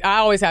 I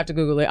always have to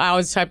Google it. I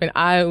always type in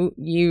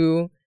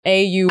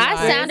I-U-A-U. I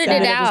sounded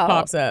it It just out.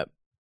 pops up.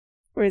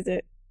 Where is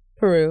it?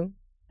 Peru.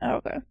 Oh,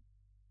 okay.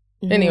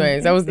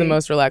 Anyways, that was the see.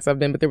 most relaxed I've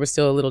been, but there was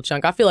still a little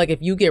chunk. I feel like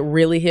if you get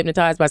really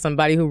hypnotized by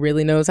somebody who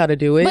really knows how to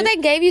do it, But they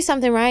gave you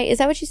something, right? Is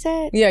that what you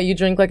said? yeah, you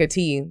drink like a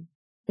tea,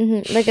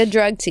 Like a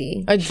drug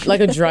tea.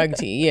 like a drug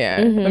tea. Yeah,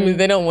 Mhm. I mean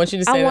they don't want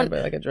you to I say want- that,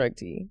 but like a drug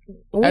tea.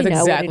 We That's know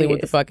exactly what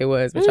what the is. fuck it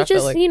was. Which I It's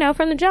felt just, like,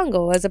 from the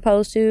jungle as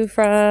opposed to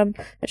from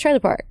a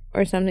trailer park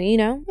or something,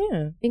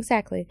 yeah.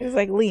 Exactly. It was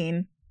like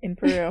lean in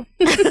Peru.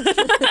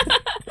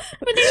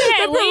 But you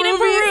had lean in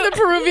Peru. The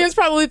Peruvians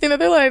probably think that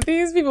they're like,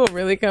 these people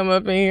really come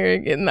up in here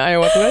and get in the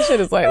ayahuasca. That shit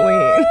is like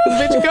lean.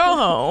 Bitch, go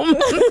home.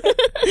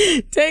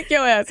 Take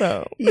your ass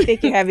home. You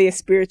think you're having a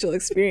spiritual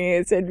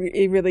experience, and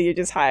really you're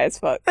just high as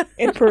fuck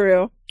in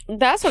Peru.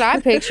 That's what I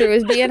picture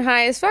as being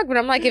high as fuck. But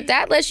I'm like, if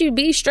that lets you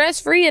be stress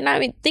free and not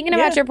be thinking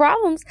about Yeah. your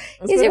problems,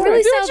 That's is what it I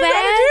really Do so what you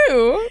bad? gotta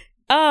do.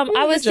 I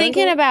in was the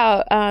thinking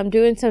jungle. about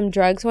doing some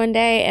drugs one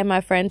day, and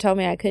my friend told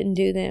me I couldn't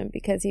do them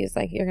because he was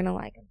like, "You're gonna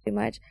like them too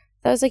much."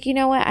 So I was like, "You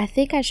know what? I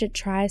think I should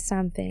try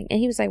something." And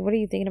he was like, "What are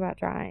you thinking about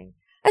trying?"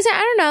 I said,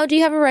 "I don't know. Do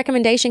you have a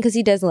recommendation?" Because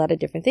he does a lot of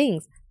different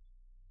things.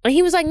 And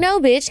he was like, "No,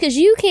 bitch, because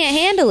you can't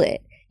handle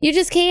it. You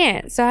just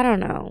can't." So I don't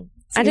know.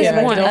 I just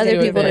Yeah, want don't other do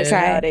it people to then. try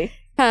it. Personality.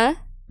 Huh?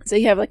 So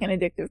you have like an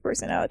addictive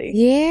personality.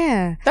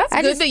 Yeah. That's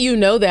I good just- that you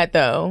know that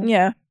though.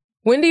 Yeah.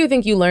 When do you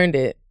think you learned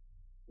it?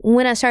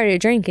 When I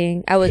started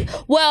drinking, honestly,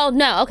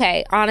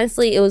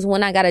 it was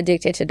when I got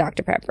addicted to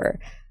Dr. Pepper.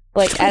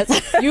 Like, as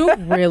You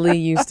really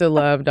used to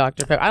love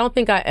Dr. Pepper. I don't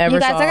think I ever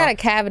you guys, saw. I got a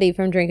cavity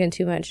from drinking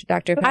too much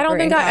Dr. Pepper. I don't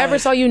think in I ever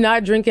college. saw you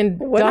not drinking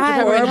What Dr. a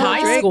Pepper in horrible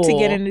high drink school. to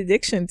get an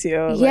addiction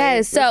to. Like,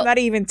 Yes, so- it's not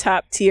even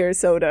top tier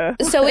soda.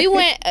 So we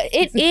went.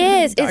 It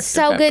is. Dr. It's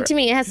so Pepper. good to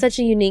me. It has such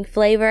a unique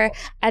flavor.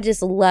 I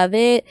just love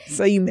it.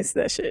 So you miss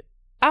that shit.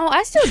 Oh,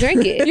 I still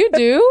drink it. You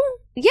do?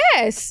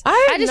 Yes.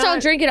 I just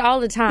don't drink it all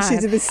the time.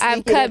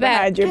 I've cut back.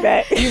 Behind your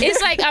back.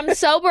 It's like I'm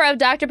sober of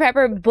Dr.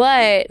 Pepper,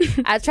 but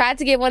I tried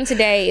to get one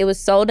today. It was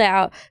sold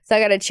out. So I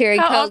got a cherry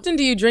Coke. How often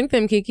do you drink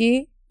them,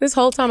 Kiki? This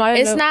whole time I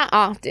didn't know. It's not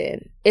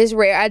often. It's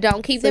rare. I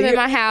don't keep them in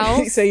my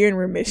house. So you're in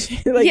remission.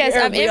 Like, yes,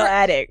 you're I'm a real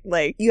addict.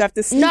 Like, you have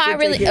to. No, I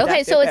really.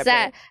 Okay, so Dr. it's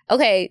that.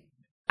 Okay,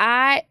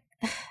 I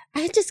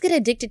just get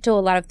addicted to a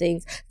lot of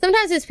things.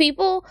 Sometimes it's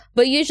people,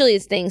 but usually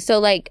it's things. So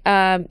like,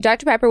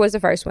 Dr. Pepper was the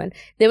first one.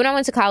 Then when I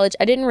went to college,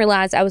 I didn't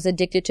realize I was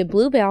addicted to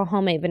Bluebell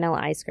homemade vanilla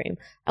ice cream.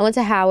 I went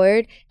to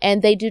Howard,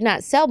 and they do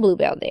not sell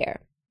Bluebell there.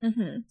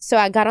 Mm-hmm. So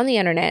I got on the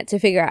internet to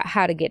figure out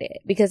how to get it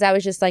because I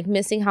was just like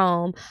missing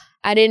home.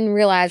 I didn't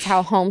realize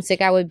how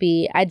homesick I would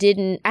be. I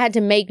had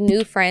to make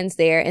new friends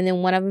there, and then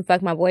one of them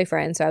fucked my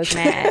boyfriend, so I was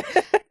mad.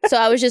 So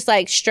I was just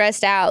like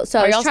stressed out. So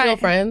Are y'all still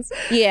friends?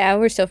 Yeah,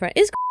 we're still friends.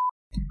 It's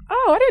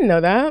Oh, I didn't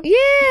know that.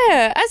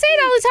 yeah, I say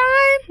it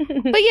all the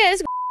time. But yeah,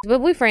 it's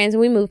but we're friends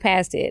and we moved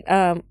past it.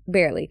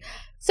 Barely.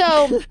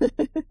 So,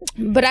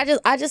 but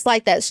I just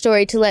like that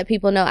story to let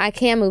people know I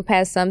can move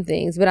past some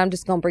things, but I'm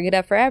just gonna bring it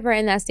up forever,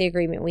 and that's the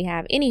agreement we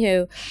have.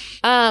 Anywho,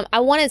 I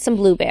wanted some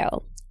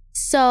Bluebell.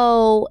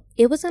 So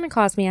it was going to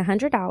cost me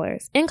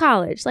 $100 in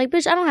college. Like,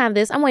 bitch, I don't have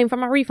this. I'm waiting for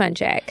my refund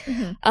check.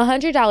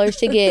 $100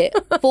 to get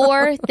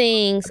 4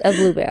 things of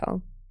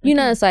Bluebell. You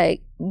know, it's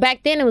like,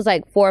 back then it was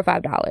like $4 or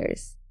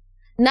 $5.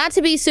 Not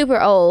to be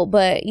super old,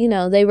 but, you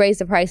know, they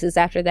raised the prices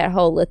after that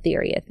whole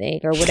Litheria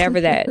thing or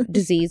whatever that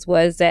disease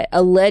was that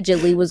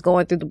allegedly was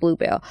going through the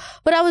Bluebell.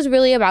 But I was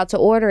really about to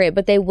order it,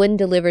 but they wouldn't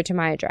deliver to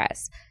my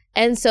address.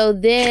 And so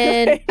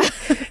then...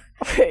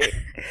 Wait.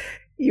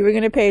 You were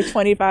going to pay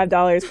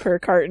 $25 per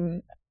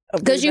carton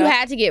of because you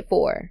had to get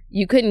 4.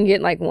 You couldn't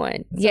get like 1.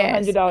 So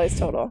yes. $100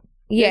 total.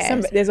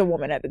 Yes. There's a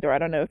woman at the door. I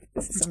don't know if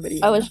this is somebody.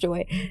 Oh, it's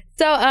Joy.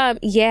 So,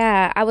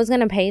 yeah, I was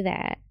going to pay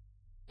that.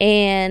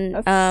 And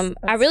that's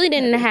I really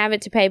didn't have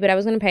it to pay, but I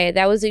was going to pay it.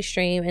 That was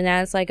extreme, and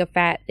that's like a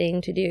fat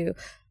thing to do.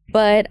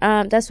 But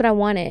that's what I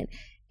wanted.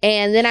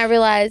 And then I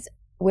realized,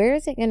 where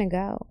is it going to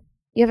go?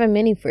 You have a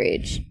mini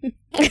fridge.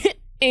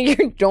 In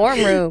your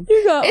dorm room.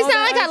 It's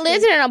not like I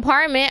lived in an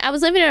apartment. I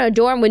was living in a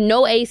dorm with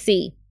no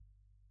AC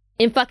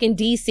in fucking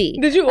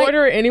DC. Did you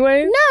order it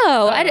anyway?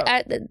 No.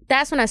 I,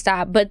 that's when I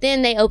stopped. But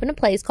then they opened a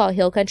place called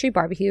Hill Country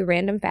Barbecue,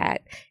 random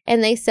fact.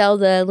 And they sell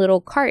the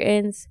little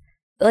cartons,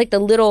 like the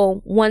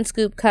little 1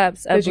 scoop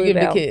cups of Bluebell. That you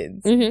give the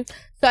kids. Mm-hmm.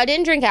 So I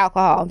didn't drink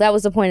alcohol. That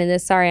was the point of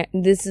this. Sorry,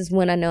 this is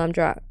when I know I'm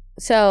drunk.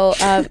 So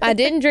I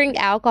didn't drink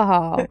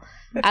alcohol.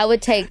 I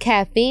would take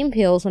caffeine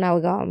pills when I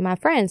would go out with my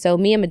friends. So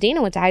me and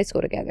Medina went to high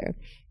school together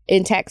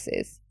in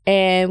Texas.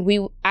 And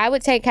I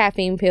would take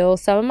caffeine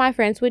pills. Some of my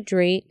friends would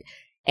drink.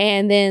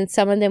 And then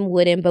some of them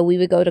wouldn't. But we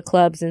would go to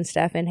clubs and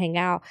stuff and hang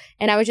out.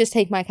 And I would just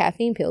take my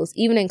caffeine pills.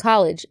 Even in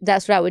college,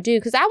 that's what I would do.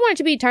 Because I wanted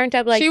to be turned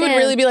up like she them. would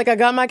really be like, I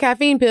got my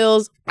caffeine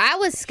pills. I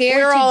was scared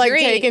We're to all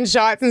drink. like taking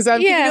shots and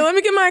stuff. Yeah. Let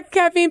me get my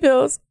caffeine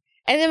pills.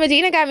 And then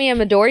Medina got me a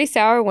Midori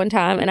sour one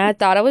time, and I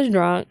thought I was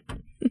drunk.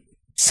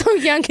 So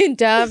young and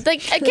dumb.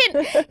 Like, can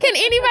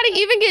anybody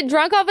even get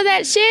drunk off of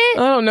that shit? I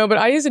don't know, but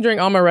I used to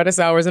drink Amaretto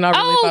sours, and I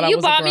really thought I was you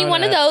bought me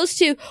one of those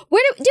too.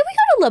 Where did we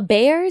go to La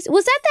Bear's?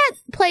 Was that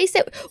place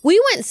that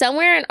we went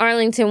somewhere in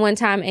Arlington one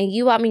time, and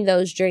you bought me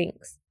those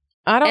drinks?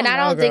 I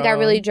don't think I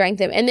really drank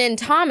them. And then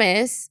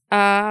Thomas,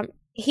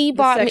 he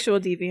bought sexual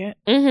deviant.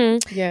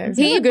 Mm-hmm. Yes,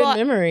 he a good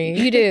memory.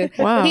 You do.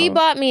 Wow. He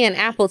bought me an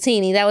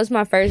Appletini. That was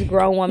my first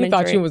grown woman. He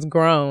thought drink. you was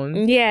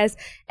grown. Yes,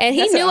 and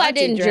he knew I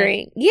didn't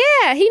drink.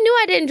 Yeah, he knew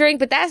I didn't drink,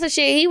 but that's the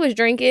shit he was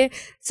drinking.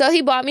 So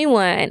he bought me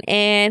one,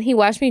 and he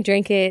watched me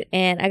drink it,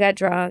 and I got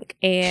drunk,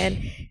 and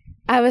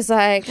I was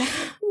like,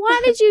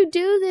 "Why did you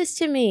do this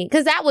to me?"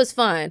 Because that was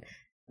fun.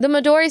 The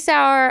Midori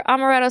sour,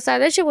 Amaretto sour,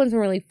 that shit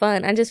wasn't really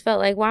fun. I just felt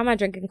like, why am I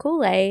drinking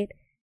Kool-Aid?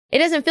 It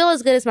doesn't feel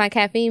as good as my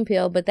caffeine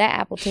pill, but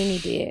that Appletini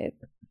did.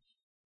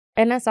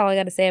 And that's all I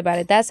got to say about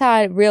it. That's how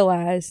I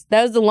realized.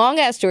 That was the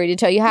long-ass story to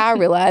tell you how I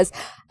realized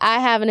I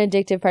have an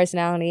addictive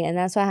personality, and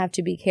that's why I have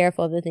to be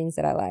careful of the things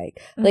that I like.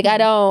 Mm-hmm. Like,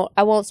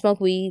 I won't smoke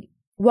weed.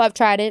 Well, I've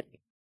tried it.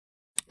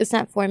 It's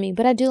not for me,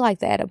 but I do like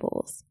the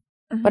edibles.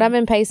 Mm-hmm. But I've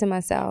been pacing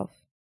myself.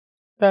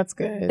 That's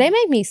good. They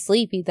make me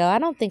sleepy, though. I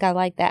don't think I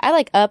like that. I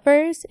like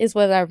uppers, is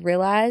what I've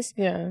realized.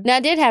 Yeah. Now, I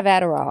did have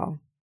Adderall.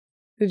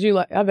 Did you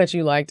like? I bet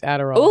you liked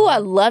Adderall. Oh, I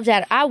loved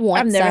Adderall. I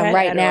want some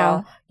right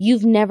now.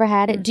 You've never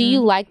had it? Mm-hmm. Do you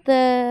like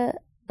the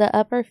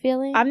upper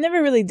feeling? I've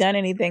never really done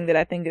anything that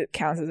I think it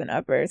counts as an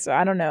upper, so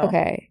I don't know.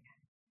 Okay.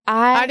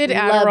 I did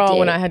Adderall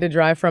when I had to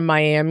drive from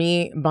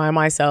Miami by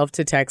myself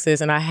to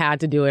Texas, and I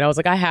had to do it. I was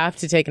like, I have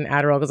to take an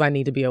Adderall because I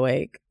need to be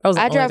awake.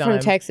 I drove from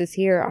Texas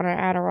here on an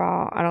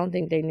Adderall. I don't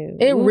think they knew.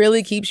 It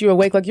really keeps you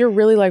awake. Like, you're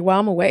really like, wow,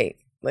 I'm awake.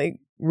 Like,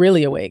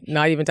 really awake.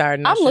 Not even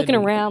tired. I'm looking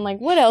around like,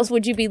 what else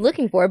would you be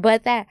looking for?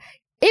 But that...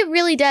 It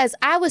really does.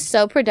 I was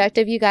so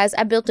productive, you guys.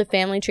 I built a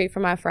family tree for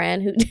my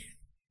friend who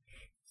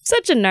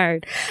Such a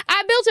nerd.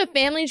 I built a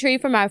family tree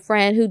for my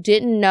friend who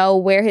didn't know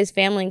where his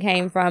family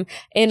came from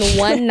in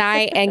one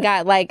night and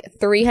got like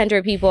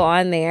 300 people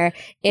on there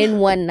in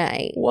one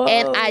night. Whoa.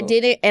 And I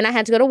didn't, and I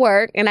had to go to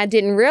work and I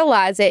didn't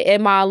realize it.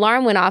 And my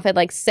alarm went off at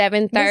like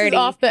 7:30. This is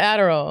off the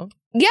Adderall.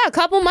 Yeah, a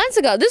couple months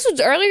ago. This was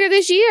earlier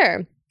this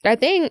year, I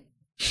think.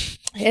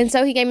 And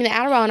so he gave me the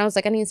Adderall and I was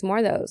like, I need some more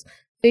of those.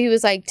 So he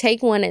was like,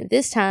 take one at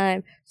this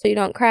time so you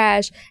don't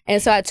crash.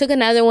 And so I took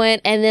another one.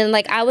 And then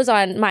like I was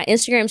on my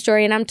Instagram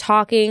story and I'm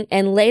talking.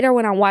 And later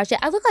when I watched it,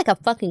 I look like a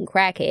fucking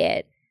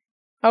crackhead.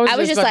 I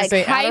was just about like, to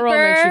say, hyper.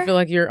 Adderall makes you feel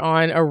like you're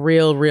on a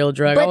real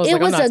drug. But I was it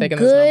like, was I'm not a taking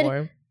this good no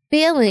more.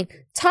 feeling.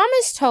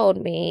 Thomas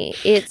told me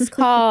it's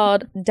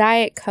called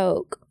Diet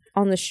Coke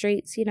on the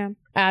streets, you know?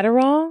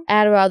 Adderall?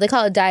 Adderall. They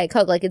call it Diet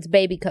Coke, like it's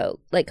baby Coke,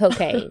 like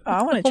cocaine.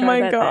 I want to try Oh my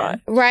that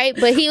God. then. Right?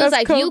 But he was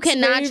That's like, you Coke's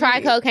cannot try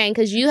baby. cocaine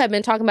because you have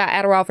been talking about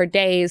Adderall for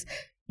days.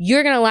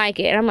 You're going to like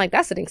it. And I'm like,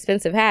 that's an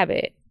expensive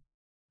habit.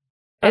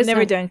 I've It's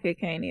never not- done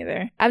cocaine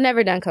either. I've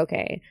never done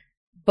cocaine.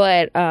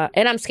 But,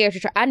 and I'm scared to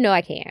try. I know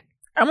I can't.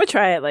 I'm gonna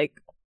try it like,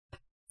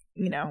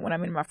 you know, when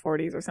I'm in my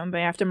 40s or something,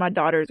 after my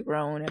daughter's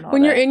grown and all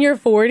When that. you're in your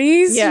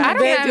 40s? Yeah, I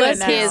don't can't have do it much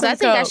now. kids. I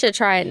think I should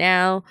try it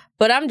now.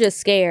 But I'm just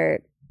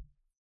scared.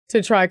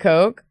 To try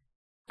Coke?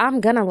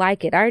 I'm going to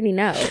like it. I already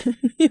know.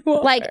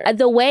 Like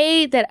the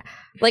way that,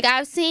 like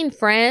I've seen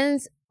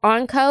friends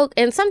on Coke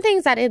and some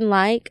things I didn't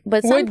like.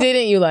 But some, What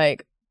didn't you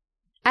like?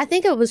 I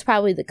think it was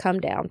probably the come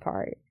down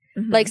part.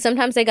 Mhm. Like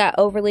sometimes they got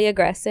overly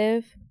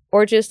aggressive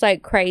or just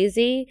like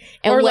crazy.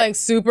 And Or what- like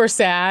super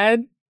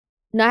sad?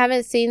 no, I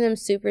haven't seen them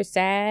super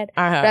sad,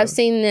 I have. but I've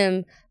seen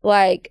them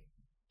like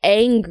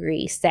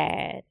angry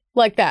sad.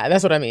 Like that.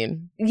 That's what I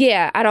mean.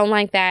 Yeah, I don't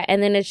like that.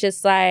 And then it's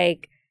just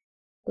like,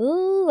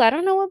 ooh, I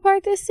don't know what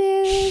part this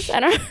is. I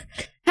don't.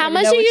 How Never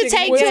much know do what you you're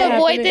take gonna to get.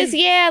 avoid this?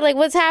 Yeah, like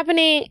what's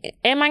happening?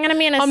 Am I gonna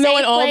be in a I'm safe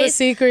knowing all the place?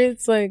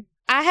 secrets. Like,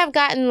 I have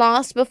gotten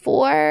lost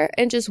before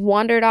and just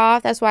wandered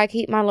off. That's why I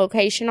keep my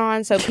location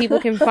on so people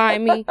can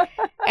find me.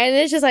 And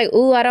it's just like,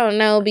 ooh, I don't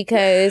know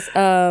because what's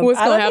I going don't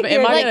to happen? think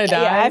Am I you're going to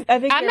die? Yeah, I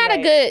think I'm you're not a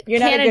right. good You're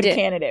not a candidate. good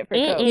candidate for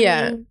Coke. Mm-mm.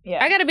 Yeah.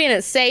 Yeah. I gotta be in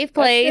a safe That's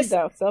good, place.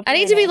 though. I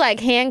need to be like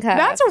handcuffed.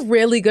 That's a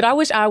really good. I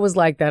wish I was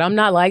like that. I'm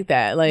not like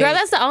that. Like, Girl,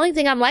 that's the only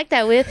thing I'm like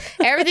that with.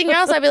 Everything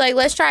else, I'd be like,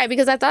 let's try it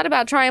because I thought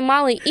about trying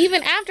Molly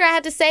even after I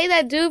had to say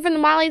that dude from the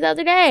Molly the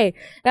other day.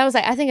 And I was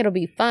like, I think it'll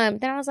be fun.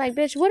 But then I was like,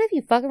 bitch, what if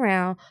you fuck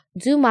around,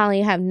 do Molly,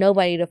 and have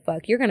nobody to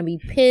fuck? You're gonna be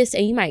pissed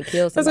and you might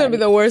kill that's somebody. going to be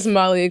the worst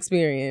Molly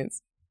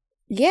experience.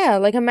 Yeah,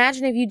 like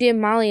imagine if you did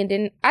Molly and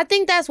didn't. I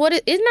think that's what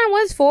it isn't that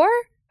what it's for?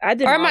 I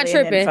did Or am I Molly and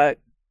didn't tripping? fuck.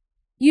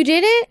 You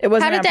did it? It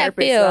wasn't How did on that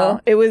purpose, feel? though.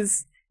 It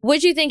was.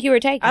 What'd you think you were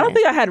taking? I don't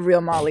think I had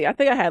real Molly. I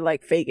think I had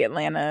like fake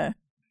Atlanta.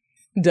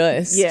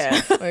 Dust.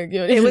 Yeah. Like, you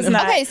don't It even was know.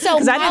 not- Okay, so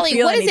 'cause I didn't Molly,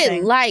 feel what is it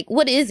anything. like?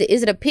 What is it?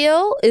 Is it a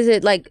pill? Is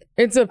it like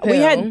It's a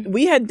pill.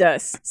 We had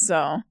dust,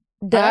 so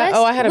dust?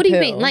 I had a what do you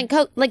pill. mean? Like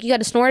coke? Like you got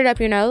to snort it up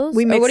your nose?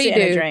 we Or mixed what do you it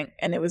in do? a drink,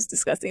 and it was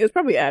disgusting. It was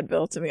probably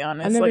Advil, to be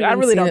honest. never Like I even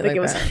really seen don't it think like it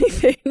was that.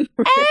 anything.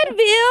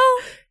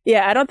 Advil.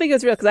 Yeah, I don't think it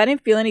was real because I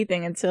didn't feel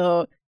anything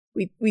until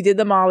we did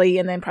the Molly,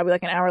 and then probably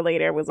like an hour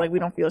later it was like we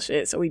don't feel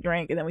shit, so we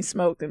drank and then we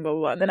smoked and blah blah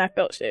blah. And then I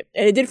felt shit,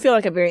 and it did feel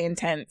like a very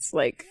intense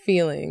like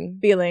feeling.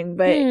 feeling,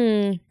 but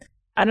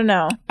I don't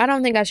know. I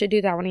don't think I should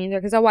do that one either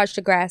because I watched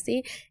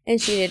Degrassi and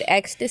she did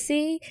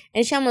ecstasy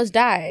and she almost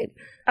died.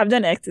 I've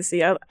done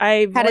ecstasy. I've How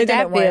only did done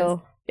that it once.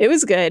 feel? It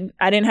was good.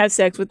 I didn't have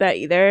sex with that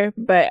either,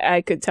 but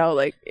I could tell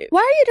like Why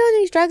are you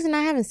doing these drugs and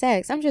not having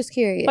sex? I'm just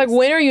curious. Like,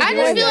 when are you I doing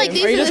just feel like them?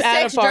 these Or you are the just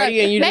at sex a party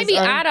drugs. and you Maybe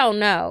just, I don't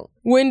know.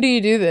 When do you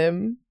do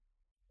them?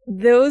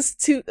 those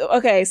two.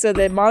 Okay, so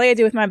the Molly I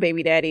did with my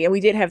baby daddy, and we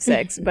did have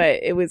sex,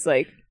 but it was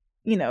like,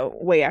 you know,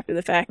 way after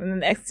the fact. And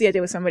then the ecstasy I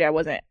did with somebody I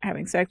wasn't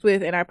having sex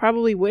with, and I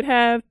probably would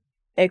have,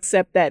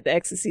 except that the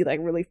ecstasy like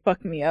really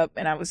fucked me up,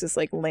 and I was just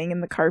like laying in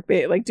the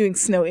carpet, like doing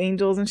snow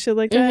angels and shit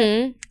like that.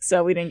 Mm-hmm.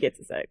 So we didn't get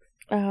to sex.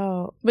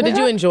 Oh, But did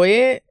you enjoy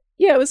it?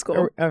 Yeah, it was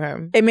cool. Okay.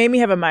 It made me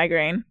have a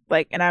migraine,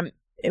 like, and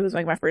it was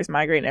like my first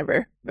migraine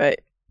ever, but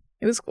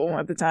it was cool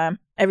at the time.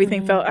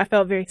 Everything I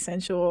felt very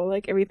sensual.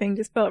 Like everything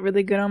just felt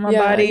really good on my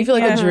body. You feel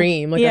like Yeah. a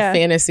dream, like Yeah. a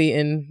fantasy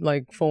in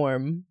like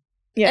form.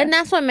 Yeah. And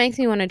that's what makes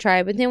me want to try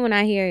it. But then when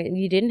I hear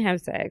you didn't have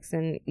sex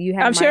and you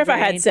have I'm sure if I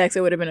migraine- had sex,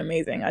 it would have been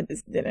amazing. I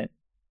just didn't.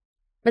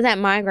 But that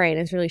migraine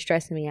is really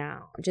stressing me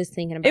out. Just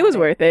thinking about it. It was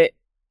worth it.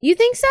 You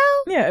think so?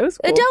 Yeah, it was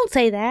cool. Don't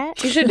say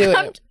that. You should do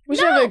I'm- it. We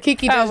should have a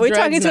Kiki Oh, does we're drugs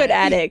talking to an night.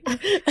 addict.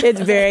 It's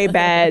very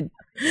bad.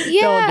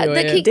 Yeah, Don't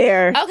do the it.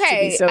 Dare. to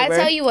Okay, be sober. I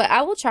tell you what,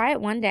 I will try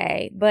it one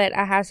day, but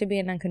I have to be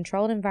in a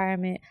controlled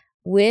environment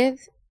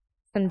with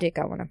some dick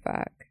I want to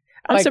fuck.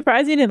 I'm like-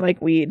 surprised you didn't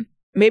like weed.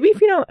 Maybe if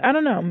you don't, I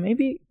don't know.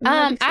 Maybe.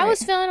 I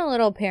was feeling a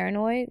little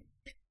paranoid.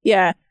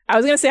 Yeah, I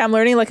was gonna say I'm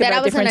learning like That I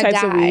about was different gonna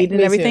types of die. weed and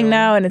Me everything too.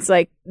 now, and it's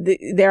like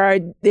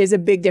there's a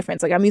big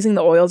difference. Like I'm using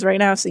the oils right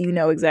now, so you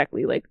know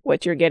exactly like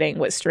what you're getting,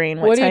 what strain,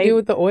 what What do type. you do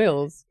with the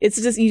oils?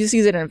 It's just you just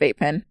use it in a vape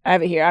pen. I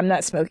have it here. I'm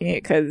not smoking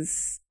it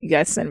because you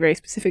guys sent very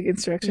specific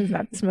instructions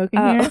not to smoke in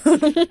here.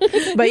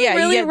 But yeah,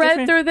 really you get read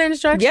different- through the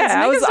instructions.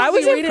 Yeah, I was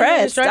reading the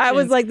impressed. I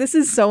was instructions. like, this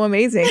is so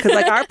amazing because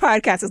like our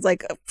podcast is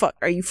like, fuck,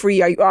 are you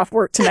free? Are you off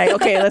work tonight?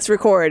 Okay, let's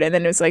record. And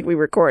then it's like we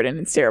record and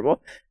it's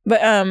terrible.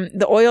 But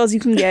the oils you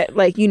can get,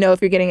 like, you know,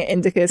 if you're getting an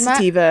indica,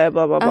 sativa,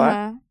 blah blah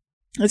blah.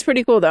 It's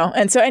pretty cool though.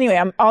 And so anyway,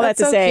 all That's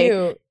that to so say.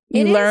 cute.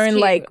 You It is learn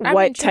cute. like I'm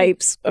what intrigued.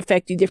 types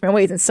affect you different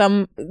ways, and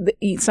some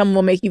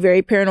will make you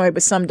very paranoid,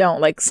 but some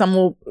don't. Like some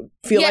will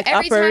feel like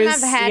every uppers. time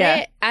I've had yeah.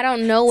 it, I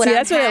don't know what See, I'm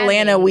that's what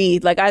Atlanta having.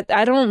 weed. Like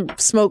I don't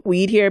smoke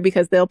weed here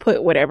because they'll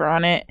put whatever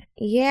on it.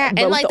 Yeah, But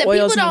and with like the the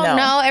oils, people you don't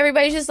know. know.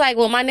 Everybody's just like,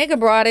 well, my nigga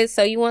brought it,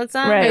 so you want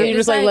some? Right. And And you're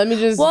just like, let me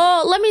just.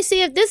 well, let me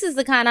see if this is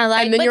the kind I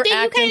like. And then But you're then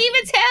acting- you can't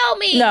even tell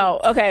me. No,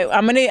 okay.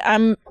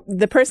 I'm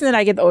the person that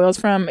I get the oils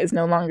from is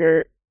no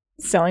longer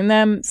selling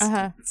them.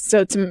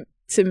 So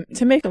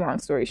to make a long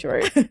story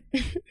short,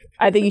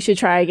 I think you should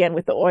try again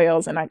with the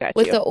oils, and I got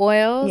With you. the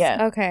oils?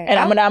 Yeah. Okay. And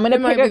I'm gonna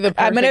It might pick. be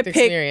the I'm gonna perfect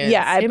pick. experience.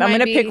 Yeah, I'm It might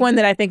gonna be- pick one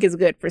that I think is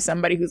good for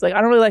somebody who's like,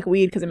 I don't really like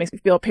weed because it makes me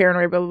feel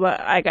paranoid. Blah blah blah.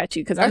 I got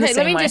you because I'm the Okay,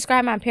 same let me way.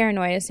 describe my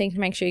paranoia so you can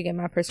make sure you get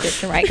my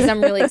prescription right because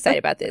I'm really excited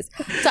about this.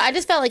 So I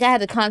just felt like I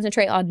had to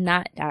concentrate on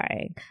not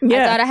dying.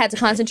 Yeah. I thought I had to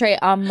concentrate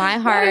on my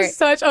That heart. is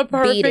such a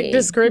perfect beating.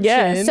 description.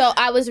 Yeah. So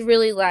I was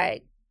really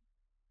like,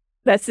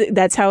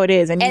 That's how it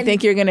is, and you And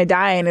think you're gonna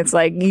die, and it's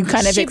like you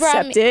kind of she brought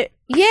accept me- it.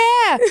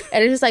 yeah.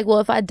 And it's just like, well,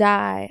 if I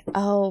die,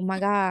 oh my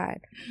God.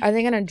 Are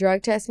they going to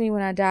drug test me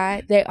when I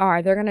die? They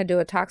are. They're going to do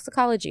a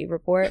toxicology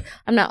report.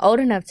 I'm not old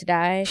enough to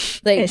die.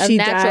 Like, And of she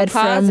natural died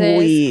causes. from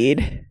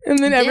weed. And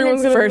then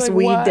everyone's it's gonna be First like,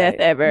 weed why? death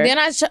ever. Then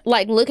I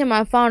like look at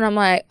my phone. I'm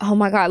like, oh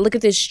my God, look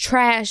at this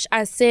trash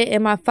I sent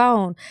in my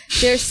phone.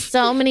 There's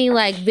so many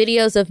like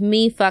videos of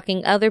me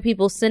fucking, other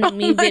people sending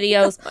me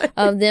videos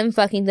of them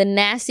fucking, the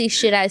nasty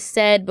shit I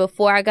said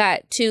before I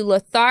got too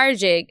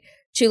lethargic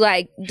to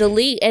like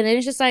delete. And then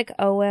it's just like,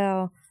 oh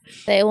well,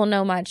 they will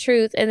know my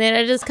truth. And then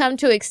I just come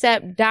to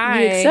accept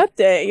dying. You accept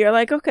it. You're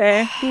like,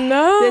 okay,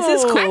 No.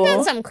 this is cool. I've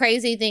done some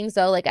crazy things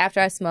though, like after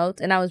I smoked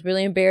and I was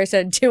really embarrassed.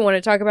 I didn't want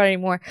to talk about it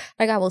anymore.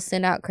 Like I will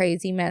send out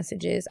crazy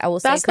messages. I will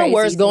say That's the crazy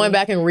worst. Going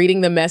things. back and reading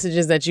the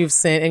messages that you've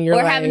sent, and you're or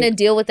like, having to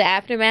deal with the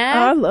aftermath.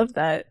 Oh, I love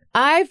that.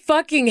 I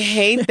fucking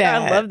hate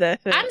that. I love that.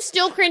 Shit. I'm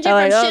still cringing I'm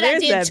like, from oh, shit I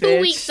there's did that 2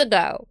 bitch. weeks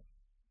ago.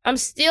 I'm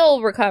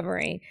still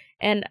recovering.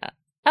 And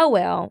oh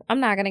well, I'm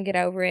not going to get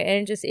over it.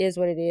 And it just is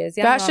what it is.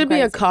 Y'all know That I'm should be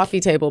a crazy. coffee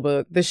table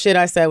book. The shit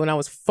I said when I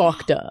was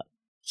fucked up.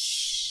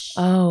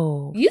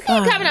 Oh, You keep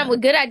coming up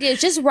with good ideas.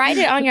 Just write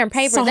it on your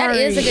paper. That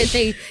is a Sorry. good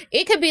thing.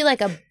 It could be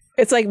like a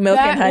It's like milk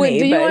and honey. Wait,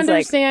 do you but it's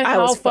understand like, I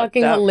how was fucked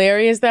fucking up.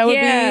 hilarious that would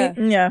Yeah.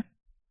 be? Yeah.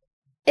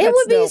 It That's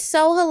would be dope.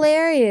 so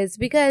hilarious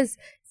because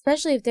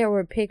especially if there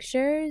were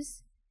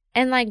pictures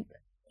and like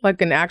Like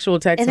an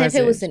actual text and message.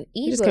 if it was an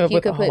You just ebook, came you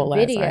up could with put a whole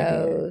ass idea.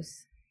 videos.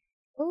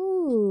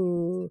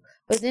 Ooh.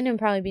 But then it'd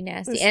probably be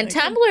nasty. It's And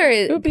like-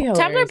 Tumblr It would be Tumblr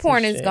hilarious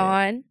porn as is shit.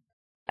 gone,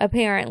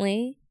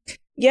 apparently.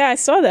 Yeah, I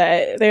saw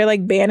that. They're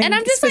like banning And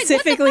I'm just like, what the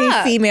specifically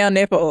fuck? female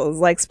nipples.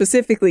 Like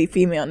specifically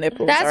female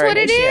nipples. That's are what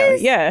an it issue.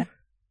 is? Yeah.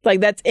 Like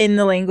that's in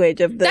the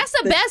language of the That's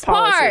the best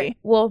part. policy.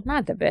 Well,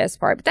 not the best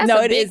part, but that's no,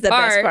 a it big is the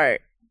best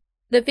part.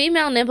 The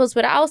female nipples,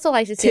 but I also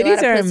like to see a lot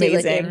Titties are of pussy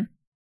amazing. licking.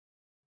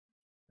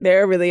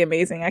 They're really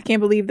amazing. I can't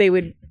believe they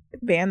would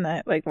ban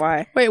that. Like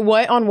why? Wait,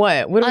 what? On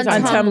what? What are we On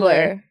talking Tumblr.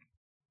 about? Tumblr.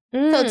 So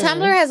Mm.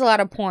 Tumblr has a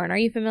lot of porn. Are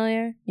you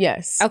familiar?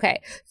 Yes.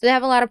 Okay. So they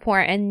have a lot of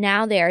porn and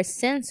now they are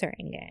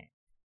censoring it.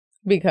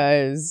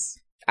 Because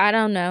I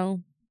don't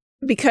know.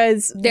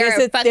 Because They're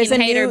fucking there's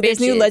hater new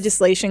bitches.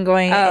 legislation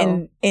going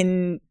Oh.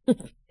 in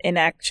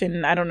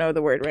action. I don't know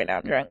the word right now.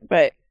 I'm drunk,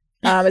 but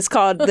it's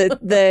called the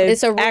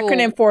It's a rule.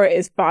 acronym for it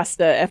is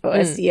FOSTA,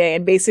 FOSTA,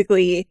 and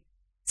basically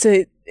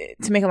to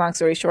make a long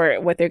story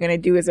short, what they're going to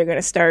do is they're going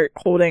to start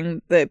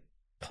holding the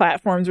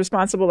platforms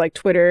responsible, like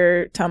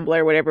Twitter,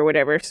 Tumblr,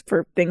 whatever,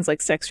 for things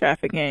like sex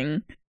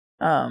trafficking.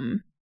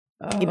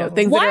 You know,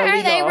 things Why that are are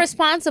illegal. they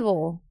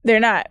responsible? They're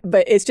not,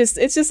 but it's just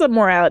a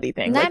morality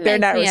thing. That Like they're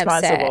not makes me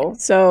upset. responsible,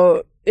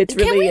 so it's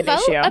Can really we an vote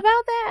issue. about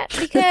that?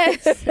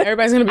 Because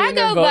everybody's gonna be I in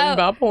there go voting vote.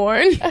 about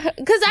porn.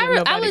 Because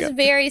I Nobody was go.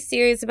 very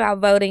serious about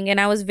voting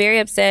and I was very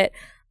upset.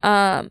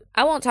 I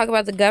won't talk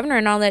about the governor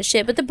and all that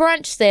shit, but the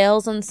brunch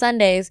sales on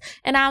Sundays.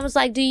 And I was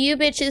like, do you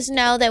bitches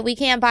know that we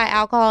can't buy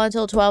alcohol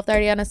until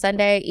 12:30 on a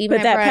Sunday, even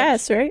But at that brunch?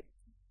 passed, right?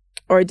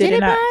 Or did, Did it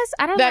not? pass?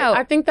 I don't That, know.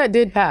 I think that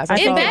did pass. I It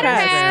saw It on better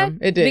passed. have. Instagram.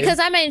 It did. Because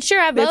I made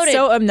sure I voted. It's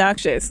so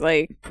obnoxious.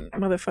 Like,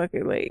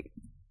 motherfucker, like.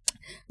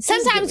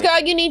 Sometimes, girl,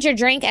 you need your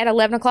drink at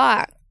 11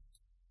 o'clock.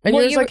 and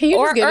well, you're just like, can you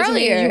or just give it to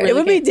me? earlier. You really It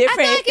would be can't. different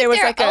I feel if like there if was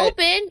they're like a.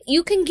 open,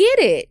 you can get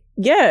it.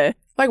 Yeah.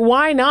 Like,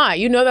 why not?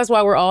 You know that's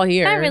why we're all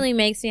here. That really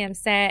makes me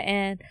upset.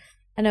 And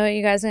I know what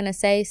you guys are going to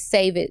say.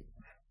 Save it.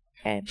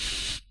 Okay.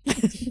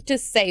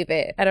 Just save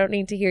it. I don't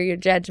need to hear your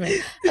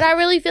judgment. But I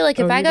really feel like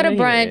if Oh, I you're go to gonna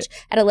hear brunch it.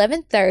 at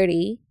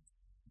 11:30,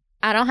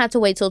 I don't have to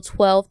wait till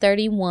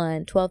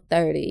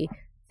 12:30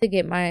 to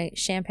get my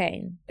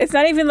champagne. It's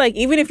not even like,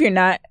 even if you're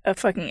not a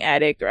fucking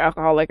addict or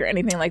alcoholic or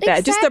anything like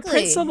that, just the Exactly.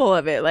 principle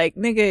of it. Like,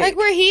 nigga. Like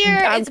we're here.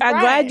 I'm it's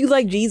glad you brunch.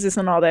 like Jesus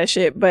and all that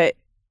shit, but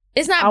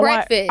It's not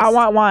breakfast. I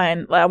want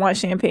wine. I want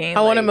champagne.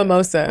 I want a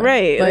mimosa.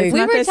 Right. Like, we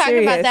were talking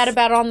serious. about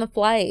that on the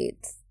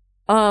flights.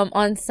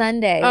 On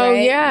Sunday. Oh,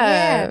 right?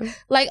 yeah.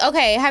 Like,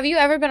 okay, have you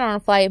ever been on a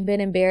flight and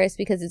been embarrassed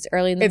because it's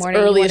early in the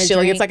morning? It's early as shit.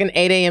 Like, it's like an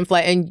 8 a.m.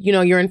 flight, and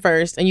you're in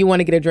first, and you want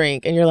to get a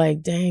drink, and you're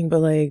like, dang, but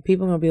like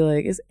people gonna be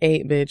like, it's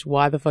 8, bitch.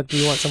 Why the fuck do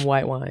you want some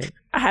white wine?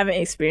 I haven't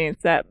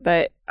experienced that,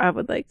 but I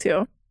would like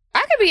to. I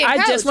could be a coach,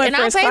 I just went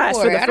and first I'll pay class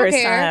for for it. the I don't first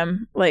care.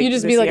 time. Like, You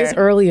just this be like, year. it's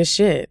early as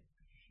shit.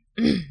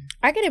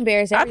 I get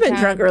embarrassed every I've been time.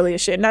 drunk early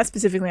as shit, not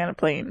specifically on a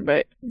plane,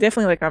 but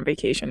definitely like on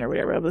vacation or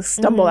whatever. I'll just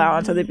stumble out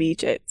onto the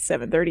beach at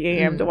 7:30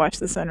 a.m. to watch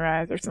the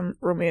sunrise or some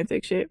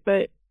romantic shit.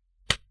 But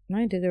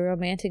I do the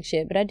romantic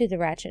shit, but I do the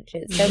ratchet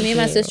shit. So me and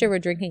my sister were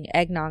drinking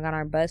eggnog on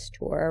our bus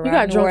tour. You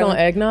got New drunk on Orleans.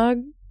 eggnog?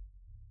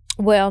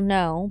 Well,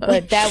 no,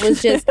 but that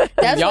was just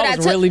that's Y'all what I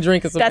was took. really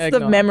drinking some that's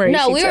eggnog. the memory.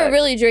 No, she we were took.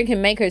 really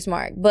drinking Maker's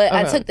Mark, but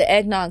I Okay. took the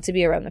eggnog to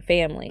be around the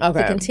family to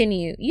Okay.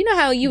 continue. You know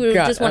how you would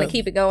Got- just want to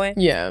keep it going.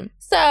 Yeah.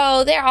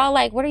 So they're all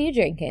like, "What are you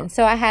drinking?"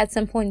 So I had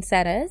some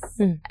poinsettias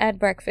at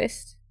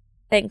breakfast.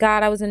 Thank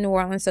God I was in New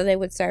Orleans, so they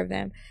would serve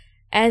them.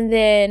 And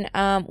then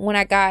when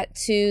I got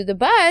to the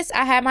bus,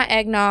 I had my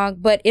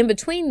eggnog, but in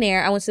between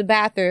there, I went to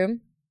the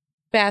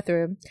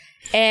bathroom,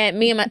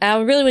 and I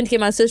really went to get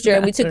my sister,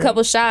 and we took a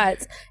couple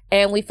shots,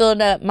 and we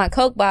filled up my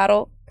Coke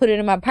bottle, put it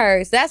in my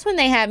purse. That's when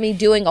they had me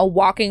doing a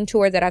walking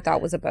tour that I thought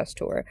was a bus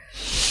tour.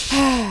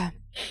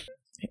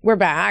 We're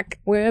back.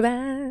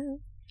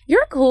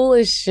 You're cool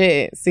as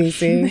shit,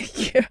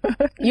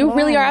 Cece. You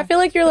really are. I feel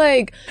like you're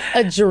like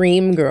a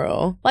dream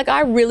girl. Like,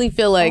 I really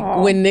feel like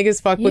when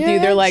niggas fuck with you,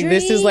 they're like,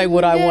 this is like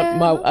what I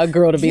want a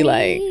girl to be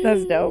like.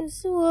 That's dope.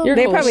 You're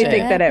They cool probably shit.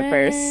 think that at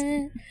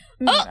first.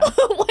 Oh,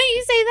 why do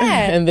you say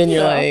that? And then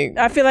you're like,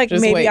 I feel like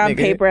just maybe wait, on nigga.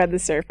 paper at the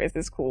surface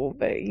it's cool,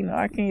 but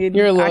I can get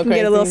You're a little I can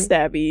get a little crazy.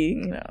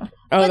 stabby, oh,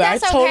 But I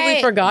that's totally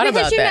okay, forgot because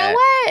about you that. know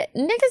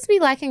what? Niggas be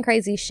liking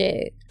crazy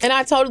shit. And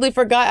I totally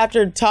forgot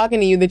after talking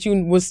to you that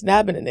you was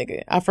stabbing a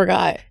nigga. I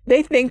forgot.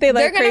 They think they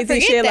They're like gonna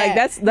crazy forget shit. that.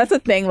 Like that's a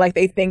thing. Like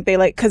they think they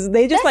like because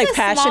they just That's like a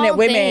passionate small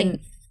women. thing.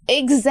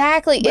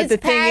 Exactly. But it's the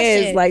thing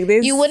passion. is, like,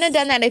 this- you wouldn't have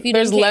done that if you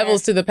There's didn't care.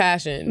 levels to the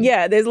passion.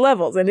 Yeah, there's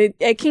levels, and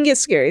it can get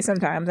scary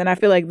sometimes. And I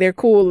feel like they're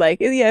cool. Like,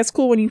 yeah, it's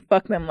cool when you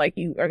fuck them, like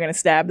you are gonna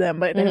stab them,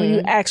 but then when you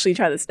actually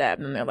try to stab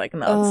them, they're like,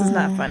 no, this is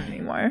not fun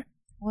anymore.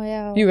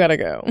 Well, You gotta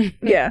go.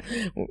 Yeah,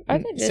 I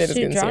think Shit just is too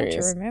getting drunk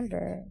to serious.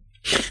 remember.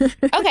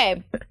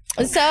 Okay,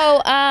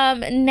 so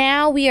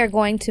now we are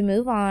going to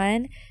move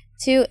on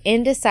to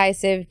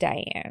indecisive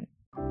Diane.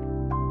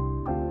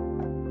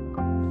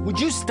 Would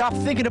you stop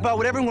thinking about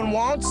what everyone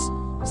wants?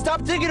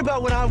 Stop thinking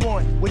about what I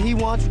want, what he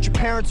wants, what your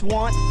parents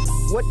want.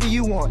 What do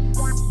you want?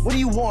 What do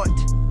you want?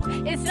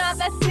 It's not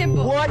that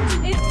simple. What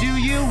do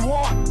you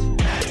want?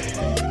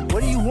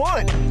 What do you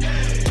want?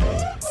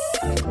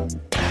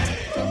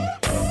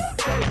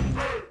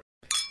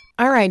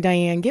 All right,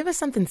 Diane, give us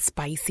something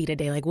spicy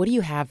today. Like, what do you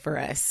have for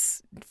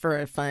us for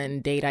a fun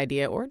date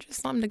idea or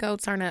just something to go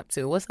turn up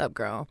to? What's up,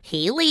 girl?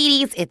 Hey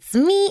ladies, it's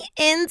me,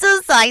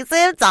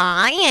 Indecisive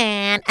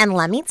Diane. And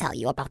let me tell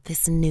you about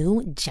this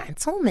new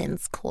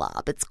gentleman's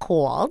club. It's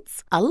called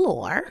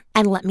Allure.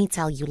 And let me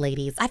tell you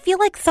ladies, I feel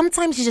like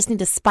sometimes you just need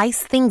to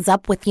spice things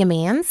up with your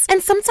mans.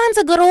 And sometimes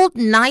a good old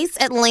nice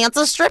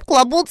Atlanta strip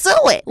club will do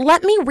it.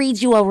 Let me read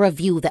you a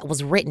review that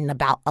was written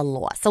about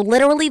Allure. So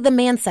literally the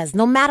man says,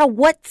 no matter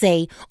what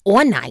day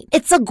or night,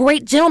 it's a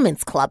great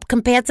gentleman's club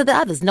compared to the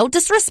others. No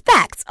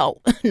disrespect. Oh,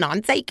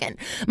 none taken.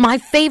 My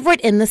favorite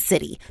in the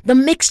city. The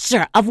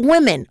mixture of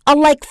women are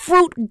like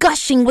fruit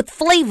gushing with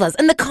flavors,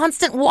 and the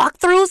constant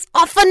walkthroughs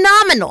are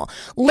phenomenal.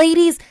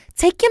 Ladies,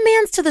 take your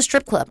mans to the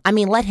strip club. I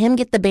mean, let him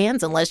get the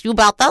bands unless you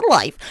about that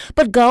life.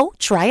 But go,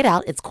 try it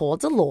out. It's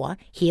called Allure.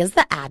 Here's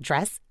the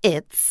address.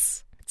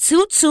 It's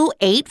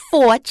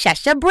 2284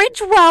 Cheshire Bridge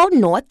Road,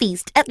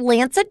 Northeast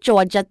Atlanta,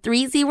 Georgia,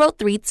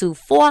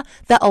 30324.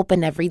 They're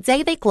open every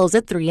day. They close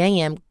at 3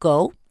 a.m.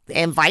 Go.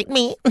 Invite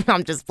me.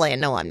 I'm just playing.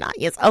 No, I'm not.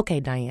 Yes. Okay,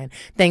 Diane.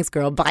 Thanks,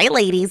 girl. Bye,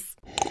 ladies.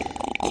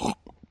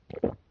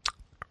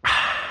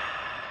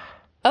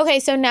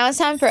 Okay, so now it's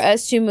time for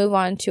us to move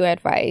on to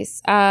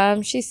advice.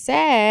 She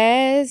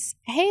says,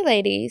 "Hey,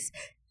 ladies,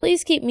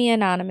 please keep me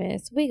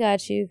anonymous. We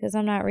got you because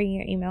I'm not reading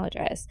your email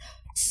address.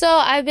 So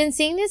I've been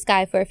seeing this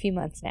guy for a few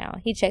months now.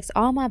 He checks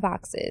all my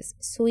boxes.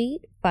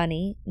 Sweet,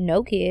 funny,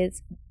 no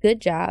kids,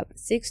 good job,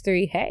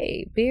 6'3",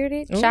 hey,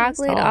 bearded, Ooh,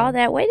 chocolate, tall. all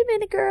that. Wait a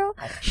minute, girl.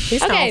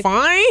 He's Okay. so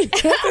fine.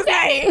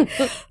 Okay.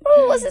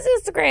 Ooh, what's his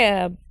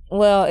Instagram?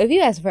 Well, if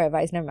you ask for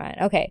advice, never mind.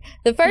 Okay.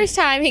 The first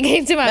time he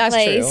came to my That's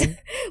place, true.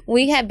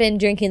 we had been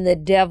drinking the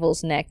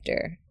devil's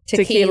nectar.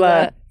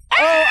 Tequila.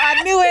 Oh,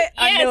 I knew it.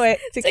 I Yes, knew it.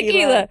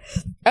 Tequila.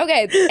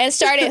 Okay. And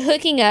started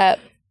hooking up.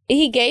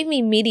 He gave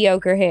me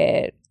mediocre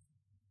head.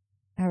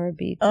 I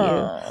rebuke you.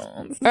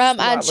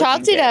 I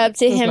chalked it up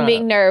to him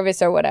being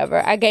nervous or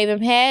whatever. I gave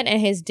him head and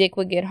his dick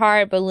would get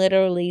hard, but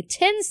literally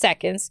 10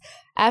 seconds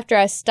after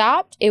I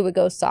stopped, it would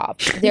go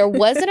soft. There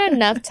wasn't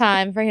enough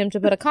time for him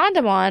to put a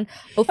condom on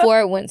before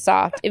it went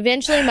soft.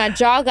 Eventually, my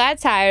jaw got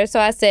tired,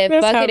 so I said,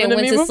 That's fuck it, and happened to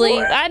went me to sleep.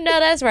 before. I know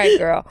that's right,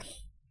 girl.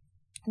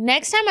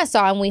 Next time I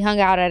saw him, we hung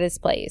out at his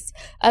place.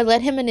 I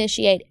let him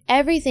initiate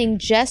everything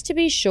just to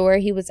be sure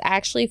he was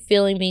actually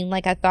feeling me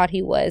like I thought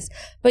he was.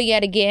 But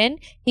yet again,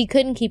 he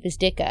couldn't keep his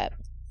dick up.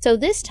 So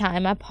this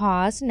time I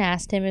paused and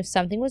asked him if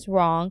something was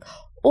wrong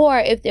or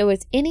if there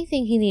was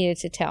anything he needed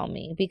to tell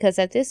me, because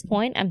at this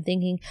point I'm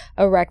thinking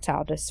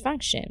erectile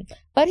dysfunction.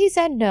 But he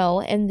said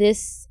no, and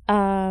this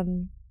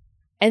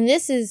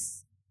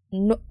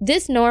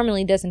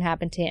normally doesn't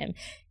happen to him.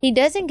 He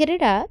doesn't get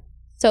it up,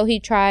 so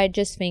he tried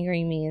just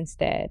fingering me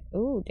instead.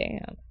 Ooh,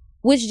 damn.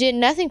 Which did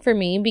nothing for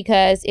me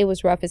because it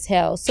was rough as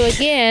hell. So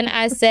again,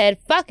 I said,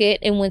 fuck it,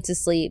 and went to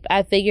sleep.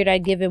 I figured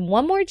I'd give him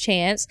one more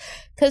chance,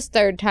 because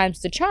third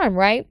time's the charm,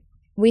 right?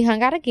 We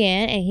hung out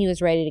again, and he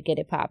was ready to get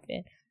it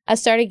popping. I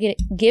started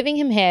giving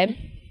him head,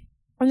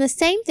 and the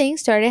same thing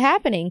started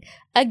happening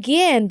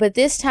again, but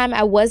this time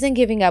I wasn't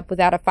giving up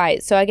without a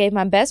fight. So I gave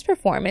my best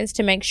performance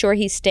to make sure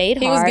he stayed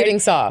hard. He was getting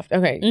soft.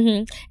 Okay.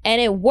 Mm-hmm. And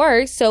it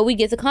worked. So we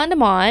get the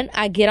condom on.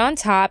 I get on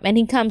top, and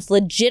he comes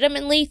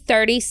legitimately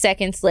 30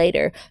 seconds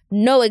later.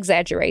 No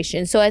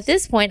exaggeration. So at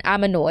this point,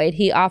 I'm annoyed.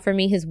 He offered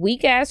me his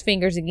weak ass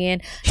fingers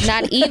again.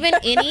 Not even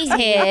any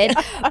head,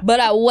 but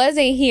I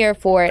wasn't here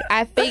for it.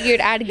 I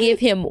figured I'd give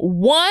him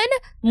one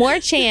more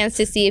chance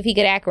to see if he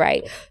could act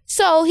right.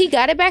 So he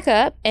got it back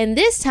up, and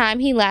this time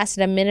he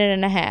lasted a minute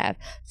and a half.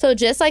 So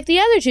just like the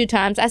other 2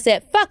 times, I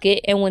said fuck it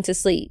and went to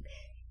sleep.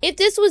 If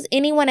this was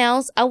anyone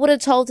else, I would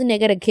have told the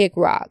nigga to kick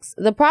rocks.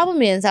 The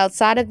problem is,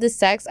 outside of the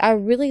sex, I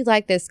really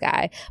like this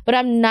guy, but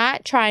I'm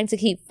not trying to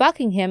keep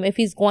fucking him if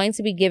he's going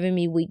to be giving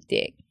me weak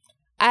dick.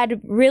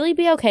 I'd really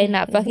be okay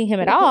not fucking him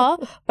at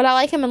all, but I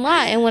like him a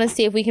lot and want to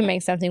see if we can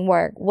make something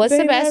work. What's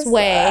the best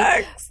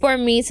way for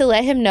me to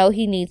let him know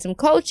he needs some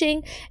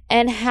coaching,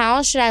 and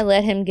how should I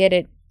help him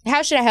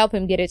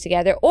get it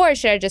together, or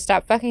should I just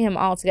stop fucking him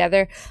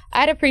altogether?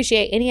 I'd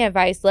appreciate any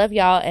advice. Love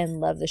y'all and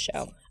love the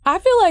show. I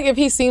feel like if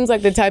he seems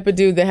like the type of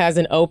dude that has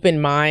an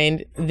open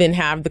mind, then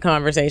have the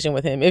conversation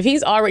with him. If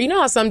he's already, you know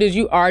how some dudes,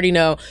 you already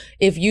know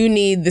if you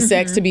need the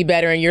sex to be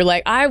better and you're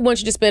like, I want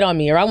you to spit on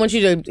me or I want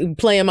you to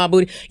play in my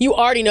booty. You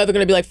already know they're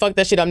going to be like, fuck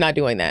that shit, I'm not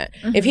doing that.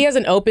 If he has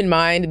an open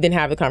mind, then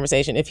have the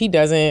conversation. If he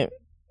doesn't,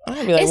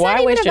 I'd be like, it's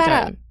why waste your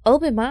time?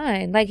 Open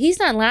mind. Like, he's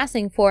not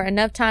lasting for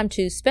enough time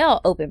to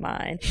spell open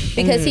mind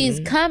because he's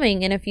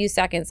coming in a few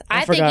seconds.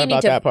 I think you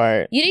need to, that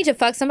part. You need to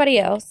fuck somebody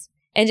else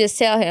and just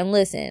tell him,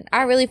 listen,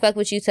 I really fuck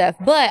with you tough,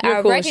 but I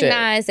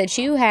recognize that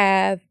you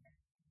have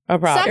a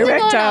problem.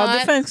 Erectile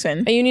dysfunction.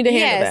 And you need to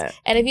handle that.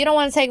 And if you don't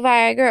want to take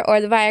Viagra, or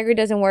the Viagra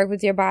doesn't work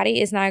with your body,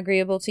 it's not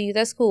agreeable to you,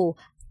 that's cool.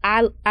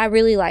 I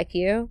really like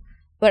you,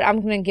 but I'm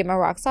going to get my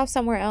rocks off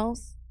somewhere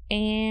else.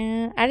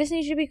 And I just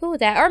need you to be cool with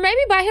that. Or maybe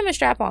buy him a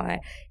strap-on.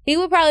 He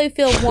would probably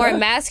feel more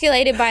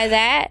emasculated by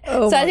that.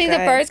 So I think the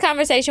first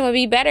conversation would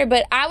be better.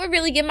 But I would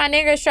really give my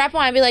nigga a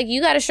strap-on and be like, you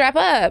got to strap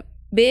up,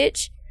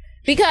 bitch.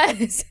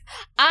 Because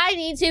I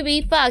need to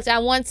be fucked. I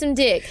want some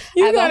dick.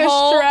 You got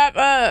to strap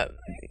up.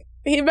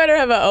 He better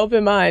have an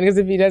open mind, because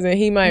if he doesn't,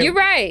 he might. You're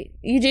right.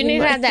 You do need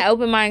to have that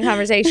open mind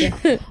conversation.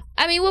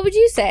 I mean, what would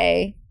you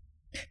say?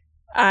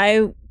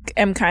 I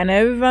am kind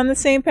of on the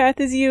same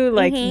path as you.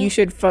 Like, you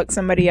should fuck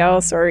somebody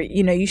else, or,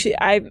 you know, you should.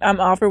 I'm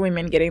all for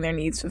women getting their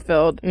needs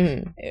fulfilled,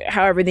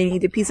 however they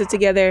need to piece it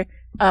together.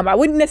 I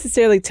wouldn't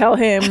necessarily tell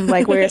him,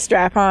 like, wear a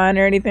strap on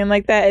or anything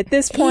like that at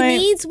this point. He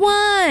needs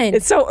one.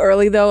 It's so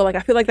early, though. Like, I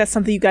feel like that's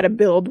something you got to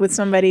build with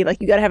somebody.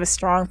 Like, you got to have a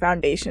strong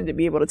foundation to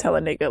be able to tell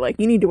a nigga, like,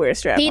 you need to wear a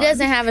strap on. He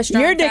doesn't have a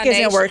strong foundation. Your dick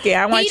isn't working.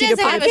 I want you to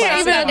put it. I can't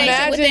even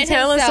imagine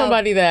telling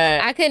somebody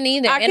that. I couldn't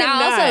either. And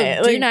I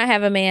also do not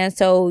have a man,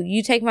 so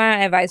you take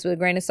my advice with a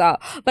grain of salt.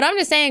 But I'm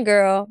just saying,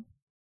 girl.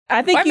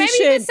 I think you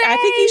should. I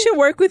think you should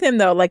work with him,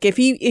 though. Like, if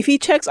he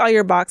checks all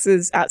your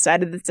boxes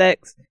outside of the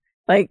sex,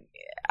 like,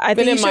 I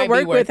think you should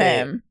work with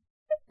him.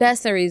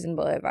 That's the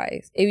reasonable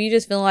advice. If you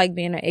just feel like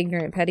being an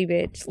ignorant petty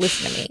bitch,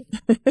 listen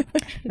to me.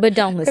 But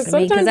don't listen to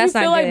me, because that's not good. Sometimes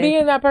you feel like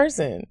being that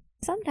person.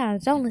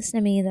 Sometimes. Don't listen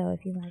to me, though,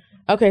 if you like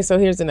it. Okay, so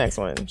here's the next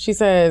one. She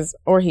says,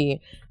 or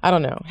he, I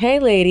don't know. Hey,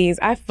 ladies,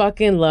 I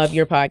fucking love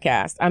your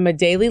podcast. I'm a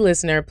daily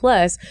listener.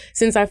 Plus,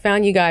 since I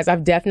found you guys,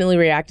 I've definitely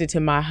reacted to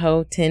my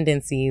hoe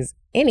tendencies.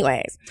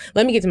 Anyways,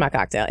 let me get to my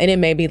cocktail. And it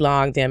may be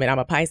long, damn it. I'm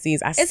a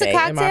Pisces. It's a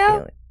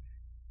cocktail?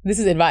 This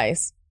is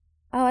advice.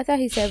 Oh, I thought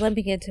he said, let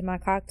me get to my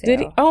cocktail.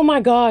 Did he? Oh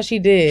my gosh, he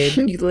did.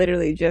 You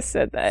literally just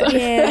said that.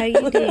 Yeah,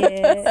 you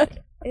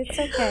did. It's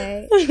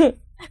okay.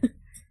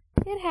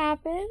 It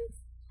happens.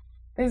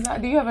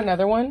 Do you have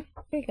another one?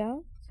 Here you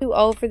go. Too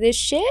old for this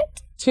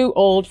shit? Too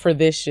old for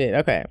this shit.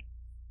 Okay.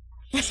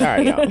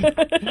 Sorry, y'all.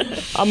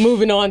 I'm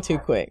moving on too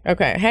quick.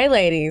 Okay. Hey,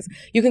 ladies.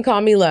 You can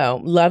call me Lo.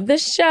 Love the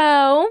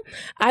show.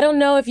 I don't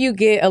know if you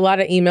get a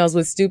lot of emails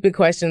with stupid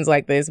questions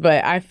like this,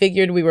 but I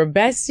figured we were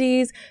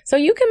besties, so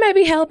you can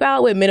maybe help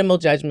out with minimal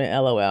judgment,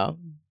 LOL.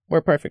 We're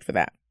perfect for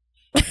that.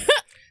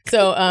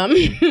 So,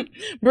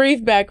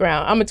 brief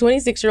background. I'm a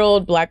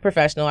 26-year-old Black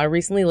professional. I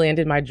recently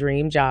landed my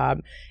dream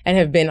job and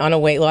have been on a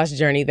weight loss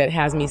journey that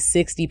has me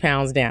 60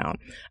 pounds down.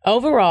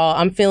 Overall,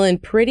 I'm feeling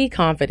pretty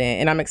confident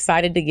and I'm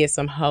excited to get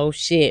some hoe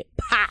shit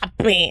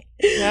popping.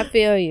 I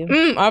feel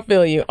you. I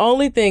feel you.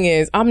 Only thing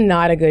is, I'm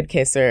not a good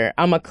kisser.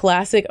 I'm a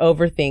classic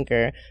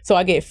overthinker. So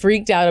I get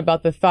freaked out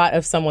about the thought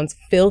of someone's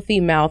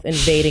filthy mouth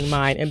invading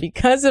mine. And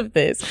because of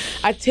this,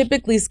 I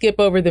typically skip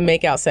over the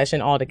makeout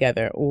session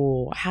altogether.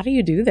 Ooh, how do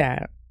you do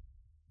that?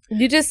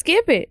 You just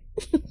skip it.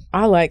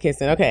 I like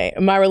kissing. Okay.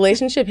 My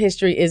relationship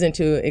history isn't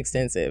too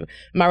extensive.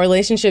 My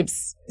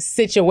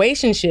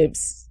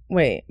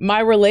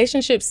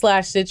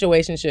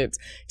relationship/situationships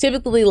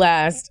typically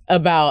last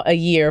about a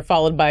year,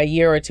 followed by a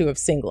year or two of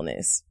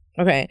singleness.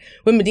 Okay.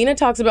 When Medina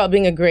talks about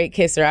being a great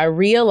kisser, I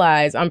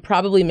realize I'm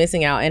probably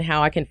missing out in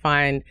how I can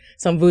find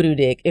some voodoo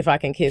dick if I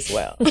can kiss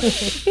well.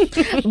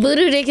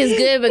 Voodoo dick is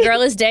good, but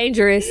girl, it's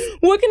dangerous.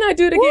 What can I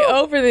do to get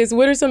over this?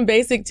 What are some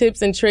basic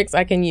tips and tricks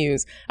I can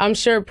use? I'm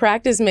sure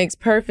practice makes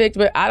perfect,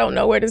 but I don't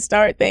know where to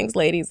start. Thanks,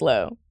 ladies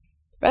low.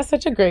 That's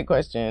such a great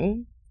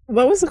question.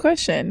 What was the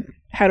question?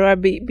 How do I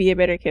be a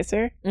better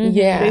kisser? Mm-hmm.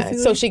 Yeah, basically?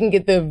 So she can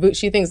get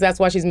she thinks that's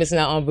why she's missing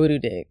out on voodoo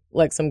dick,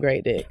 like some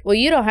great dick. Well,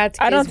 you don't have to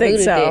kiss I don't think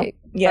voodoo so. dick,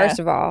 Yeah. first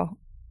of all.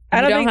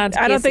 I don't have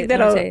think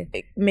that'll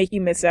make you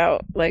miss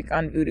out like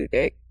on voodoo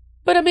dick.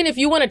 But I mean, if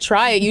you want to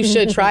try it, you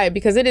should try it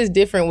because it is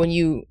different when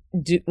you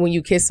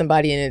kiss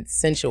somebody and it's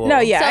sensual. No,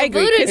 yeah, so I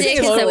agree. voodoo dick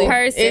is a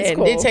person. It's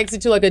cool. It takes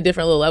it to like a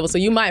different little level. So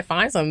you might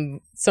find some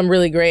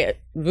really great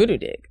voodoo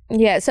dick.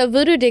 Yeah, so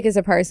voodoo dick is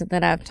a person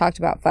that I've talked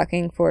about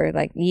fucking for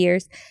like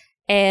years.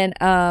 And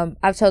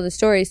I've told the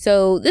story.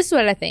 So this is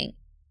what I think.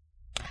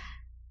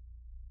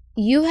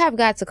 You have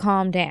got to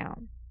calm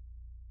down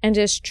and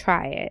just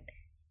try it.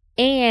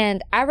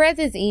 And I read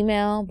this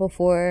email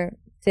before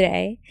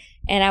today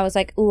and I was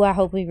like, ooh, I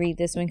hope we read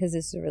this one because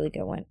this is a really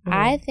good one. Mm-hmm.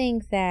 I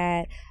think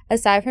that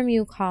aside from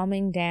you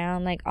calming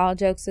down, like all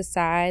jokes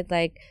aside,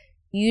 like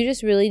you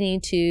just really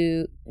need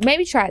to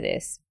maybe try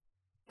this.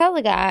 Tell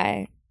the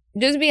guy.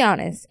 Just be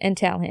honest and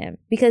tell him.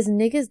 Because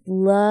niggas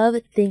love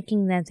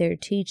thinking that they're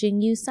teaching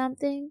you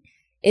something,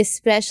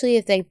 especially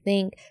if they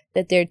think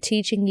that they're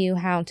teaching you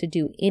how to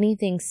do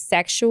anything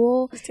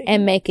sexual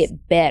and make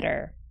it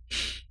better.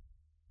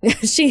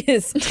 She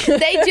is.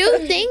 They do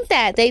think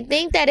that. They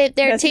think that if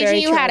they're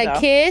teaching you how to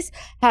kiss,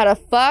 how to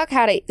fuck,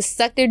 how to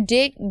suck their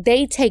dick,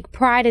 they take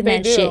pride in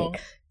that shit.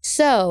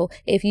 So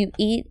if you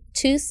eat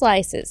 2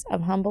 slices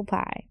of humble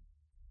pie,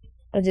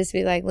 I'll just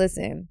be like,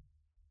 listen,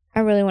 I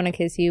really want to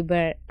kiss you,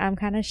 but I'm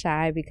kind of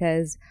shy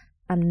because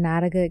I'm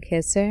not a good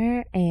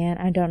kisser and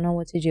I don't know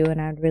what to do and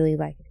I'd really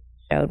like it if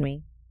you showed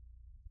me.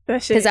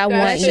 Because I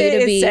want you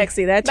to be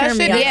sexy. That turned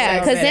me on.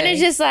 Yeah, because then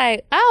it's just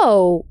like,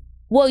 oh,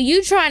 well,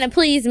 you trying to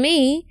please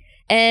me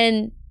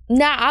and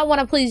now I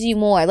want to please you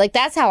more. Like,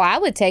 that's how I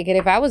would take it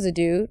if I was a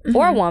dude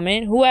or a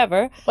woman,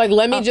 whoever. Like,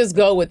 let me just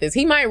go with this.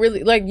 He might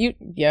really, like, you,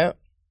 yeah.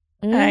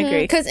 Mm-hmm. I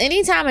agree. Because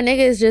anytime a nigga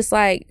is just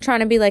like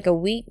trying to be like a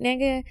weak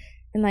nigga,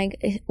 and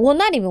like, well,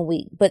 not even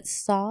weak, but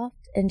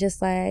soft and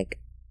just like,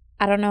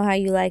 I don't know how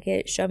you like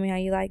it. Show me how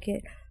you like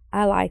it.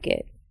 I like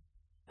it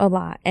a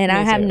lot. And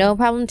I have no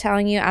problem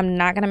telling you, I'm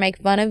not going to make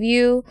fun of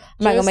you.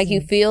 I'm not going to make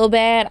you feel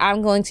bad.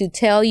 I'm going to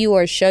tell you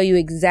or show you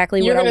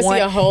exactly what I want. You're going to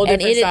see a whole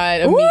different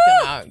side of me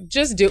come out.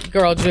 Just do,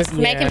 girl, just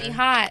making me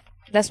hot.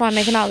 That's why I'm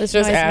making all this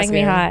noise to make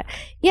me hot.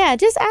 Yeah,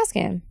 just ask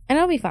him and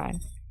it'll be fine.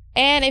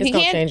 And if he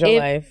can't,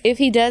 if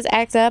he does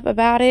act up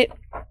about it,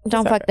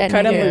 don't fuck that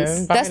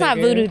nigga. That's not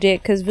voodoo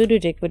dick, because voodoo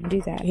dick wouldn't do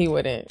that. He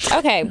wouldn't.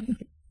 Okay.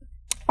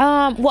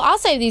 Well, I'll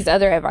save these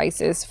other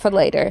advices for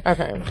later.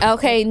 Okay.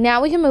 Okay,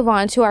 now we can move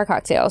on to our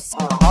cocktails.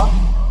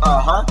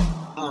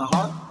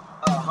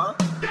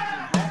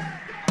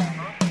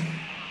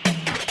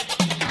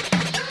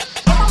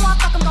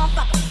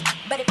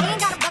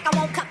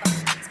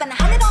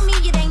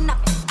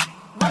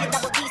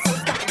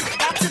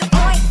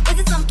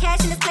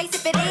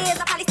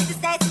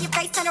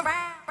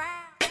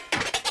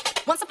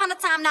 Once upon a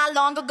time, not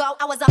long ago,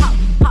 I was a hoe.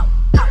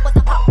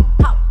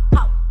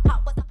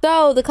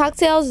 So the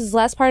cocktails is the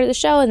last part of the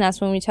show, and that's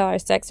when we tell our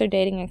sex or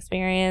dating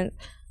experience.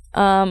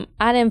 I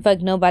didn't fuck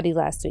nobody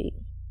last week.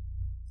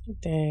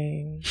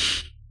 Dang.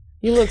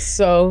 You look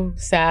so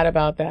sad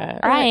about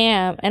that. I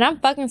am, and I'm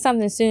fucking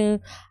something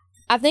soon.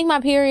 I think my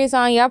period's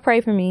on. Y'all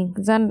pray for me,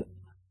 because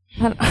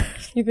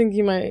You think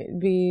you might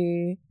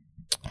be...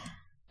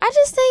 I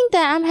just think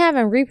that I'm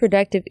having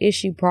reproductive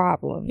issue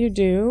problems. You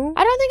do?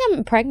 I don't think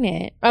I'm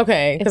pregnant.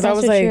 Okay, because I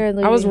was like,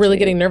 I was really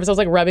getting nervous. I was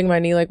like rubbing my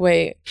knee like,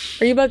 wait,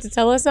 are you about to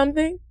tell us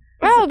something?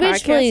 Oh,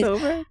 bitch, please.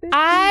 Over,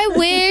 I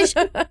wish.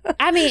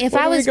 I mean, if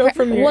I was...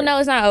 well, no,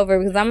 it's not over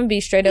because I'm going to be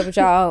straight up with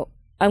y'all.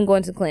 I'm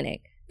going to the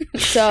clinic.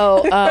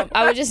 So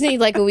I would just need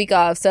like a week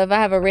off. So if I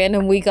have a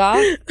random week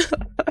off,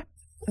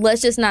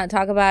 let's just not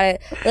talk about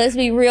it. Let's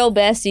be real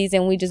besties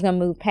and we just gonna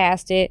move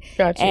past it.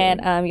 Got you.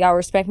 And y'all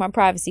respect my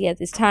privacy at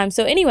this time.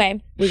 So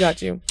anyway, we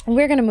got you.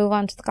 We're gonna move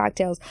on to the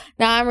cocktails.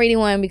 Now I'm reading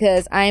one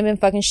because I ain't been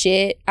fucking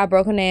shit. I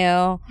broke a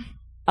nail.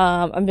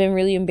 I've been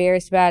really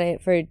embarrassed about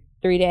it for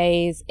 3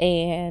 days,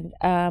 and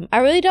I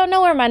really don't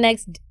know where my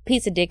next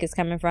piece of dick is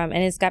coming from,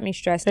 and it's got me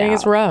stressed out.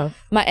 It's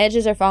rough. My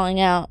edges are falling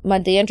out. My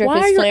dandruff Why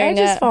is are flaring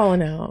your edges up.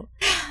 falling out?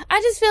 I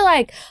just feel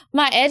like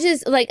my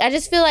edges, like, I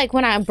just feel like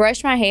when I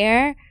brush my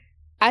hair,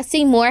 I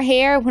see more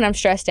hair when I'm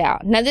stressed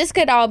out. Now, this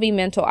could all be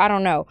mental. I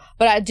don't know.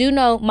 But I do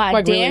know my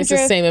Like, dandruff. really, it's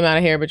the same amount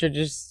of hair, but you're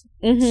just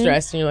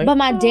stressed and you're like, But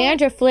my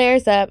dandruff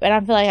flares up, and I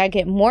feel like I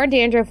get more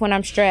dandruff when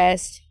I'm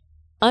stressed.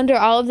 Under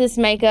all of this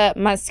makeup,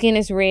 my skin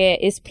is red.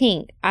 It's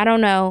pink. I don't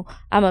know.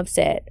 I'm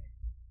upset.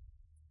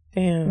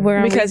 damn.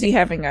 Because you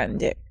haven't gotten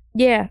dick.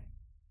 Yeah.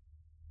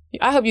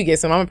 I hope you get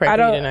some. I'm gonna pray for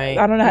you tonight.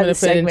 I don't know how this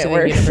segment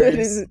works.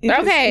 Okay.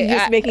 You're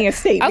just making a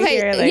statement Okay.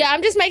 here. Like, Yeah,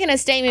 I'm just making a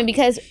statement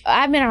because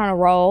I've been on a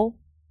roll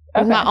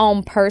with my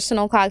own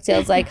personal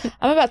cocktails. Like,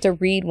 I'm about to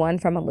read one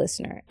from a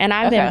listener, and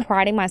I've been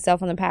priding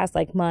myself in the past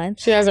month.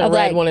 She hasn't of,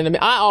 read one in a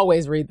minute. I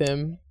always read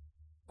them.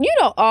 You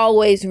don't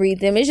always read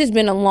them. It's just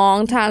been a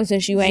long time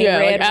since you ain't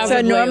read one. So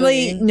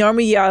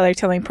normally y'all are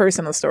telling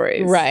personal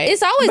stories, right?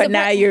 It's always, but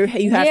now you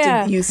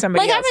have to use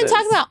somebody Like, I've been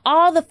talking about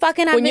all the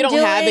fucking I've when been you don't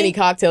doing. have any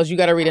cocktails, you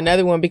got to read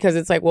another one because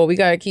it's like, well, we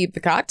got to keep the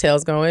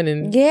cocktails going.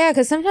 And Yeah,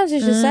 because sometimes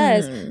it's just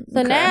us.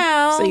 So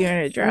now, So you're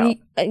in a drought.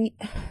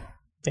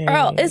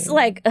 Girl, it's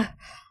like.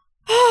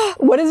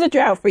 What is a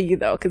drought for you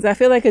though? Because I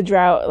feel like a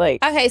drought,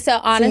 like Okay, so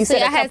honestly,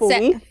 said a couple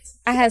weeks?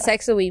 I had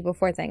sex a week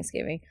before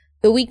Thanksgiving.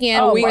 The weekend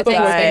Oh, before week before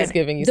Thanksgiving.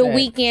 Thanksgiving, you The said.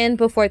 weekend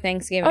before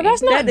Thanksgiving. Oh,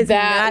 that's not that is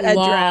that not a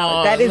long.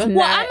 drought. That is Well,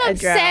 not I'm a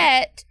drought.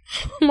 upset.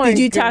 Did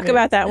you talk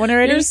about that one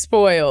already? You're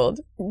spoiled.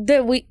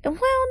 Well,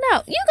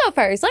 no. You go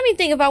first. Let me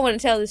think if I want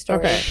to tell this story.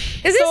 Okay.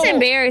 Because it's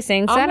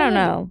embarrassing, so I don't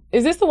know.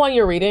 Is this the one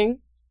you're reading?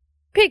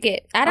 Pick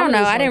it. I don't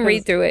know. I didn't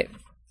read through it.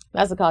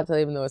 That's a cocktail,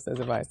 even though it says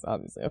advice,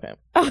 obviously.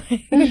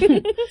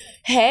 Okay.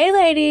 Hey,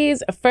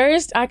 ladies.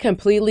 First, I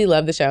completely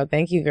love the show.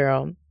 Thank you,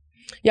 girl.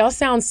 Y'all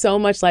sound so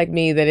much like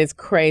me that it's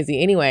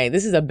crazy. Anyway,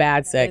 this is a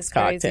bad sex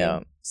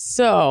cocktail.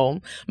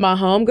 So, my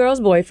homegirl's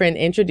boyfriend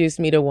introduced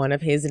me to one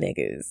of his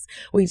niggas.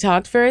 We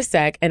talked for a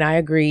sec, and I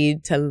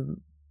agreed to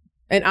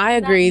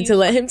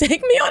let him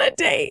take me on a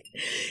date.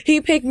 He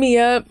picked me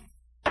up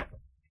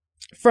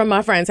from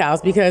my friend's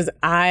house because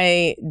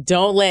I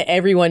don't let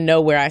everyone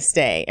know where I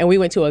stay. And we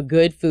went to a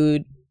good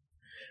food.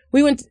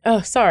 We went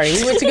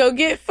to go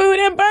get food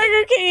at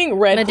Burger King.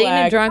 Red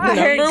flag. Drunk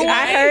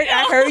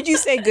I heard you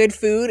say good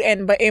food,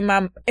 but in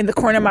the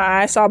corner of my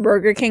eye I saw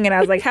Burger King, and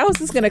I was like, how is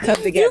this gonna come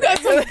together? You got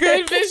some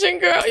good vision,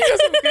 girl. You got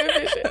some good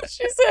vision.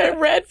 She said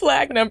red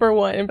flag number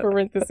 1 in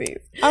parentheses.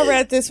 I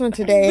read this one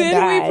today.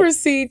 Then we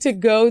proceed to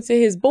go to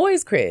his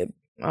boy's crib.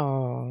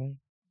 Oh.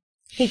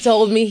 He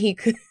told me he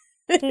could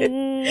he told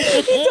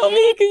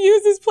me he could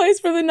use this place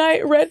for the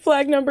night. Red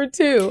flag number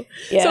 2.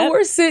 Yep. So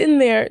we're sitting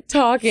there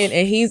talking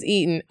and he's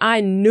eating.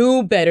 I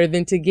knew better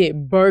than to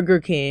get Burger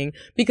King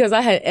because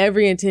I had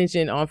every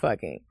intention on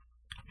fucking.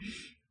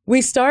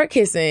 We start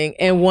kissing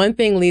and one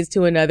thing leads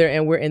to another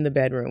and we're in the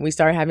bedroom. We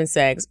start having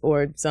sex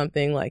or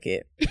something like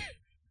it.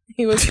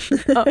 He was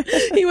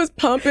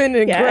pumping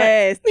and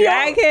yes,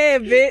 drag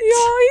him, bitch.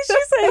 She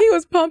said he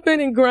was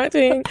pumping and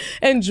grunting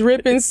and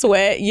dripping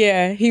sweat.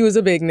 Yeah, he was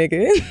a big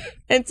nigga.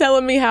 And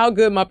telling me how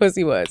good my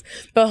pussy was.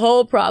 The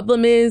whole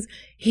problem is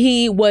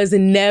he was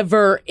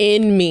never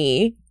in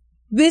me.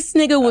 This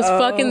nigga was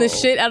fucking the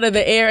shit out of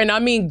the air, and I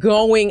mean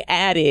going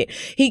at it.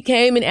 He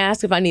came and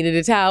asked if I needed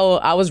a towel.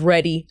 I was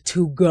ready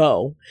to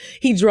go.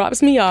 He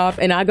drops me off,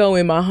 and I go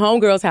in my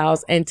homegirl's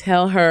house and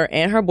tell her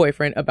and her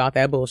boyfriend about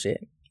that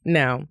bullshit.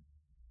 Now,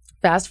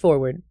 fast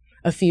forward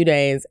a few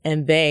days,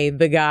 and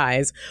the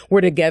guys,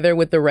 were together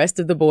with the rest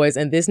of the boys,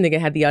 and this nigga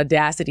had the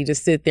audacity to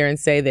sit there and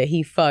say that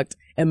he fucked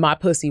and my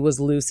pussy was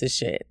loose as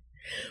shit.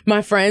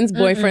 My friend's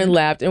boyfriend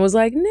laughed and was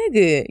like,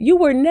 nigga, you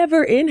were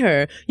never in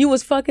her. You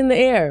was fucking the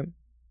air.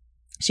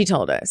 She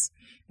told us.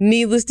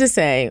 Needless to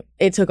say,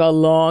 it took a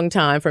long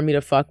time for me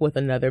to fuck with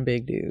another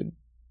big dude.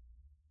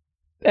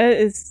 That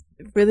is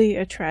really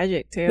a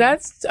tragic tale.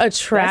 That's a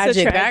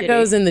tragic. That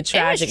goes in the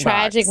tragic. It was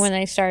tragic box. when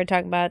they started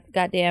talking about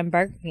goddamn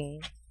Burger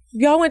King.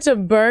 Y'all went to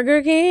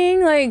Burger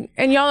King,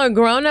 and y'all are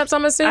grown ups.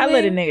 I'm assuming. I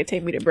let a nigga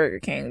take me to Burger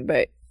King,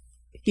 but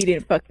he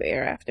didn't fuck the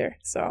air after.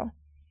 So,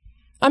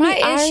 My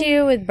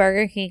issue with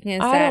Burger King is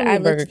that I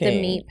looked at the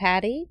King. meat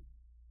patty,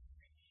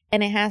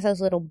 and it has those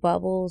little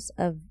bubbles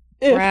of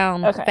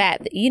brown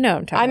fat. You know what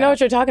I'm talking about. I know what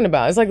you're talking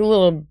about. It's like a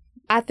little.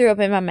 I threw up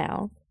in my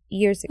mouth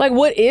years ago. Like,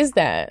 what is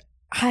that?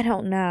 I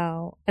don't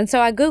know. And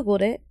so I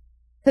Googled it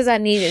because I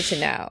needed to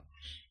know.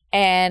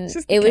 And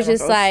Just the it was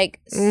just chemicals.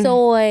 like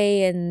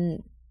soy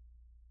and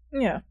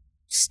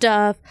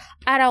stuff.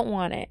 I don't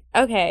want it.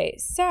 Okay,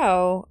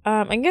 so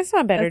I guess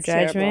my better That's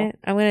terrible. judgment.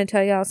 I'm going to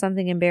tell y'all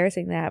something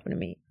embarrassing that happened to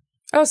me.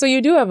 Oh, so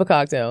you do have a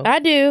cocktail? I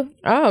do.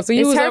 Oh, so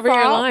you It's was her over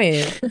here fault.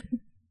 lying.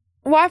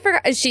 Well, I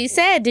forgot. She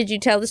said, "Did you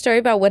tell the story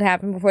about what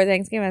happened before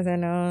Thanksgiving?" I said,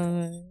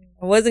 "No,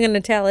 I wasn't going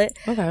to tell it."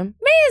 Okay.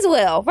 May as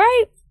well,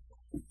 right?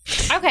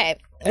 Okay.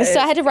 So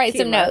I had to write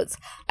some notes.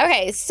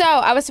 Okay, so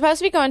I was supposed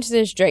to be going to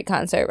this Drake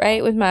concert,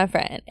 right, with my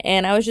friend.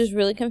 And I was just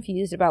really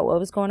confused about what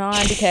was going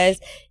on because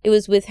it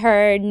was with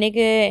her nigga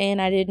and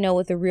I didn't know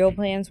what the real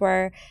plans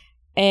were.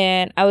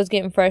 and I was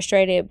getting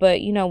frustrated, but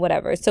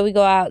whatever. So we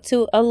go out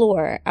to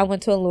Allure. I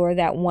went to Allure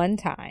that one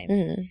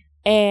time,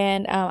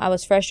 and I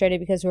was frustrated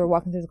because we were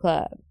walking through the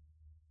club.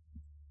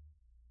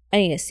 I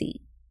need a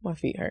seat. My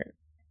feet hurt.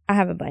 I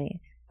have a bunion.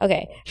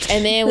 Okay,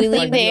 and then we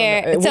leave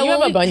there. When you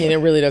have a bunion, it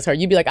really does hurt.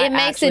 You'd be like, it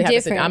makes a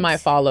difference. I might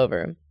fall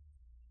over.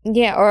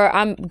 Yeah, or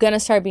I'm gonna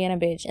start being a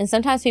bitch. And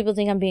sometimes people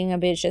think I'm being a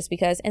bitch just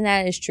because, and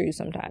that is true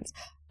sometimes.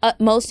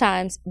 Most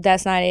times,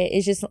 that's not it.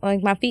 It's just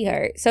like my feet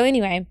hurt. So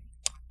anyway,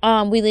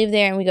 we leave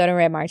there and we go to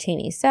Red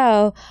Martini.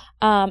 So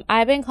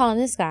I've been calling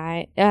this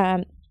guy,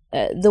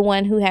 the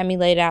one who had me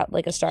laid out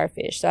like a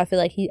starfish. So I feel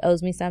like he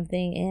owes me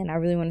something, and I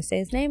really want to say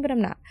his name, but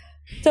I'm not.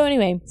 So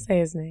anyway. Say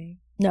his name.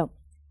 No,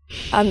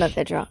 I'm not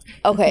that drunk.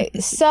 Okay,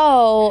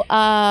 so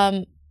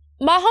my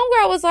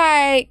homegirl was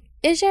like,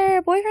 is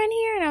your boyfriend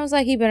here? And I was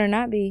like, he better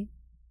not be.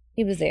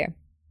 He was there.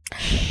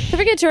 So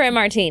we get to Red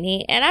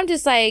Martini, and I'm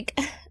just like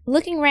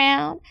looking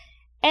around,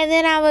 and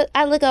then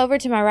I look over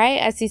to my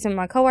right. I see some of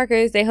my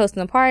coworkers. They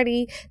hosting a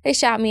party. They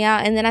shout me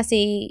out, and then I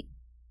see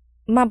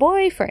my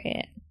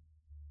boyfriend.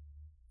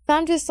 So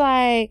I'm just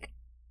like,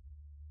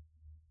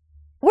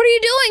 what are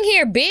you doing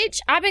here, bitch?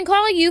 I've been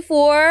calling you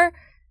for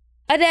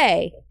a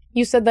day.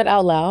 You said that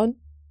out loud?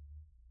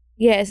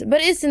 Yes, but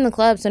it's in the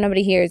club, so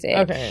nobody hears it.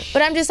 Okay.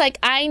 But I'm just like,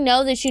 I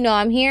know that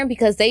I'm here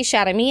because they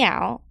shouted me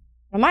out.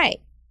 I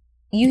might.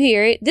 You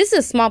hear it. This is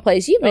a small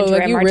place. You've been to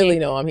Red Martini. You really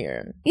know I'm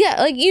here. Yeah,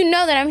 like you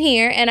know that I'm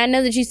here, and I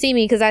know that you see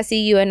me because I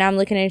see you, and I'm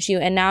looking at you,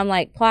 and now I'm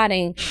like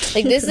plotting.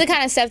 Like this is the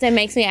kind of stuff that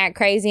makes me act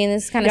crazy, and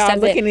this is the kind of stuff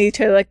looking at each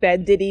other like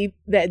that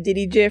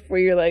Diddy gif where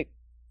you're like,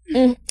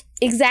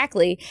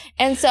 exactly.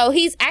 And so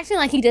he's acting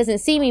like he doesn't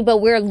see me, but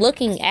we're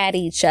looking at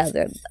each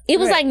other. It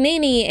was like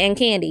Nene and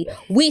Candy.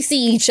 We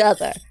see each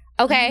other.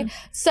 Okay,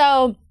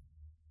 so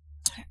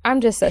I'm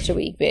just such a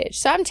weak bitch.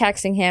 So I'm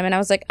texting him, and I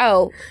was like,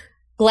 oh,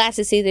 glad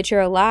to see that you're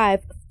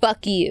alive.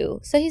 Fuck you.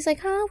 So he's like,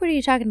 huh? What are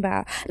you talking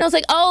about? And I was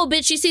like, oh,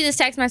 bitch, you see this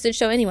text message.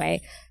 So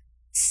anyway,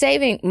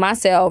 saving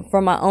myself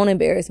from my own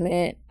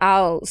embarrassment,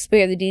 I'll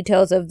spare the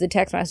details of the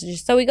text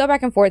messages. So we go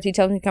back and forth. He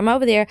tells me to come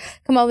over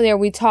there.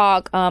 We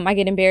talk. I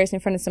get embarrassed in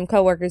front of some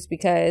coworkers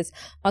because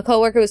my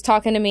coworker was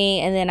talking to me,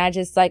 and then I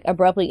just like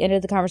abruptly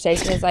ended the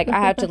conversation. It's like, I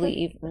have to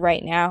leave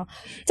right now.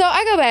 So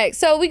I go back.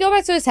 So we go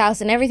back to his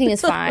house, and everything is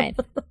fine.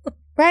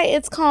 Right?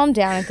 It's calmed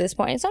down at this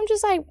point. So I'm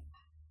just like,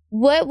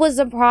 what was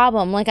the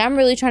problem? Like, I'm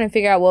really trying to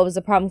figure out what was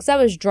the problem because I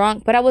was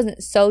drunk, but I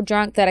wasn't so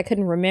drunk that I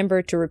couldn't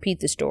remember to repeat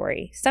the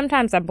story.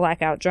 Sometimes I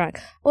black out drunk.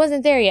 I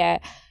wasn't there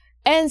yet.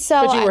 And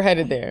so But you were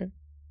headed there.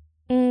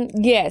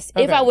 Yes,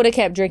 okay. If I would have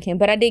kept drinking,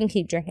 but I didn't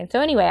keep drinking. So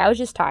anyway, I was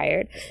just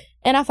tired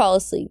and I fall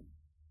asleep.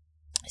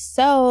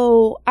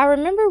 So I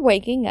remember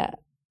waking up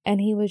and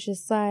he was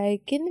just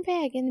like, get in the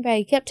bed, get in the bed.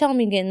 He kept telling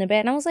me to get in the bed.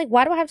 And I was like,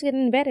 why do I have to get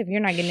in the bed if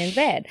you're not getting in the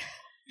bed?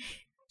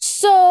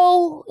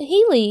 So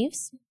he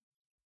leaves.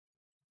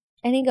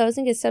 And he goes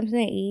and gets something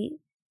to eat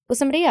with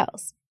somebody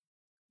else,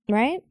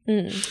 right?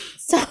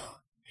 So,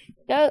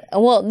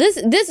 well, this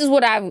is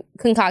what I've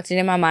concocted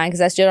in my mind because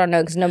I still don't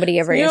know because nobody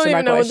ever answered my question. You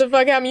don't even know what the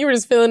fuck happened. You were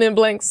just filling in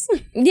blanks.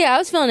 Yeah, I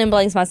was filling in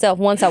blanks myself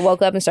once I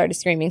woke up and started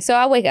screaming. So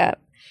I wake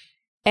up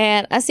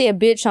and I see a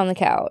bitch on the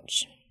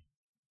couch.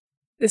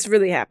 This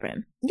really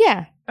happened?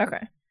 Yeah.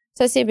 Okay.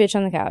 So I see a bitch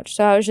on the couch.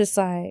 So I was just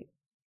like,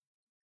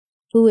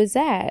 who is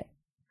that?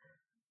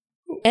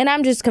 And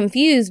I'm just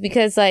confused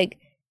because like,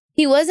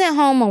 he wasn't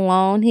home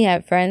alone. He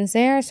had friends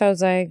there. So I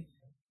was like,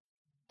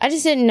 I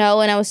just didn't know.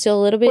 And I was still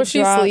a little bit drunk. Was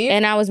she asleep?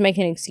 And I was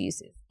making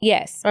excuses.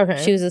 Yes.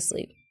 Okay. She was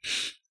asleep.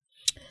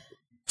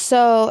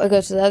 So I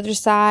go to the other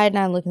side and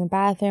I look in the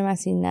bathroom. I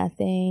see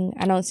nothing.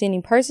 I don't see any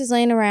purses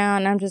laying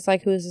around. I'm just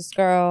like, who is this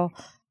girl?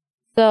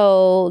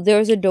 So there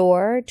was a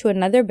door to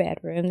another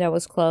bedroom that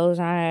was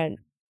closed. I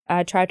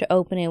tried to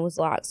open it. It was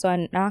locked. So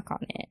I knock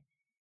on it.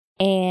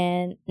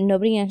 And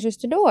nobody answers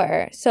the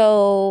door.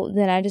 So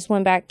then I just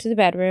went back to the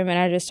bedroom and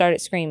I just started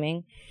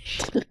screaming.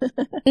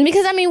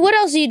 Because, I mean, what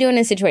else do you do in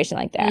a situation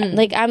like that?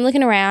 Like, I'm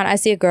looking around. I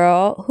see a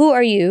girl. Who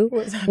are you?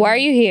 Why are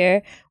you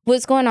here?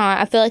 What's going on?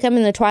 I feel like I'm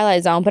in the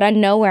Twilight Zone, but I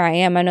know where I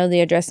am. I know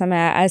the address I'm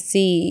at. I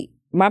see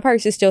my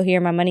purse is still here.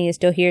 My money is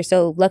still here.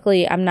 So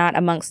luckily, I'm not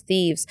amongst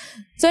thieves.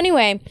 So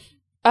anyway,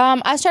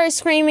 I started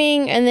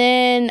screaming and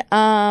then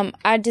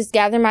I just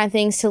gather my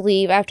things to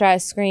leave after I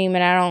scream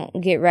and I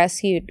don't get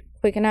rescued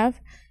quick enough.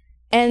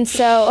 And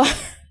so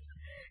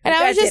and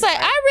I was just like,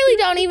 I really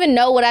don't even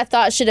know what I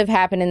thought should have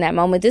happened in that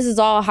moment. This is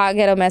all hot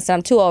ghetto mess.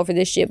 I'm too old for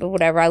this shit, but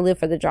whatever. I live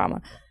for the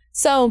drama.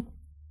 So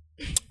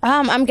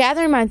I'm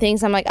gathering my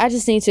things. I'm like, I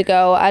just need to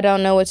go. I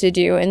don't know what to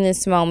do in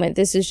this moment.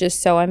 This is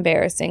just so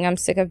embarrassing. I'm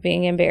sick of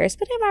being embarrassed.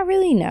 But am I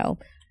really? No.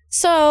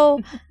 So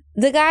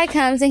the guy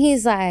comes and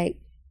he's like,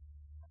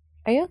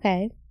 are you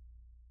okay?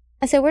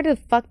 I said, where the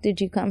fuck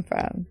did you come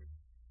from?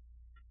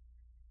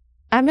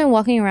 I've been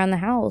walking around the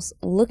house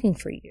looking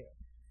for you.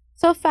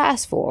 So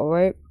fast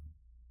forward,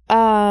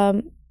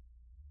 the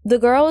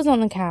girl was on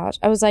the couch.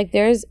 I was like,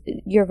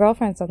 your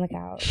girlfriend's on the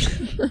couch.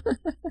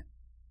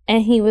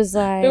 And he was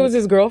like... It was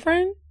his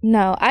girlfriend?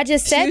 No, I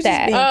just said was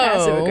that. Just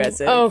being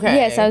passive-aggressive. Okay.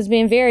 Yes, I was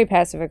being very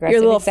passive-aggressive.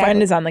 Your little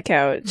friend is on the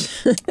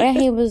couch. And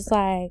he was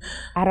like,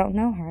 I don't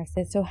know her. I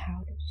said, so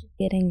how did she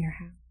get in your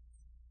house?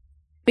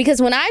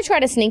 Because when I try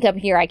to sneak up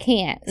here, I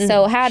can't.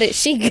 So how did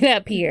she get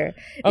up here?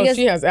 Because,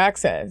 she has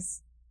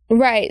access.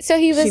 Right. So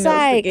he was she knows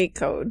like... the gate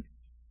code.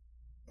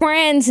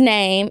 Friend's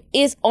name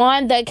is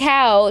on the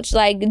couch.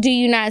 Like, do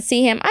you not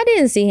see him? I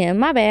didn't see him.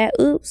 My bad.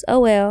 Oops. Oh,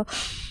 well.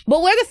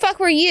 But where the fuck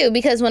were you?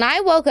 Because when I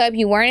woke up,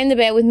 you weren't in the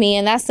bed with me,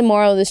 and that's the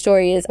moral of the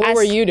story is... What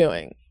were you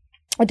doing?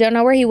 I don't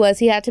know where he was.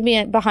 He had to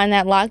be behind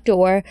that locked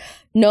door.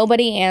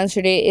 Nobody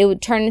answered it. It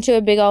would turn into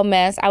a big old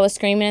mess. I was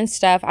screaming and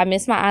stuff. I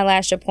missed my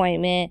eyelash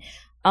appointment.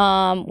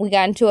 We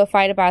got into a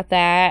fight about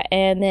that,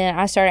 and then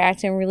I started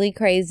acting really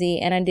crazy,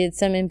 and I did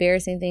some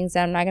embarrassing things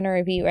that I'm not going to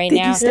repeat right now.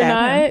 Did you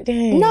stab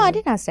him? No, I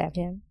did not stab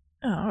him.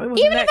 Oh, it wasn't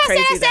Even that if I said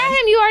crazy I stabbed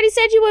then. him, you already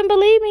said you wouldn't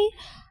believe me.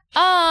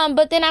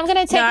 But then I'm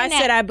gonna take. No, I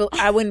said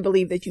I wouldn't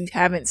believe that you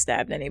haven't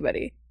stabbed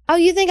anybody. Oh,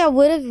 you think I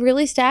would have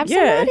really stabbed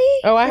somebody?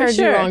 Oh, I heard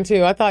sure. you wrong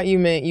too. I thought you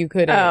meant you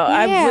couldn't. Oh,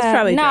 I was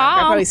probably drunk. I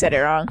probably said it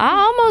wrong. I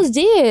almost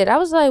did. I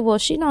was like, well,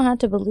 she don't have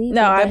to believe.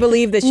 No, I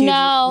believe that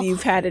No.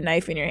 you've had a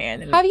knife in your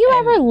hand. Have you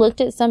ever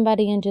looked at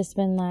somebody and just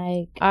been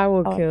like, I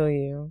will kill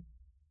you?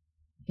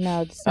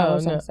 No, that's not what I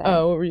was gonna say.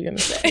 Oh, what were you gonna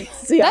say?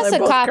 That's a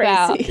cop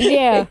out.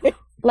 Yeah.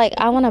 Like,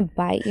 I want to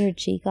bite your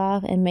cheek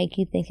off and make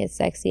you think it's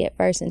sexy at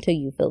first until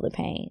you feel the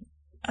pain.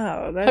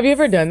 Oh, that's have you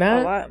ever done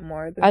that? A lot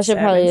more than I should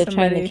probably have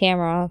somebody. turned the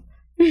camera off.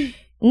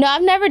 No,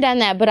 I've never done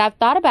that, but I've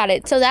thought about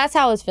it. So that's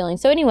how I was feeling.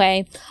 So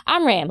anyway,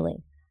 I'm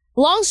rambling.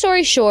 Long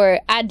story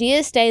short, I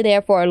did stay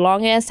there for a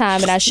long ass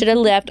time and I should have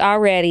left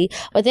already.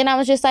 But then I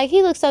was just like,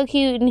 he looks so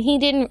cute. And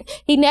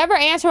he never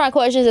answered my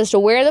questions as to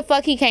where the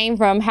fuck he came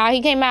from, how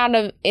he came out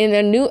of in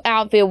a new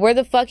outfit, where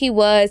the fuck he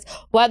was,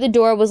 why the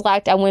door was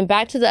locked. I went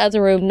back to the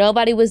other room.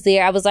 Nobody was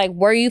there. I was like,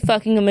 were you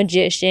fucking a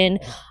magician?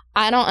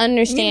 I don't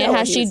understand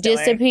how she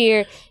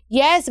disappeared.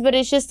 Yes, but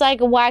it's just like,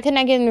 why couldn't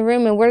I get in the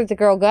room and where did the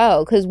girl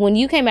go? Because when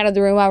you came out of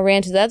the room, I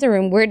ran to the other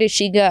room. Where did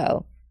she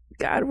go?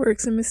 God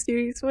works in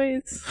mysterious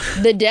ways.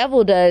 The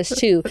devil does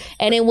too.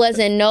 And it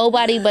wasn't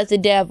nobody but the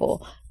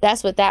devil.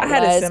 That's what that was. I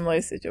had a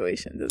similar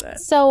situation to that.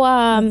 So,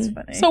 That's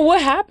funny. So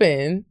what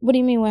happened? What do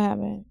you mean what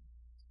happened?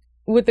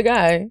 With the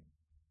guy?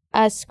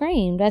 I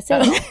screamed. That's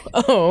it.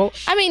 Oh.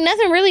 I mean,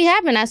 nothing really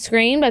happened. I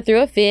screamed. I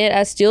threw a fit.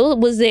 I still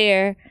was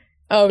there.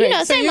 Okay. You know,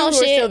 so same you old were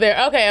shit. still there.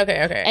 Okay.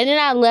 And then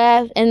I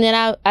left, and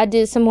then I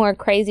did some more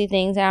crazy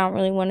things I don't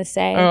really want to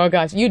say. Oh,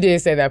 gosh. You did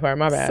say that part.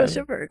 My bad. Such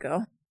a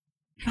Virgo.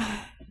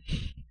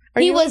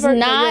 He was not.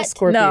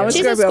 No,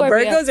 She's a Scorpio.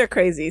 Scorpio. Virgos are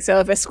crazy. So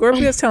if a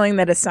Scorpio is telling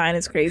that a sign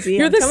is crazy,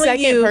 You're I'm the telling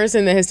second you,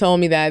 person that has told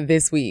me that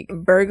this week.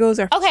 Virgos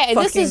are Okay,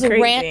 this fucking is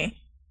crazy.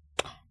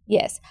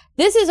 Yes.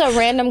 This is a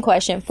random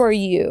question for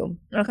you.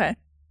 Okay.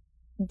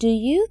 Do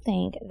you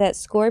think that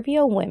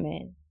Scorpio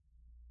women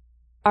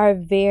are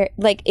very,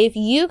 like, if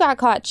you got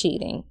caught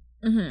cheating,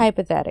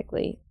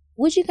 hypothetically,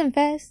 would you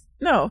confess?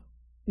 No,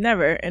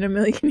 never in a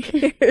million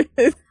years.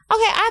 Okay,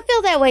 I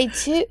feel that way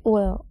too.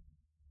 Well,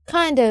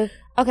 kind of.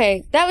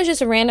 Okay, that was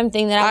just a random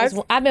thing that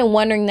I've been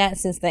wondering that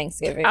since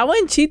Thanksgiving. I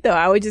wouldn't cheat though.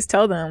 I would just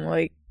tell them,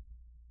 like,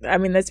 I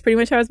mean, that's pretty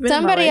much how it's been.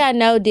 Somebody I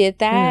know did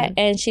that,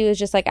 and she was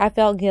just like, I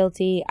felt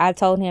guilty. I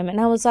told him, and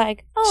I was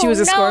like, oh, She was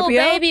a no,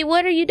 Scorpio? baby,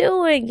 what are you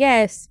doing?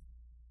 Yes.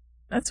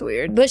 That's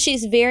weird. But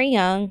she's very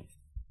young,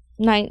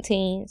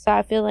 19, so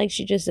I feel like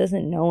she just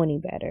doesn't know any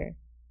better.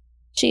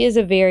 She is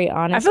a very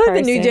honest I feel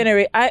like person. the new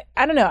generation, I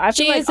don't know. I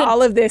feel She like is a-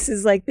 all of this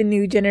is like the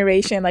new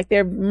generation. Like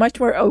they're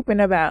much more open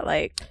about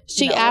like,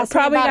 She we're asked me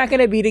probably about- not going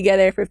to be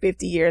together for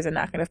 50 years and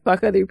not going to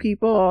fuck other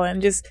people and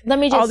just Let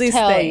me all just these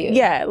tell things. you.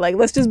 Yeah, like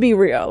let's just be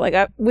real. Like,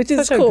 which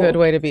is Such cool. a good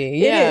way to be.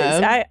 Yeah.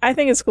 It is. I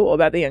think it's cool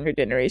about the younger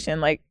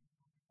generation. Like,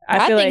 I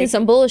I feel think like it's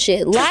some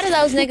bullshit. A lot of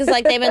those niggas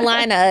like they've been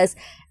lying to us.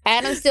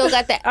 Adam still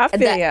got the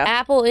ya.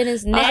 apple in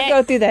his neck. I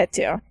go through that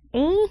too.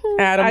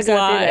 Adam's I go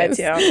lies.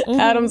 through that too.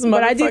 Adam's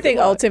But I do motherfucking think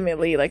lies.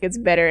 ultimately, like, it's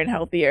better and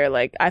healthier.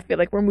 Like, I feel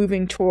like we're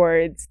moving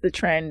towards the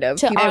trend of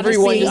To people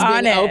everyone being just being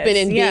honest. open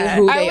and being Yeah.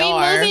 who Are they we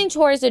are. moving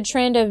towards the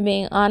trend of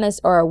being honest,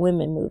 or are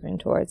women moving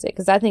towards it?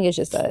 Because I think it's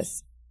just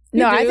us.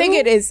 No, You I do? think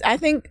it is. I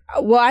think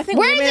Where women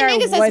are the are niggas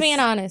that's what's- being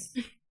honest?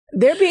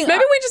 They're being.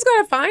 Maybe we just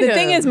gotta find the them.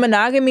 thing is,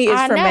 monogamy is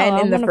I for know, men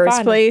I in the wanna first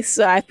find place.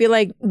 So I feel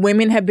like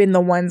women have been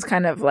the ones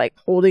kind of like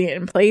holding it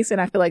in place,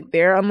 and I feel like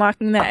they're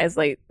unlocking that as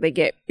like they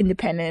get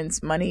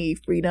independence, money,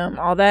 freedom,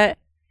 all that.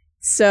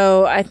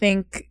 So I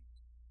think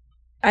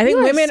You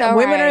are women so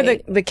women are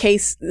right. the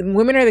case.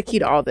 Women are the key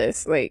to all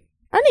this. Like,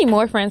 I need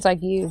more friends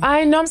like you.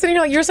 I know. I'm sitting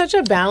here like you're such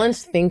a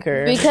balanced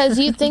thinker. Because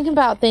you think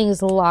about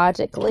things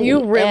logically.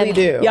 You really And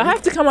do. y'all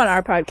have to come on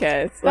our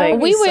podcast. Like,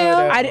 we will.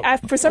 I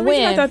for some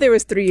reason I When? thought there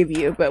was 3 of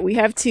you, but we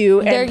have 2.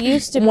 And There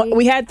used to be.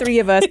 we had 3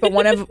 of us, but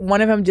one of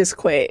them just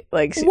quit.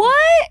 Like, What?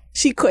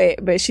 she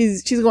quit, but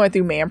she's going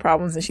through man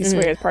problems, and she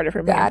swears part of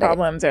her man Got it.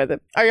 problems are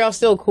the Are y'all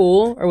still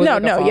cool? Or was it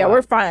like a yeah, fallout?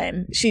 we're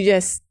fine. She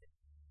just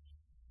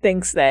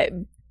thinks that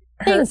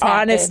her Things happen.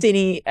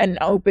 honesty and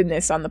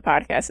openness on the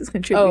podcast has Oh,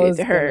 contributed it's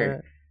to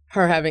her.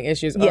 her having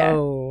issues. Yeah.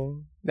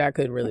 Oh. that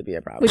could really be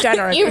a problem. Which I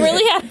don't. You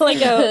really have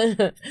like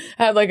a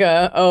have like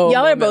a y'all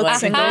are moment, both like,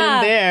 single.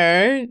 going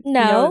there.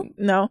 no.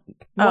 No.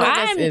 One of us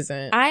I'm-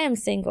 isn't. I am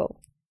single.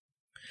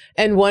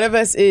 And one of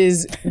us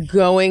is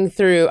going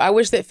through. I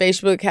wish that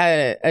Facebook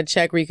had a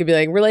check where you could be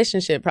like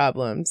relationship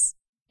problems.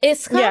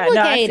 It's Yeah, no, I feel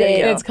complicated.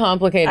 you. It's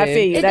complicated. I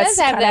feel you. It That's does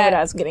have kind of what that.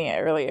 I was getting at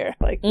earlier.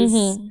 Like this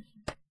Mhm.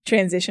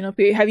 transitional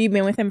period. Have you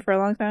been with him for a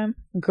long time?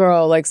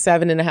 Girl, like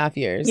 7.5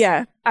 years.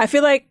 Yeah. I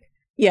feel like,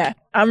 yeah,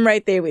 I'm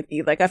right there with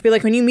you. Like, I feel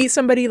like when you meet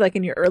somebody like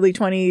in your early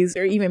 20s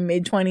or even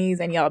mid 20s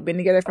and y'all been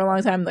together for a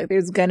long time, like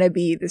there's gonna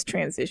be this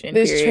transition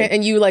period.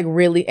 And you like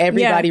really,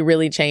 everybody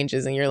really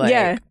changes, and you're like,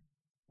 yeah.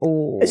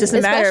 ooh. It's just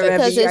a matter Especially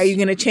of 'cause are it's you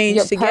going to change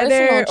your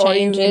together personal or are you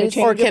going to changes.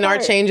 change or can our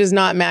apart? changes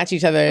not match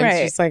each other? Right.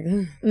 It's just like,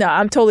 No,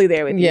 I'm totally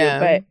there with Yeah. you.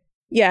 But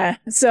yeah,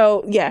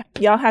 so yeah,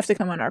 y'all have to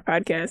come on our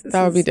podcast.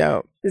 that would be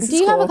dope. This Do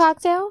is you have a cool.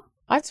 cocktail?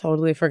 I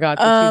totally forgot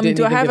that you didn't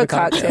do I even have give a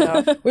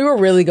cocktail? We were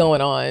really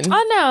going on.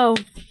 I know.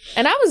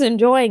 And I was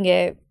enjoying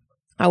it.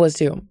 I was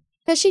too.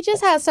 Because she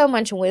just has so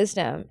much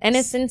wisdom. And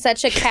it's in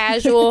such a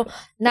casual,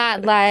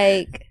 not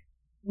like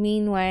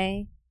mean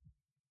way.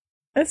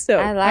 That's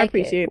dope. I I like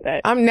appreciate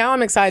that.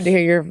 I'm excited to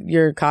hear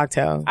your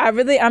cocktail.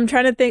 I'm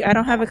trying to think. I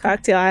don't have a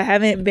cocktail. I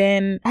haven't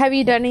been. Have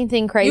you done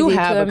anything crazy You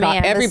have to a a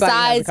man everybody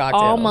has a besides cocktail.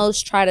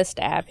 almost try to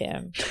stab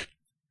him?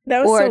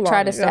 That was Or so long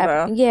try to ago, stab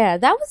though. him. Yeah,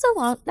 that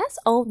was that's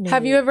old news.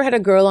 Have you ever had a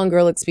girl on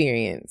girl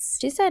experience?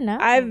 She said no,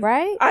 I've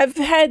right? I've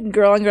had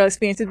girl on girl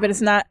experiences, but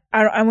it's not.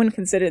 I wouldn't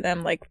consider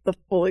them like the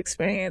full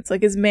experience.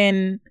 Like it's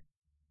been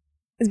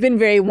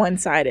very one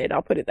sided.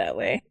 I'll put it that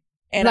way.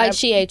 And like I've-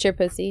 she ate your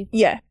pussy.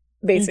 yeah,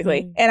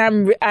 basically. Mhm.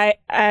 And I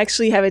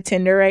actually have a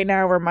Tinder right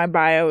now where my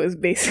bio is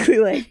basically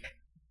like,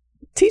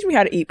 teach me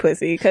how to eat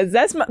pussy, because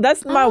that's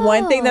my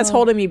one thing that's Oh.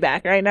 holding me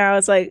back right now.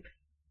 It's like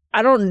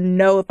I don't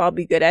know if I'll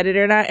be good at it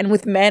or not. And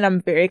with men, I'm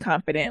very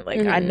confident. Like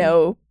I Mhm.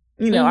 know.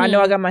 I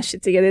know I got my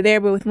shit together there,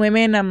 but with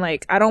women, I'm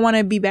like, I don't want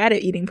to be bad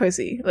at eating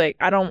pussy. Like,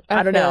 I don't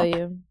feel know.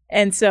 you.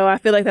 And so I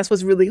feel like that's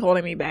what's really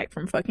holding me back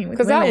from fucking with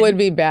Because women. that would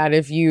be bad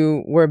if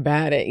you were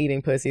bad at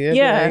eating pussy. They'd be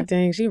Yeah. like,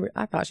 dang,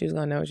 I thought she was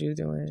gonna know what she was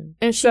doing,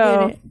 And she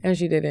So- did it. and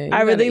she didn't. I You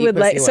gotta really eat would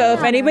like. pussy So well.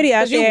 if anybody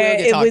out 'Cause you will there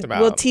get talked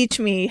will about. teach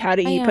me how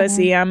to eat Yeah.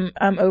 pussy, I'm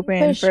open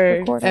Push for.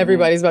 record.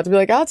 Everybody's about to be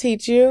like, I'll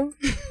teach you.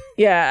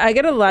 Yeah, I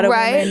get a lot of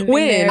Right? women. in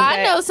When? there I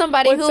that- know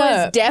somebody What's who is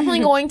up? definitely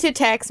going to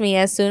text me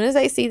as soon as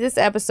they see this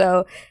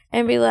episode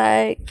and be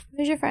like,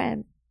 "Who's your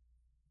friend?"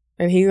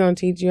 And he's gonna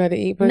teach you how to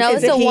eat pussy. No, Is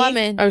it's it a he?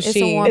 woman. Oh, It's a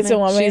she. woman. It's a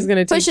woman. She's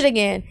gonna Push teach. it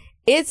again.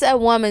 It's a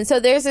woman. So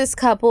there's this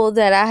couple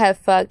that I have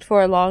fucked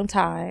for a long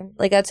time.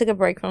 Like I took a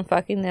break from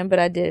fucking them, but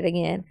I did it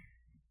again.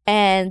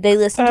 And they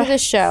listened to the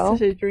show.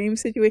 Such a dream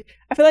situation.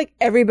 I feel like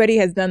everybody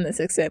has done this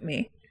except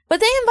me. But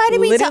they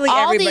invited me Literally to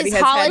all everybody these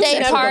has had holiday sex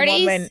with a parties.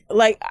 woman.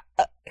 Like,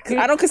 'cause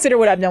I don't consider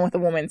what I've done with a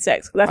woman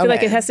sex. 'Cause I feel like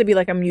Okay. it has to be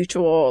like a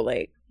mutual,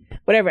 like,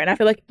 whatever. And I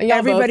feel like And y'all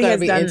both everybody gotta has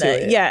be done into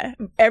that. it. Yeah,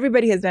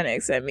 everybody has done it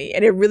except me,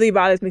 and it really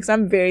bothers me because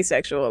I'm very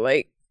sexual.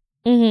 Like,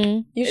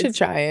 Mm-hmm. You should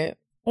try it.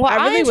 Well,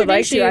 I really would like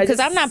introduce to. you I because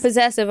just- I'm not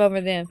possessive over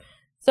them.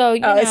 So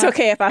you oh, know, it's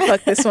okay if I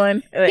fuck this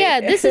one. Like,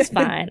 Yeah, this is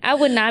fine. I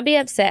would not be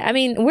upset. I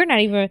mean, we're not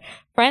even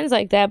friends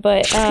like that,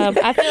 but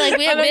I feel like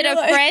we have a bit of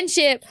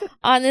friendship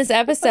on this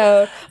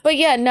episode. But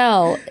yeah,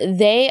 no,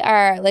 they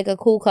are like a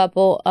cool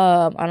couple.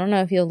 I don't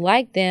know if you'll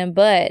like them,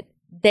 but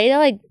they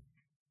like,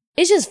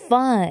 it's just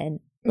fun.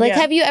 Like, Yeah.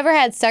 have you ever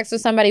had sex with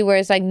somebody where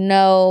it's like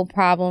no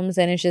problems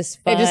and it's just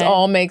fun? It just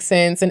all makes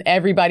sense, and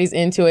everybody's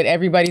into it.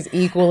 Everybody's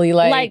equally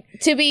like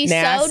to be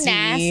nasty. so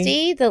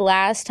nasty. The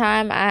last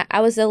time I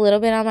was a little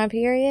bit on my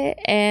period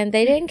and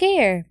they didn't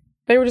care.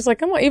 They were just like,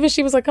 come on. Even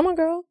she was like, come on,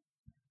 girl.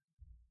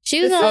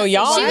 She was Oh,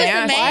 y'all she was the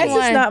nasty. Why main is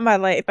this one. not my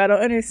life? I don't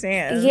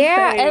understand.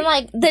 Yeah, and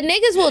like the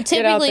niggas will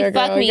Get out typically there,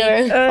 fuck girl. me,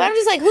 Get it. but I'm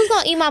just like, who's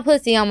gonna eat my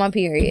pussy on my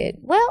period?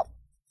 Well,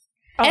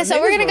 and so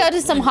we're niggas gonna go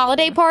to some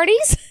holiday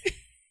parties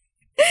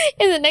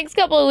in the next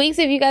couple of weeks.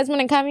 If you guys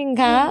want to come, you can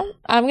come.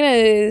 I'm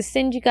gonna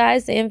send you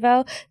guys the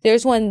info.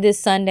 There's one this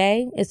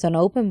Sunday. It's an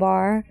open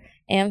bar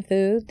and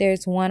food.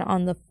 There's one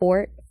on the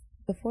 14th?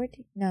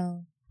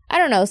 No, I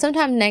don't know.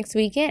 Sometime next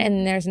weekend,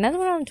 and there's another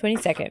one on the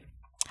 22nd.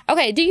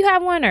 Okay, do you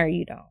have one or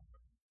you don't?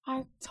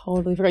 I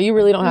totally forgot. You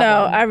really don't have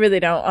No, one. I really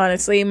don't.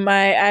 Honestly,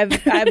 I've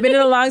been in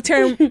a long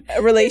term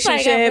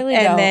relationship, really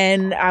and don't.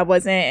 then I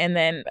wasn't, and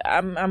then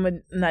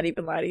I'm not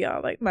even lie to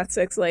y'all. Like my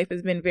sex life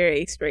has been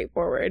very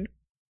straightforward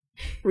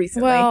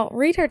recently. Well,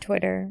 read her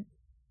Twitter.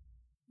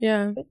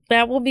 Yeah.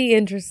 That will be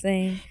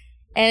interesting.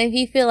 And if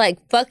you feel like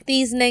fuck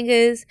these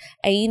niggas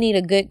and you need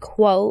a good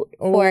quote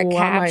for a Ooh,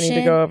 caption, I might need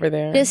to go over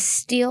there. just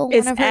steal one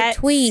it's of her at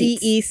tweets.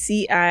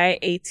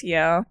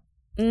 CECIATL.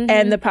 Mhm.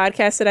 And the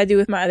podcast that I do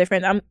with my other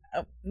friends, I'm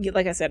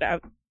like I said,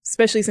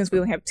 especially since we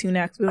only have 2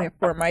 now, 'cause we only have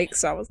 4 mics,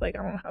 so I was like,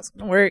 I don't know how it's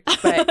gonna work.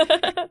 But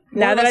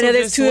now that I know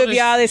there's 2 of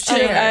y'all, there's 2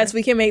 of us,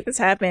 we can make this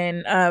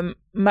happen.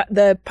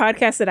 The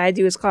podcast that I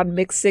do is called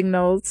Mixed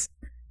Signals.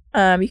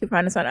 You can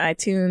find us on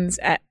iTunes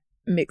at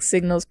Mixed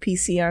Signals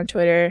PC on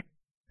Twitter.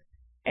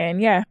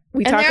 And yeah,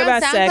 we And talk they're on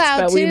about sex, SoundCloud,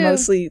 but we too.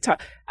 mostly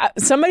talk.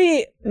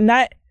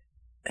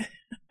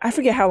 I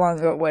forget how long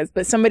ago it was,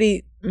 but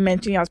somebody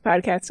mention y'all's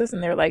podcast to us,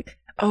 and they're like,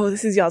 "Oh,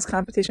 this is y'all's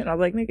competition." I was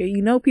like, "Nigga,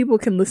 you know people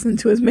can listen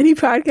to as many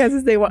podcasts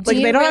as they want. Like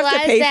they don't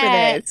have to pay for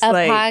that." A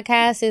like,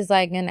 podcast is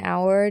like an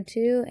hour or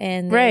two,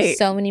 and there's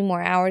so many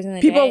more hours in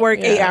the people day. work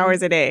 8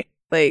 hours a day.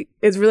 Like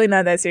it's really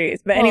not that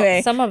serious. But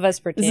anyway, some of us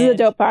pretend. This is a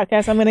dope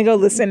podcast. I'm gonna go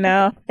listen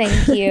now.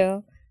 Thank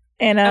you.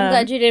 And I'm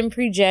glad you didn't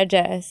prejudge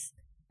us.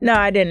 No,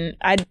 I didn't.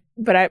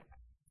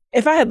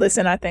 If I had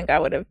listened, I think I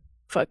would have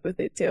fucked with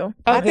it too.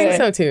 I think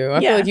so too.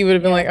 I feel like you would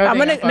have been like, okay,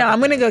 I'm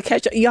gonna go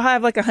catch up. Y'all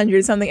have like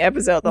 100-something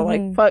episodes. I'm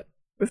like, fuck,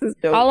 this is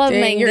dope. All of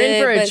them ain't you're good,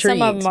 in for a but treat.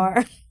 some of them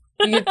are.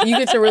 You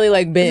get to really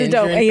like binge. This is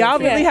dope. And y'all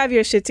really have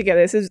your shit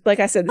together. This is,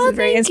 like I said, this is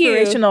very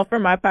inspirational for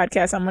my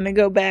podcast. I'm gonna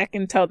go back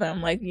and tell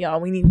them, like,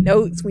 y'all, we need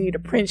notes. We need to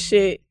print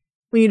shit.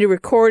 We need to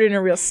record in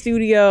a real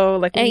studio.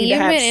 Like, we need to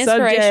have been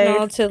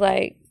inspirational to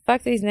like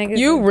fuck these niggas.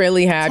 You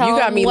really have. You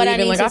got me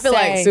leaving. Like, I feel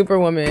like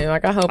Superwoman.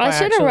 Like, I hope I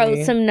should have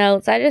wrote some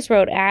notes. I just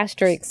wrote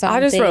asterisks. I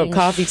just wrote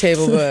coffee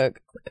table book.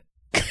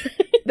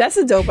 That's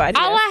a dope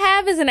idea. All I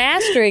have is an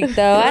asterisk,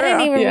 though. I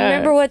didn't even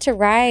remember what to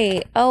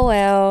write. Oh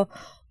well.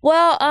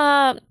 Well,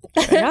 I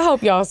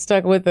hope y'all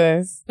stuck with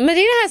us.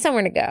 Medina has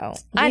somewhere to go.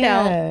 I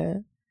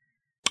know.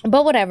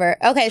 But whatever.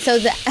 Okay, so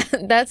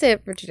that's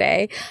it for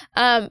today.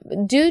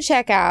 Do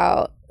check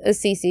out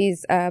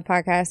Cece's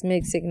podcast,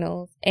 Mixed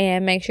Signals,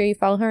 and make sure you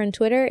follow her on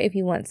Twitter if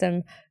you want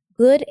some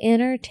good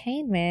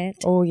entertainment.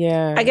 Oh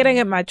yeah, I gotta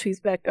get my tweets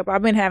back up.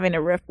 I've been having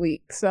a rough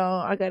week, so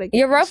I gotta get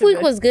your rough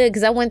week was good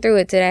because I went through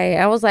it today.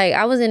 I was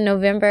in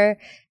November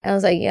and I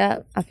was like,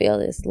 yep, I feel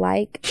this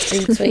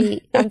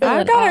retweet. I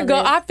gotta go.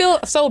 I feel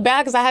so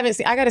bad because I haven't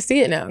seen. I gotta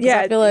see it now.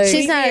 Yeah, I feel like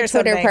she's not a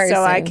Twitter person,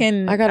 so I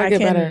gotta get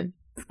better.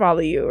 Follow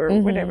you or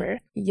whatever.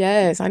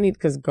 Yes, I need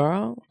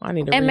I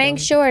need to. And make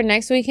sure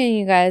next weekend,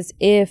 you guys,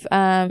 if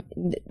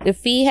the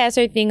Fee has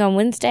her thing on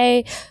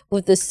Wednesday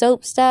with the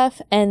soap stuff,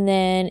 and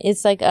then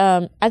it's like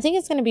I think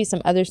it's gonna be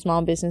some other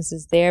small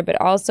businesses there, but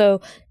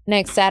also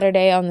next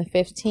Saturday on the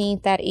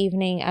 15th that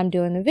evening, I'm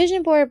doing the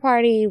vision board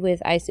party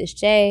with Isis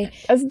J.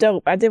 That's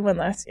dope. I did one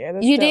last year.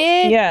 That's you dope.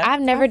 did? Yeah,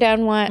 I've never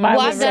done one. Mine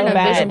I've done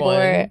a vision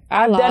board.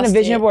 I've done a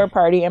vision board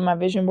party, and my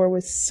vision board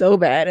was so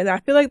bad, and I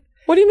feel like.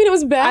 What do you mean it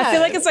was bad? I feel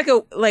like it's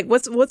like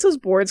what's those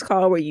boards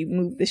called where you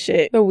move the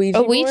shit? The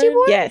Ouija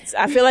board? Yes.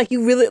 I feel like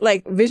you really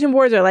like vision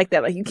boards are like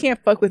that. Like you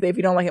can't fuck with it if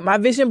you don't like it. My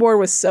vision board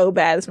was so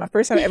bad. It's my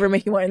first time ever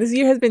making one. And this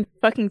year has been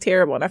fucking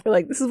terrible. And I feel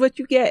like this is what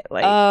you get.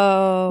 Like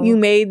you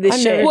made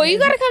this shit. Well, you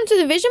gotta come to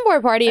the vision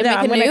board party and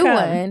make a new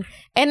one.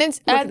 And it's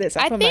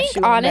I think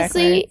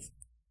honestly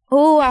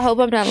I hope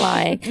I'm not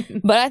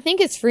lying. But I think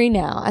it's free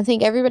now. I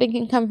think everybody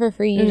can come for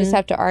free. You just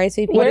have to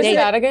RSVP. Where's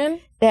that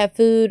again? They have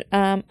food.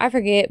 I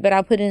forget, but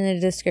I'll put it in the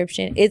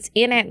description. It's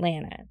in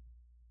Atlanta.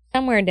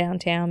 Somewhere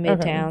downtown,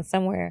 midtown,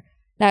 somewhere.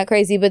 Not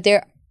crazy, but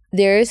there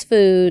is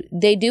food.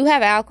 They do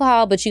have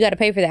alcohol, but you got to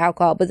pay for the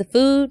alcohol. But the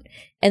food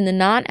and the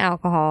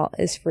non-alcohol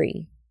is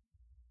free.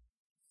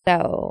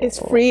 So it's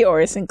free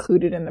or it's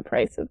included in the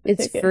price of the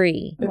ticket?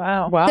 Free.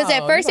 Wow. Because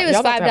at first it was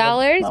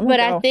 $5, but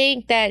I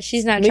think that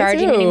she's not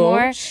charging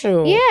anymore.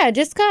 Shoot. Yeah,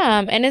 just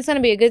come. And it's going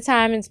to be a good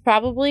time. It's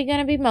probably going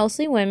to be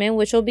mostly women,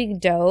 which will be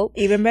dope.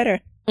 Even better.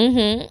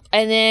 And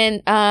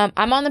then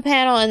I'm on the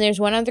panel and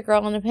there's one other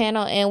girl on the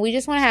panel and we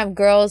just want to have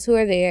girls who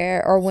are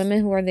there or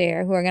women who are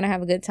there who are going to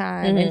have a good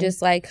time and just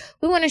like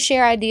we want to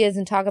share ideas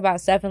and talk about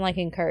stuff and like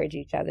encourage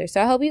each other.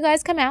 So I hope you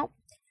guys come out.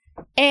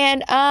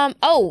 And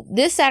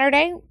this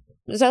Saturday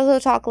Zozo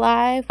Talk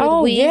Live with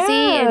Weezy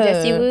and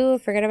Jessie Woo.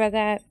 Forget about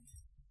that.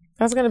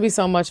 That's gonna be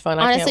so much fun.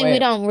 Honestly, we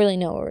don't really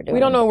know what we're doing. We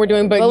don't know what we're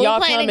doing, but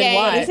y'all come and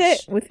watch. What is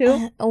it? With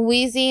who?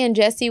 Weezy and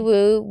Jessie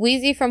Woo.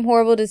 Weezy from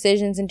Horrible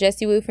Decisions and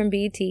Jessie Woo from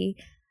BT.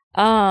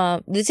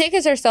 The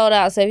tickets are sold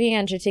out, so if you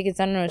got your tickets,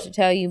 I don't know what to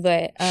tell you,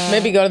 but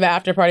maybe go to the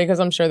after party because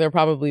I'm sure there'll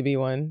probably be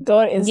one.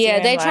 Go to Instagram.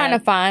 Yeah, they trying to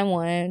find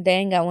one. They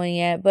ain't got one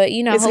yet, but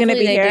you know, it's hopefully gonna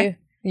be they here.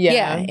 do.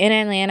 Yeah, in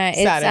Atlanta. It's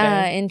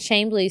in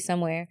Chamblee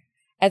somewhere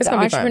at the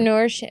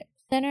Entrepreneurship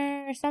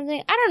Center or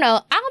something. I don't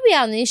know. I'll be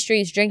out in these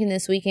streets drinking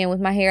this weekend with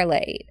my hair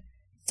laid.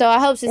 So I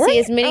hope to see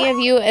as many of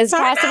you as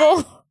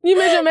possible. You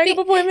made your makeup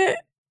appointment?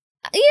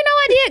 You know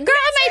I did. Girl,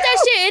 I made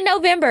that shit in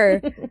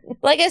November.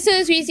 Like as soon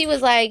as Weezy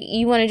was like,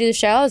 you want to do the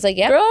show? I was like,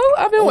 yeah. Girl,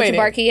 I've been waiting.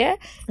 Barkia.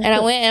 And I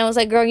went and I was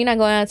like, girl, you're not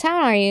going out of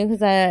town, are you? Because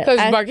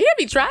Barkia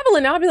be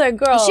traveling now. I'll be like,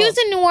 girl. She was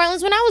in New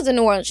Orleans when I was in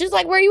New Orleans. She was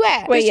like, where you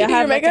at? Wait, you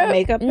have like a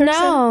makeup person?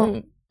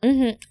 No.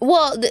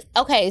 Well,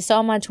 okay, so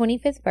on my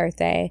 25th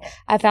birthday,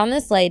 I found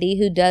this lady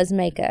who does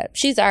makeup.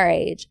 She's our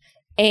age.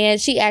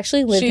 And she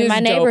actually lived in my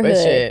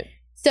neighborhood.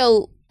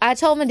 So I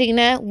told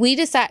Medina, we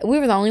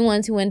were the only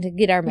ones who went to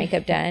get our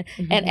makeup done.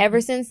 And ever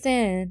since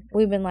then,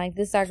 we've been like,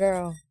 this is our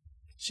girl.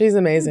 She's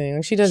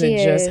amazing. She does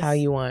it just how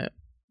you want.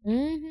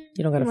 You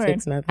don't gotta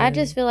fix nothing. I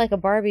just feel like a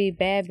Barbie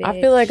bad bitch. I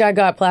feel like I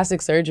got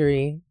plastic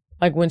surgery.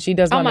 Like when she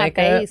does my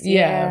makeup. Face,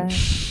 yeah.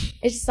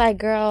 It's just like,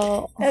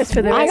 girl. That's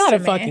for the I got a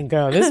fucking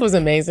girl. This was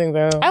amazing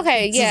though.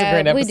 Okay, this is a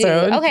great episode. We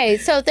do. Okay,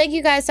 so thank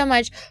you guys so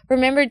much.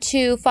 Remember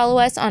to follow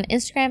us on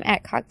Instagram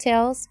at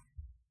Cocktails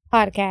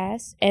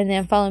Podcast, and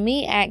then follow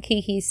me at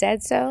Kiki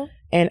Said So.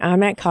 And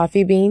I'm at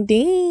Coffee Bean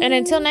Dean. And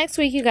until next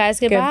week, you guys,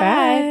 goodbye.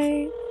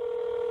 Goodbye.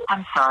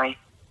 I'm sorry,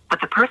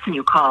 but the person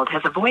you called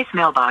has a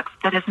voicemail box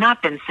that has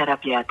not been set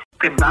up yet.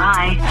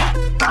 Goodbye.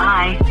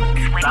 Bye.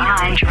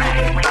 Bye.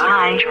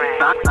 Bye.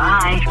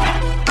 Bye.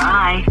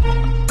 Bye.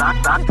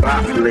 Bye.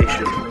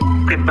 Population.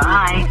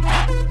 Goodbye.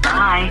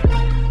 Bye.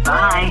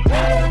 Bye.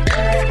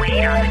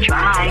 Wait on the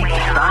track.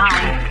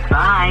 Bye.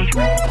 Bye.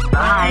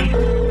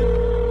 Bye.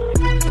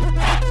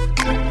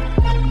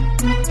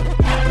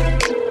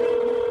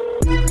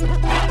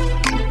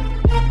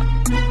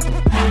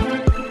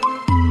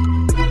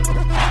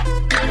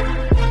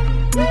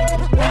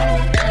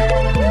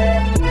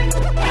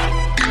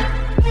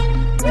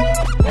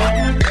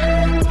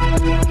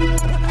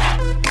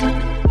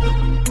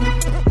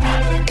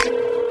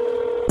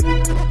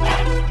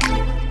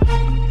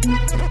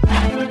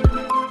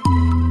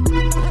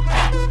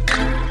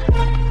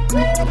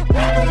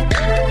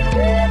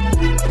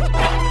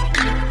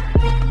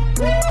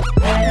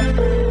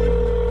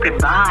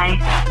 Goodbye.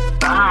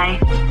 Bye.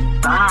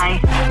 Bye.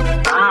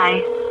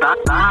 Bye.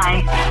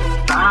 Bye.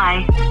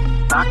 Bye.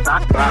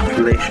 Bye.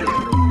 Population.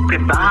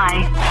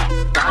 Goodbye.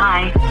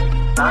 Bye.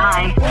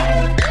 Bye.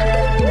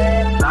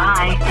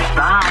 Bye.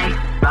 Bye.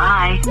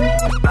 Bye.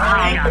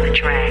 Bye. Wait on the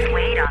track.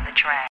 Wait on